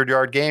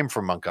 100-yard game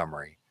from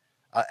Montgomery,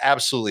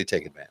 absolutely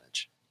take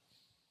advantage.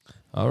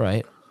 All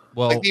right.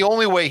 Well, Like the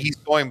only way he's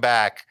going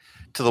back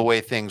to the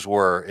way things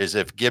were is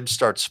if Gibbs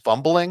starts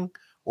fumbling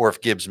or if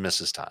Gibbs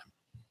misses time.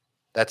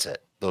 That's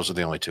it. Those are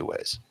the only 2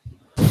 ways.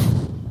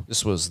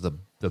 this was the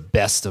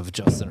best of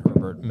Justin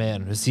Herbert.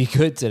 Man, was he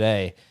good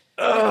today?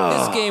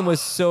 This game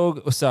was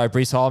so sorry.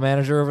 Brees Hall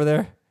manager over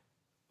there.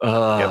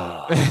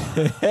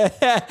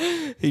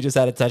 He just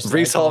had a touchdown.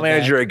 Brees Hall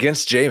manager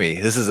against Jamie.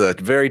 This is a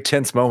very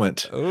tense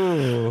moment.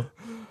 Ooh.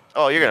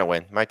 Oh, you're gonna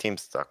win. My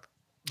team's stuck.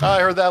 I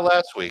heard that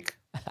last week.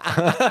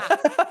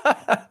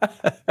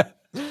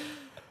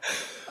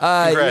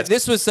 Congrats.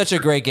 This was such a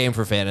great game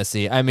for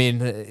fantasy. I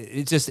mean,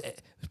 it just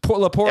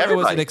Laporta was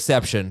Everybody. an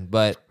exception,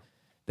 but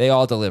they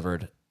all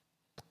delivered.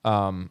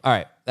 All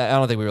right, I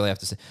don't think we really have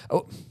to say.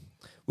 Oh,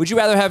 would you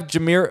rather have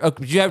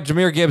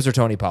Jahmyr Gibbs or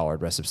Tony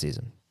Pollard rest of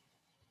season?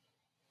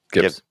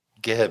 Gibbs.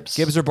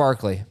 Gibbs or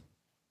Barkley?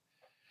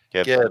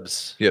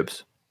 Gibbs.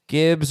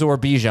 Gibbs or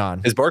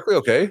Bijan? Is Barkley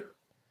okay?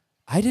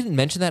 I didn't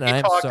mention that, and He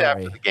I'm talked sorry.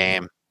 after the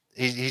game.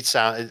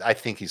 I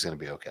think he's going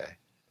to be okay.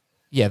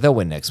 Yeah, they'll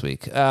win next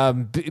week.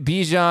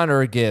 Bijan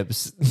or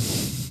Gibbs?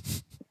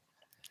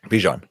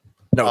 Bijan.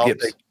 No, I'll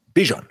Gibbs.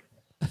 Bijan.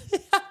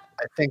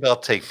 I think I'll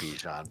take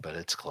Bijan, but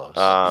it's close.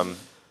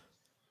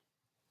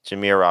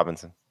 Jameer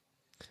Robinson.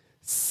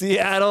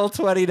 Seattle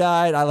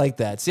 29. I like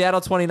that.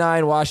 Seattle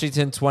 29,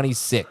 Washington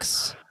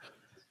 26.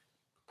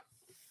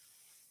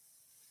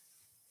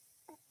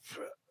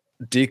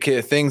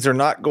 DK, things are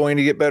not going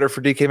to get better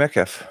for DK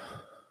Metcalf.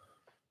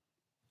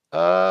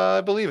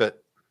 I believe it.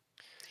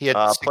 He had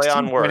Play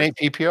on 16.8 words.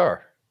 PPR.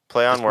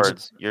 Play on This was-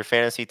 words. Your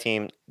fantasy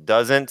team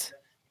doesn't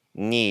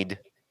need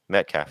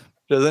Metcalf.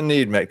 Doesn't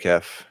need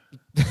Metcalf.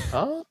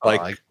 Oh,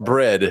 Like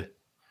bread.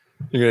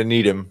 You're going to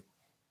need him.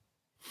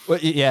 Well,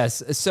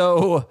 yes.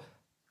 So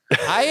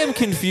I am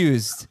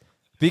confused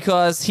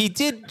because he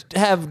did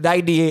have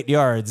 98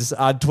 yards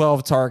on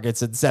 12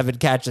 targets and 7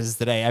 catches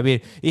today. I mean,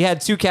 he had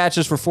 2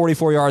 catches for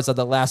 44 yards on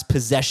the last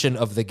possession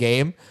of the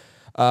game.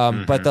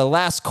 But the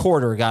last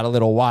quarter got a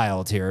little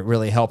wild here. It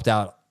really helped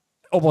out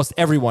almost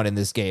everyone in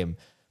this game.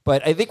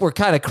 But I think we're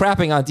kind of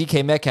crapping on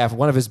DK Metcalf,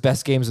 one of his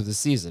best games of the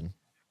season.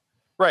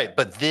 Right,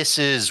 but this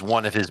is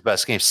one of his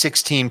best games.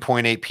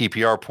 16.8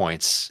 PPR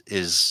points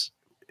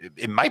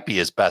it might be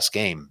his best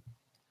game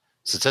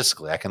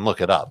statistically. I can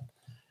look it up.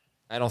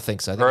 I don't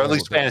think so. I think Or he at had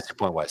least a little fantasy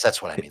point wise.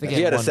 That's what I mean. think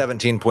He had a one-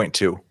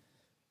 17.2.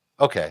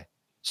 Okay.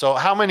 So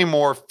how many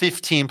more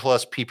 15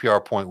 plus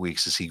PPR point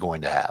weeks is he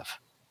going to have?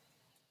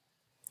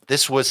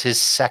 This was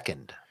his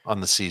second on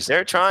the season.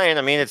 They're trying.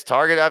 I mean, it's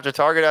target after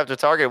target after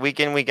target,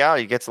 week in, week out.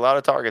 He gets a lot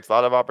of targets, a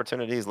lot of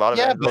opportunities, a lot of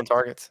Yeah, end zone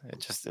targets.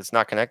 It's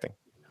not connecting.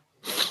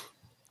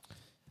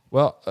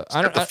 Well,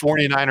 I got the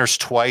 49ers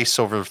twice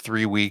over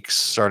 3 weeks,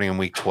 starting in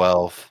week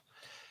 12.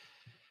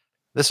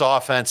 This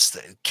offense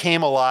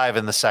came alive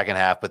in the second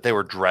half, but they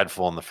were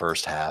dreadful in the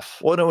first half.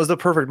 Well, and it was the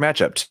perfect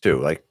matchup,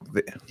 too. Like,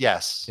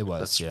 Yes, It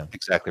was, that's yeah.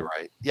 exactly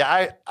right.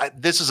 Yeah, I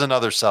this is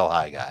another sell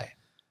high guy.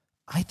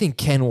 I think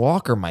Ken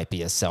Walker might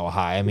be a sell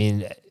high. I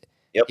mean,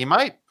 He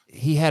might.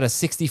 he had a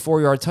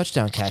 64-yard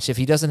touchdown catch. If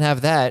he doesn't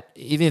have that,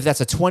 even if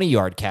that's a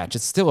 20-yard catch,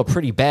 it's still a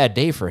pretty bad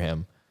day for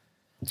him.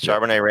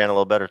 Charbonnet ran a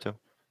little better, too.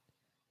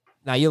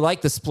 Now, you like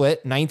the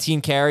split,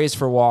 19 carries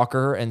for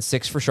Walker and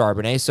 6 for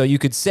Charbonnet. So you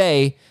could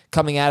say,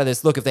 coming out of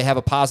this, look, if they have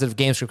a positive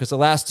game script, because the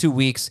last 2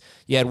 weeks,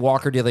 you had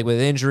Walker dealing with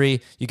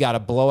injury, you got a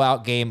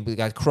blowout game, you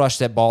got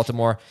crushed at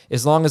Baltimore.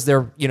 As long as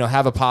they're,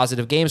 have a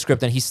positive game script,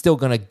 then he's still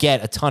going to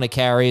get a ton of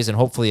carries and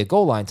hopefully a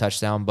goal line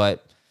touchdown.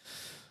 But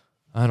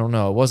I don't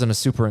know. It wasn't a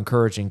super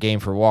encouraging game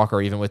for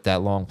Walker, even with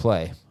that long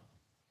play.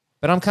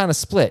 But I'm kind of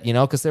split,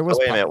 because there was...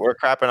 Wait a minute. We're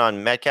crapping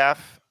on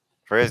Metcalf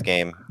for his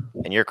game,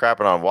 and you're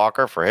crapping on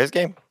Walker for his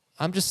game?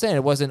 I'm just saying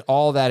it wasn't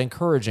all that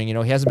encouraging. He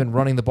hasn't been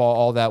running the ball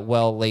all that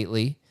well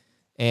lately,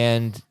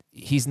 and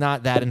he's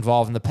not that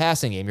involved in the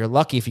passing game. You're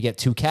lucky if you get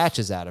 2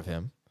 catches out of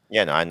him.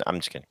 Yeah, no, I'm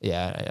just kidding.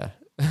 Yeah.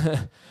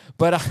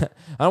 But I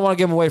don't want to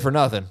give him away for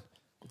nothing.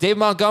 Dave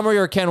Montgomery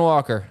or Ken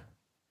Walker?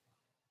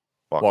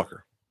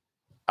 Walker.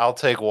 I'll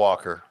take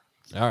Walker.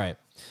 All right.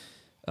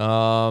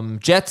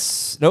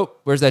 Jets. Nope.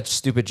 Where's that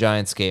stupid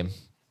Giants game?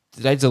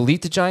 Did I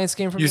delete the Giants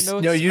game from your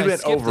notes? No, you I went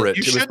skipped over it.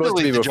 You It was should supposed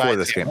to be delete the before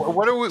Giants this game.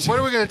 What are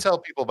we going to tell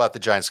people about the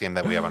Giants game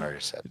that we haven't already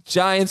said?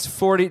 Giants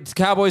 40,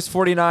 Cowboys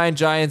 49,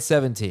 Giants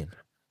 17.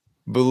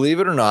 Believe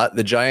it or not,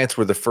 the Giants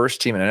were the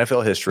first team in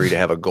NFL history to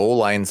have a goal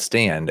line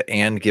stand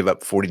and give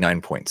up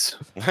 49 points.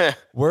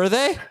 Were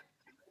they?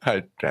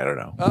 I don't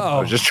know. Oh. I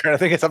was just trying to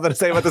think of something to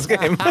say about this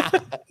game.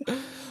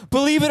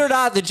 Believe it or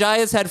not, the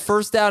Giants had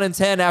first down and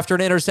 10 after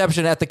an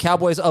interception at the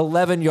Cowboys'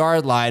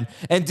 11-yard line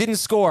and didn't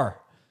score.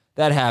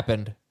 That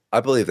happened. I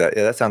believe that.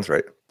 Yeah, that sounds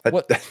right.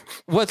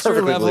 What's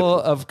your level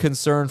of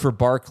concern for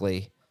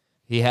Barkley?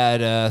 He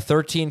had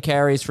 13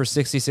 carries for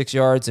 66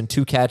 yards and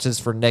 2 catches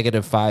for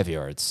 -5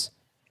 yards.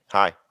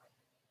 Hi.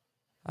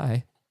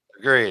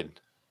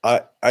 Agreed.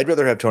 I'd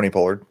rather have Tony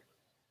Pollard.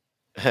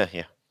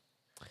 Yeah.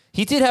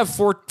 He did have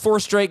four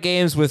straight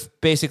games with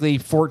basically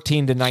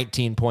 14 to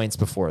 19 points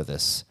before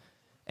this.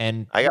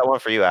 And I got one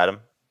for you, Adam,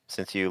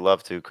 since you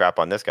love to crap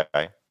on this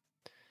guy.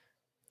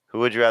 Who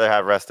would you rather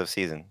have rest of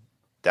season?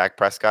 Dak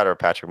Prescott or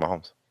Patrick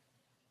Mahomes?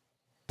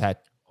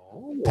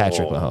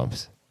 Patrick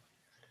Mahomes.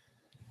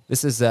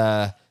 This is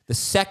the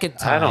second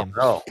time. I don't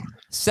know.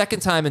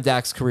 Second time in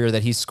Dak's career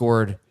that he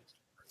scored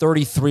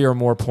 33 or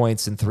more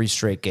points in 3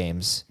 straight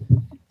games.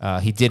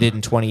 He did it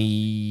in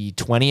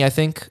 2020, I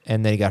think,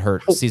 and then he got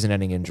hurt,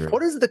 season-ending injury.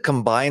 What is the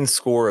combined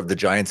score of the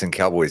Giants and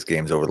Cowboys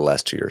games over the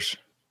last 2 years?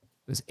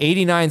 It was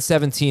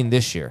 89-17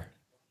 this year.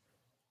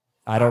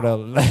 I don't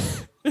know.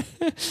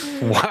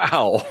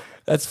 Wow.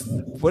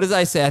 What did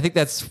I say? I think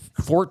that's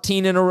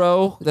 14 in a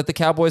row that the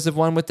Cowboys have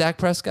won with Dak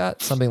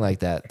Prescott. Something like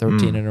that.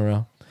 13 in a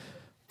row.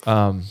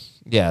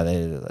 Yeah,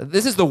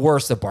 this is the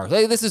worst of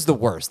Barkley. This is the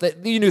worst.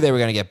 You knew they were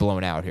going to get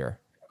blown out here.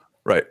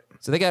 Right.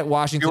 So they got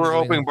Washington. You were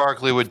hoping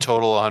Barkley would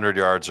total 100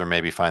 yards or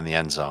maybe find the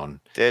end zone.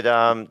 Did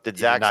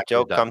Zach's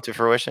joke come to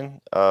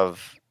fruition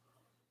of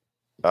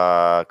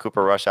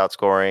Cooper Rush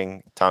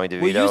outscoring Tommy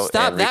DeVito? Will you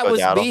stop? And Rico That was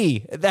Dowdle?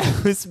 me.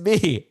 That was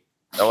me.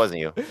 That wasn't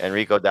you. And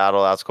Rico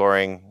Dowdle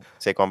outscoring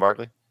Saquon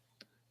Barkley?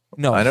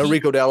 No, I know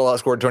Rico Dowdle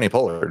outscored Tony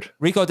Pollard.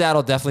 Rico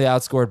Dowdle definitely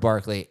outscored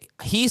Barkley.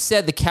 He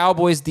said the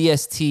Cowboys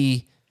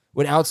DST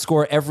would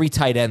outscore every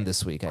tight end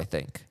this week, I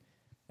think.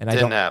 And I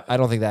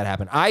don't think that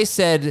happened. I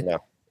said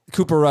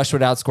Cooper Rush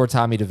would outscore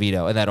Tommy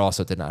DeVito, and that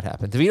also did not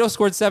happen. DeVito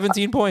scored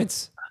 17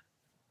 points.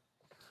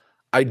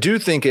 I do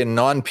think in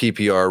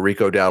non-PPR,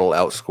 Rico Dowdle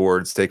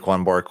outscored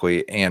Saquon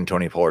Barkley and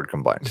Tony Pollard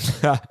combined.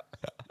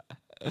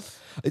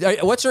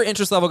 What's your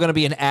interest level going to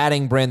be in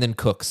adding Brandon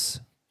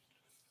Cooks?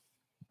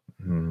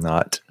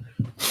 Not.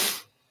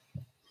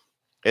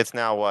 It's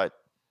now what?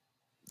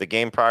 The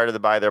game prior to the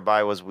bye, their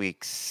bye was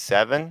week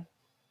 7?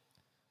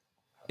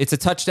 It's a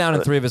touchdown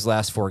in 3 of his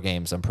last 4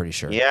 games, I'm pretty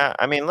sure. Yeah,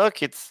 I mean,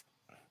 look, it's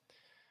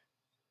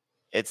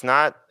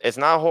not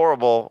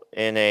horrible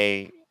in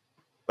a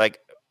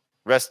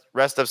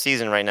rest of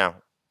season right now.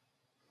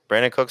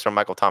 Brandon Cooks or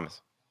Michael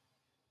Thomas?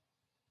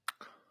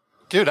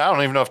 Dude, I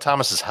don't even know if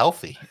Thomas is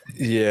healthy.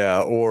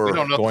 Yeah, or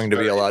going to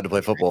be allowed to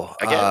play football.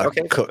 Again,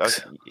 okay.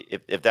 Cooks.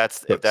 If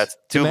that's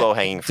too low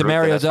hanging fruit,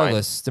 then that's fine.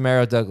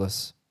 Demario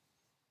Douglas.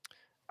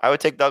 I would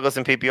take Douglas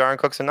in PPR and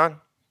Cooks in none.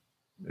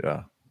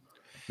 Yeah.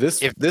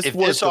 If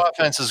this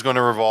offense is going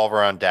to revolve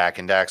around Dak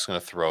and Dak's going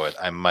to throw it,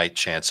 I might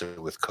chance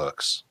it with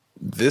Cooks.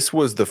 This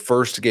was the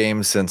first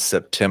game since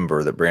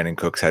September that Brandon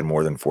Cooks had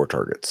more than 4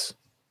 targets.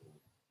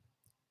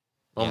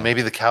 Well,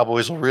 maybe the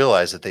Cowboys will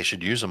realize that they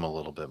should use him a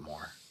little bit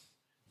more.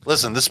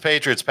 Listen, this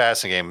Patriots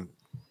passing game,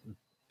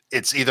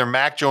 it's either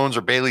Mac Jones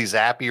or Bailey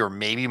Zappi or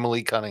maybe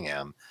Malik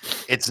Cunningham.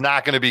 It's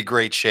not going to be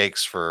great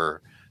shakes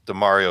for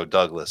Demario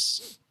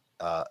Douglas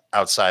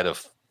outside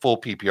of full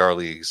PPR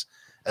leagues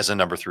as a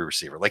number 3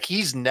 receiver. Like,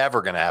 he's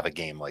never going to have a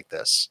game like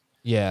this.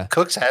 Yeah.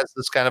 Cooks has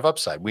this kind of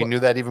upside. We knew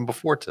that even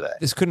before today.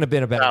 This couldn't have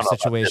been a better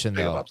situation,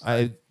 though.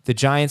 The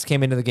Giants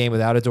came into the game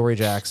without Adoree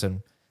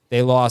Jackson.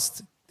 They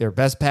lost their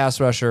best pass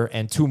rusher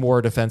and 2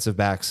 more defensive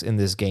backs in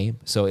this game.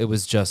 So it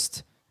was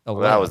just a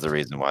layup. That was the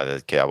reason why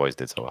the Cowboys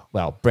did so well.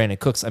 Well, Brandon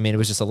Cooks, I mean, it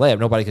was just a layup.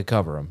 Nobody could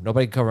cover him.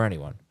 Nobody could cover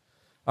anyone.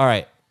 All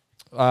right.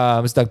 It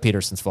was Doug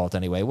Peterson's fault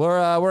anyway. We're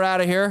out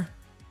of here.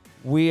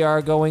 We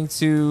are going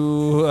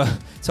to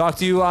talk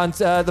to you on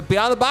the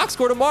Beyond the Box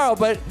Score tomorrow,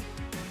 but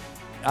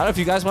I don't know if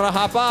you guys want to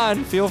hop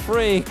on. Feel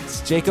free.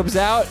 Jacob's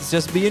out. It's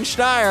just me and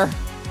Schneier.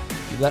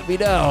 You let me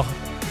know.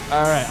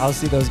 All right. I'll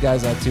see those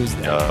guys on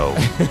Tuesday. No.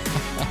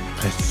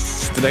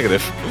 It's the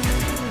negative.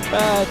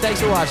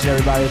 Thanks for watching,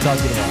 everybody. We'll talk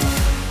to you tomorrow.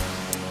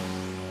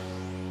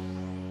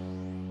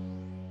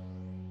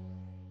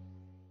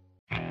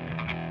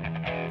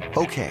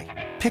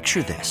 Okay,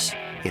 picture this.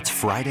 It's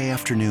Friday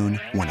afternoon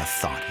when a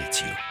thought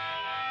hits you.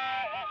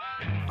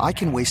 I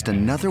can waste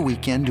another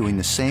weekend doing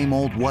the same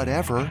old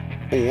whatever,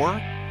 or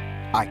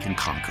I can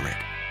conquer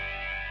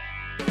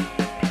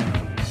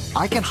it.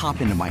 I can hop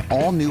into my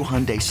all-new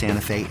Hyundai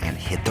Santa Fe and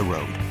hit the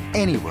road.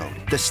 Any road.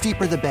 The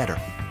steeper, the better.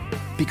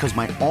 Because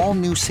my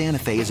all-new Santa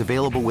Fe is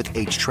available with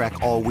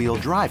H-Track all-wheel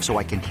drive, so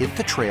I can hit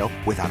the trail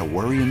without a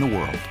worry in the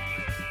world.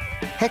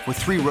 Heck, with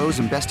 3 rows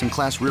and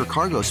best-in-class rear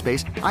cargo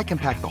space, I can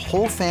pack the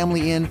whole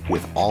family in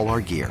with all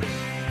our gear.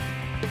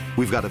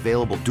 We've got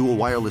available dual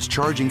wireless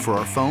charging for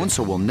our phones,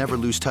 so we'll never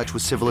lose touch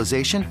with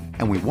civilization,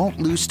 and we won't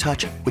lose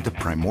touch with the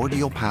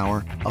primordial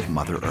power of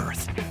Mother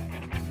Earth.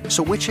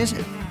 So which is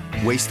it?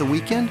 Waste the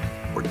weekend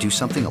or do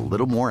something a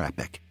little more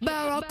epic?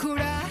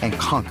 And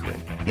conquer it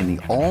in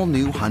the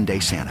all-new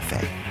Hyundai Santa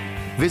Fe.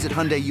 Visit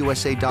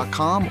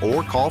HyundaiUSA.com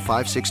or call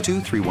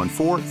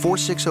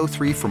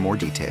 562-314-4603 for more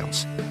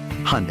details.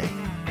 Hyundai,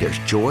 there's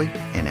joy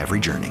in every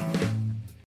journey.